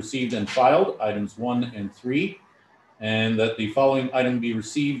be received and filed, items 1 and 3, and that the following item be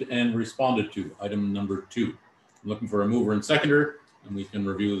received and responded to, item number 2. I'm looking for a mover and seconder, and we can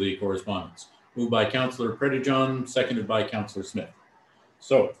review the correspondence. Moved by Councillor Predejohn, seconded by Councillor Smith.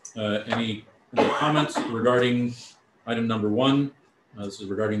 So any comments regarding item number 1? This is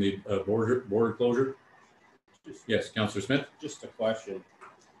regarding the border closure. Yes, Councillor Smith. Just a question.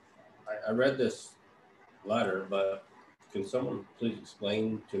 I read this letter, but can someone please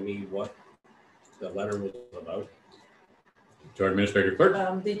explain to me what the letter was about? To our Administrator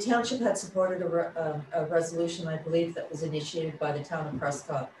Clerk. The township had supported a resolution, I believe, that was initiated by the town of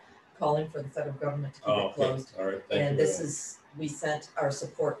Prescott, calling for the federal government to keep it closed. All right, thank you. And this is, we sent our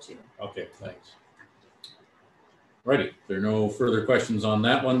support to. Okay, thanks. Righty, if there are no further questions on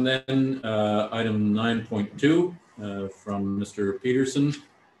that one then, item 9.2 from Mr. Peterson.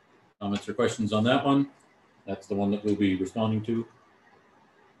 Comments or questions on that one? That's the one that we'll be responding to.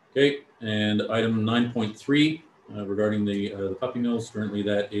 Okay, and item 9.3 regarding the puppy mills. Currently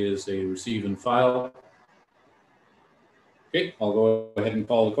that is a receive and file. Okay, I'll go ahead and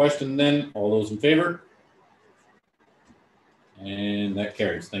call the question then. All those in favor? And that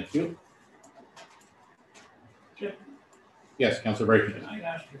carries. Thank you. Chip, yes, Councillor Brakeman. can I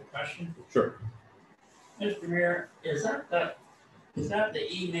ask you a question? Sure. Mr. Mayor, is that the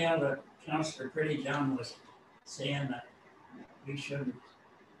email that Councillor Predejohn was saying that we should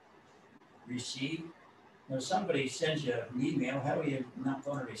receive? When somebody sends you an email, how are you not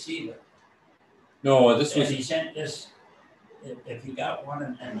going to receive it? No, this was. And he sent this, if he got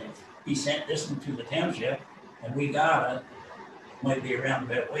one, and if he sent this one to the township, and we got it, might be around a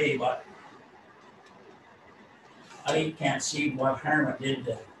bit way, but I can't see what harm it did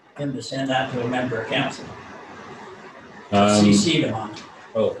to him to send that to a member of council. CC them on.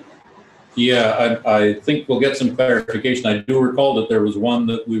 Oh, yeah, I think we'll get some clarification. I do recall that there was one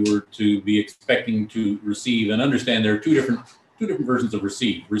that we were to be expecting to receive, and understand there are two different versions of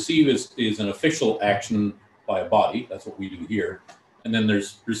receive. Receive is an official action by a body. That's what we do here. And then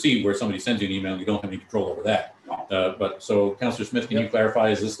there's receive, where somebody sends you an email and you don't have any control over that. But so, Councillor Smith, can you clarify,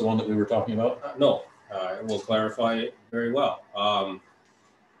 is this the one that we were talking about? No, I will clarify it very well.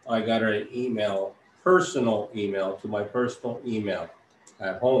 I got an email, personal email to my personal email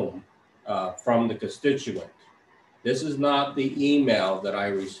at home from the constituent. This is not the email that I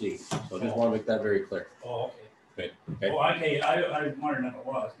received. So I just want to make that very clear. Oh, okay. Okay. Oh, okay, I was wondering if it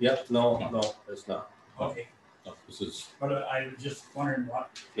was. Yep, no, it's not. Okay. No, this is. But I was just wondering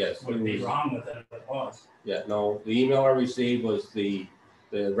what Yes, would be wrong with it if it was. Yeah, no, the email I received was the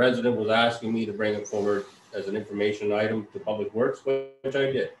resident was asking me to bring it forward as an information item to Public Works, which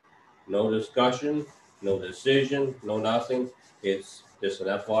I did. No discussion, no decision, no nothing. It's just an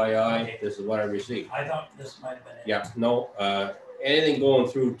FYI. Okay. This is what I received. I thought this might have been it. Yeah, no, anything going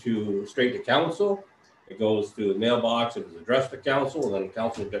through to straight to council, it goes to the mailbox, it is addressed to council, and then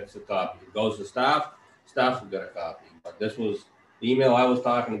council gets a copy. It goes to staff, staff will get a copy. But this was The email I was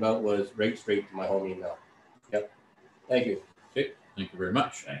talking about was right straight to my home email. Yep. Thank you. Okay, thank you very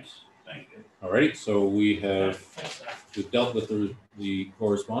much. Thanks. Thank you. All right, so we've dealt with the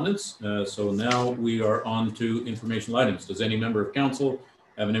correspondence. So now we are on to informational items. Does any member of council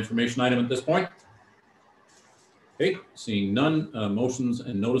have an information item at this point? Okay, seeing none, motions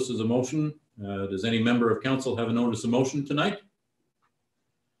and notices of motion. Does any member of council have a notice of motion tonight?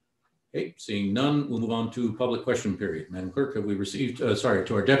 Okay, seeing none, we'll move on to public question period. Madam Clerk, have we received, sorry,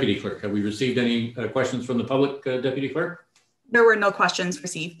 to our Deputy Clerk, have we received any questions from the public, Deputy Clerk? There were no questions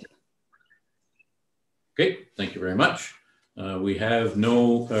received. Okay, thank you very much. We have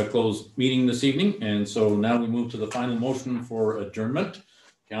no closed meeting this evening, and so now we move to the final motion for adjournment.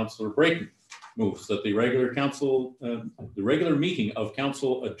 Councillor Brayton moves that the regular council, the regular meeting of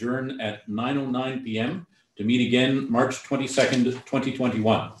council adjourn at 9:09 p.m. to meet again March 22nd,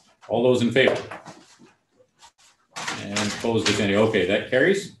 2021. All those in favor? And opposed, if any. Okay, that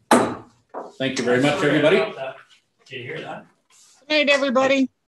carries. Thank you very much, everybody. Did you hear that? Good night, everybody.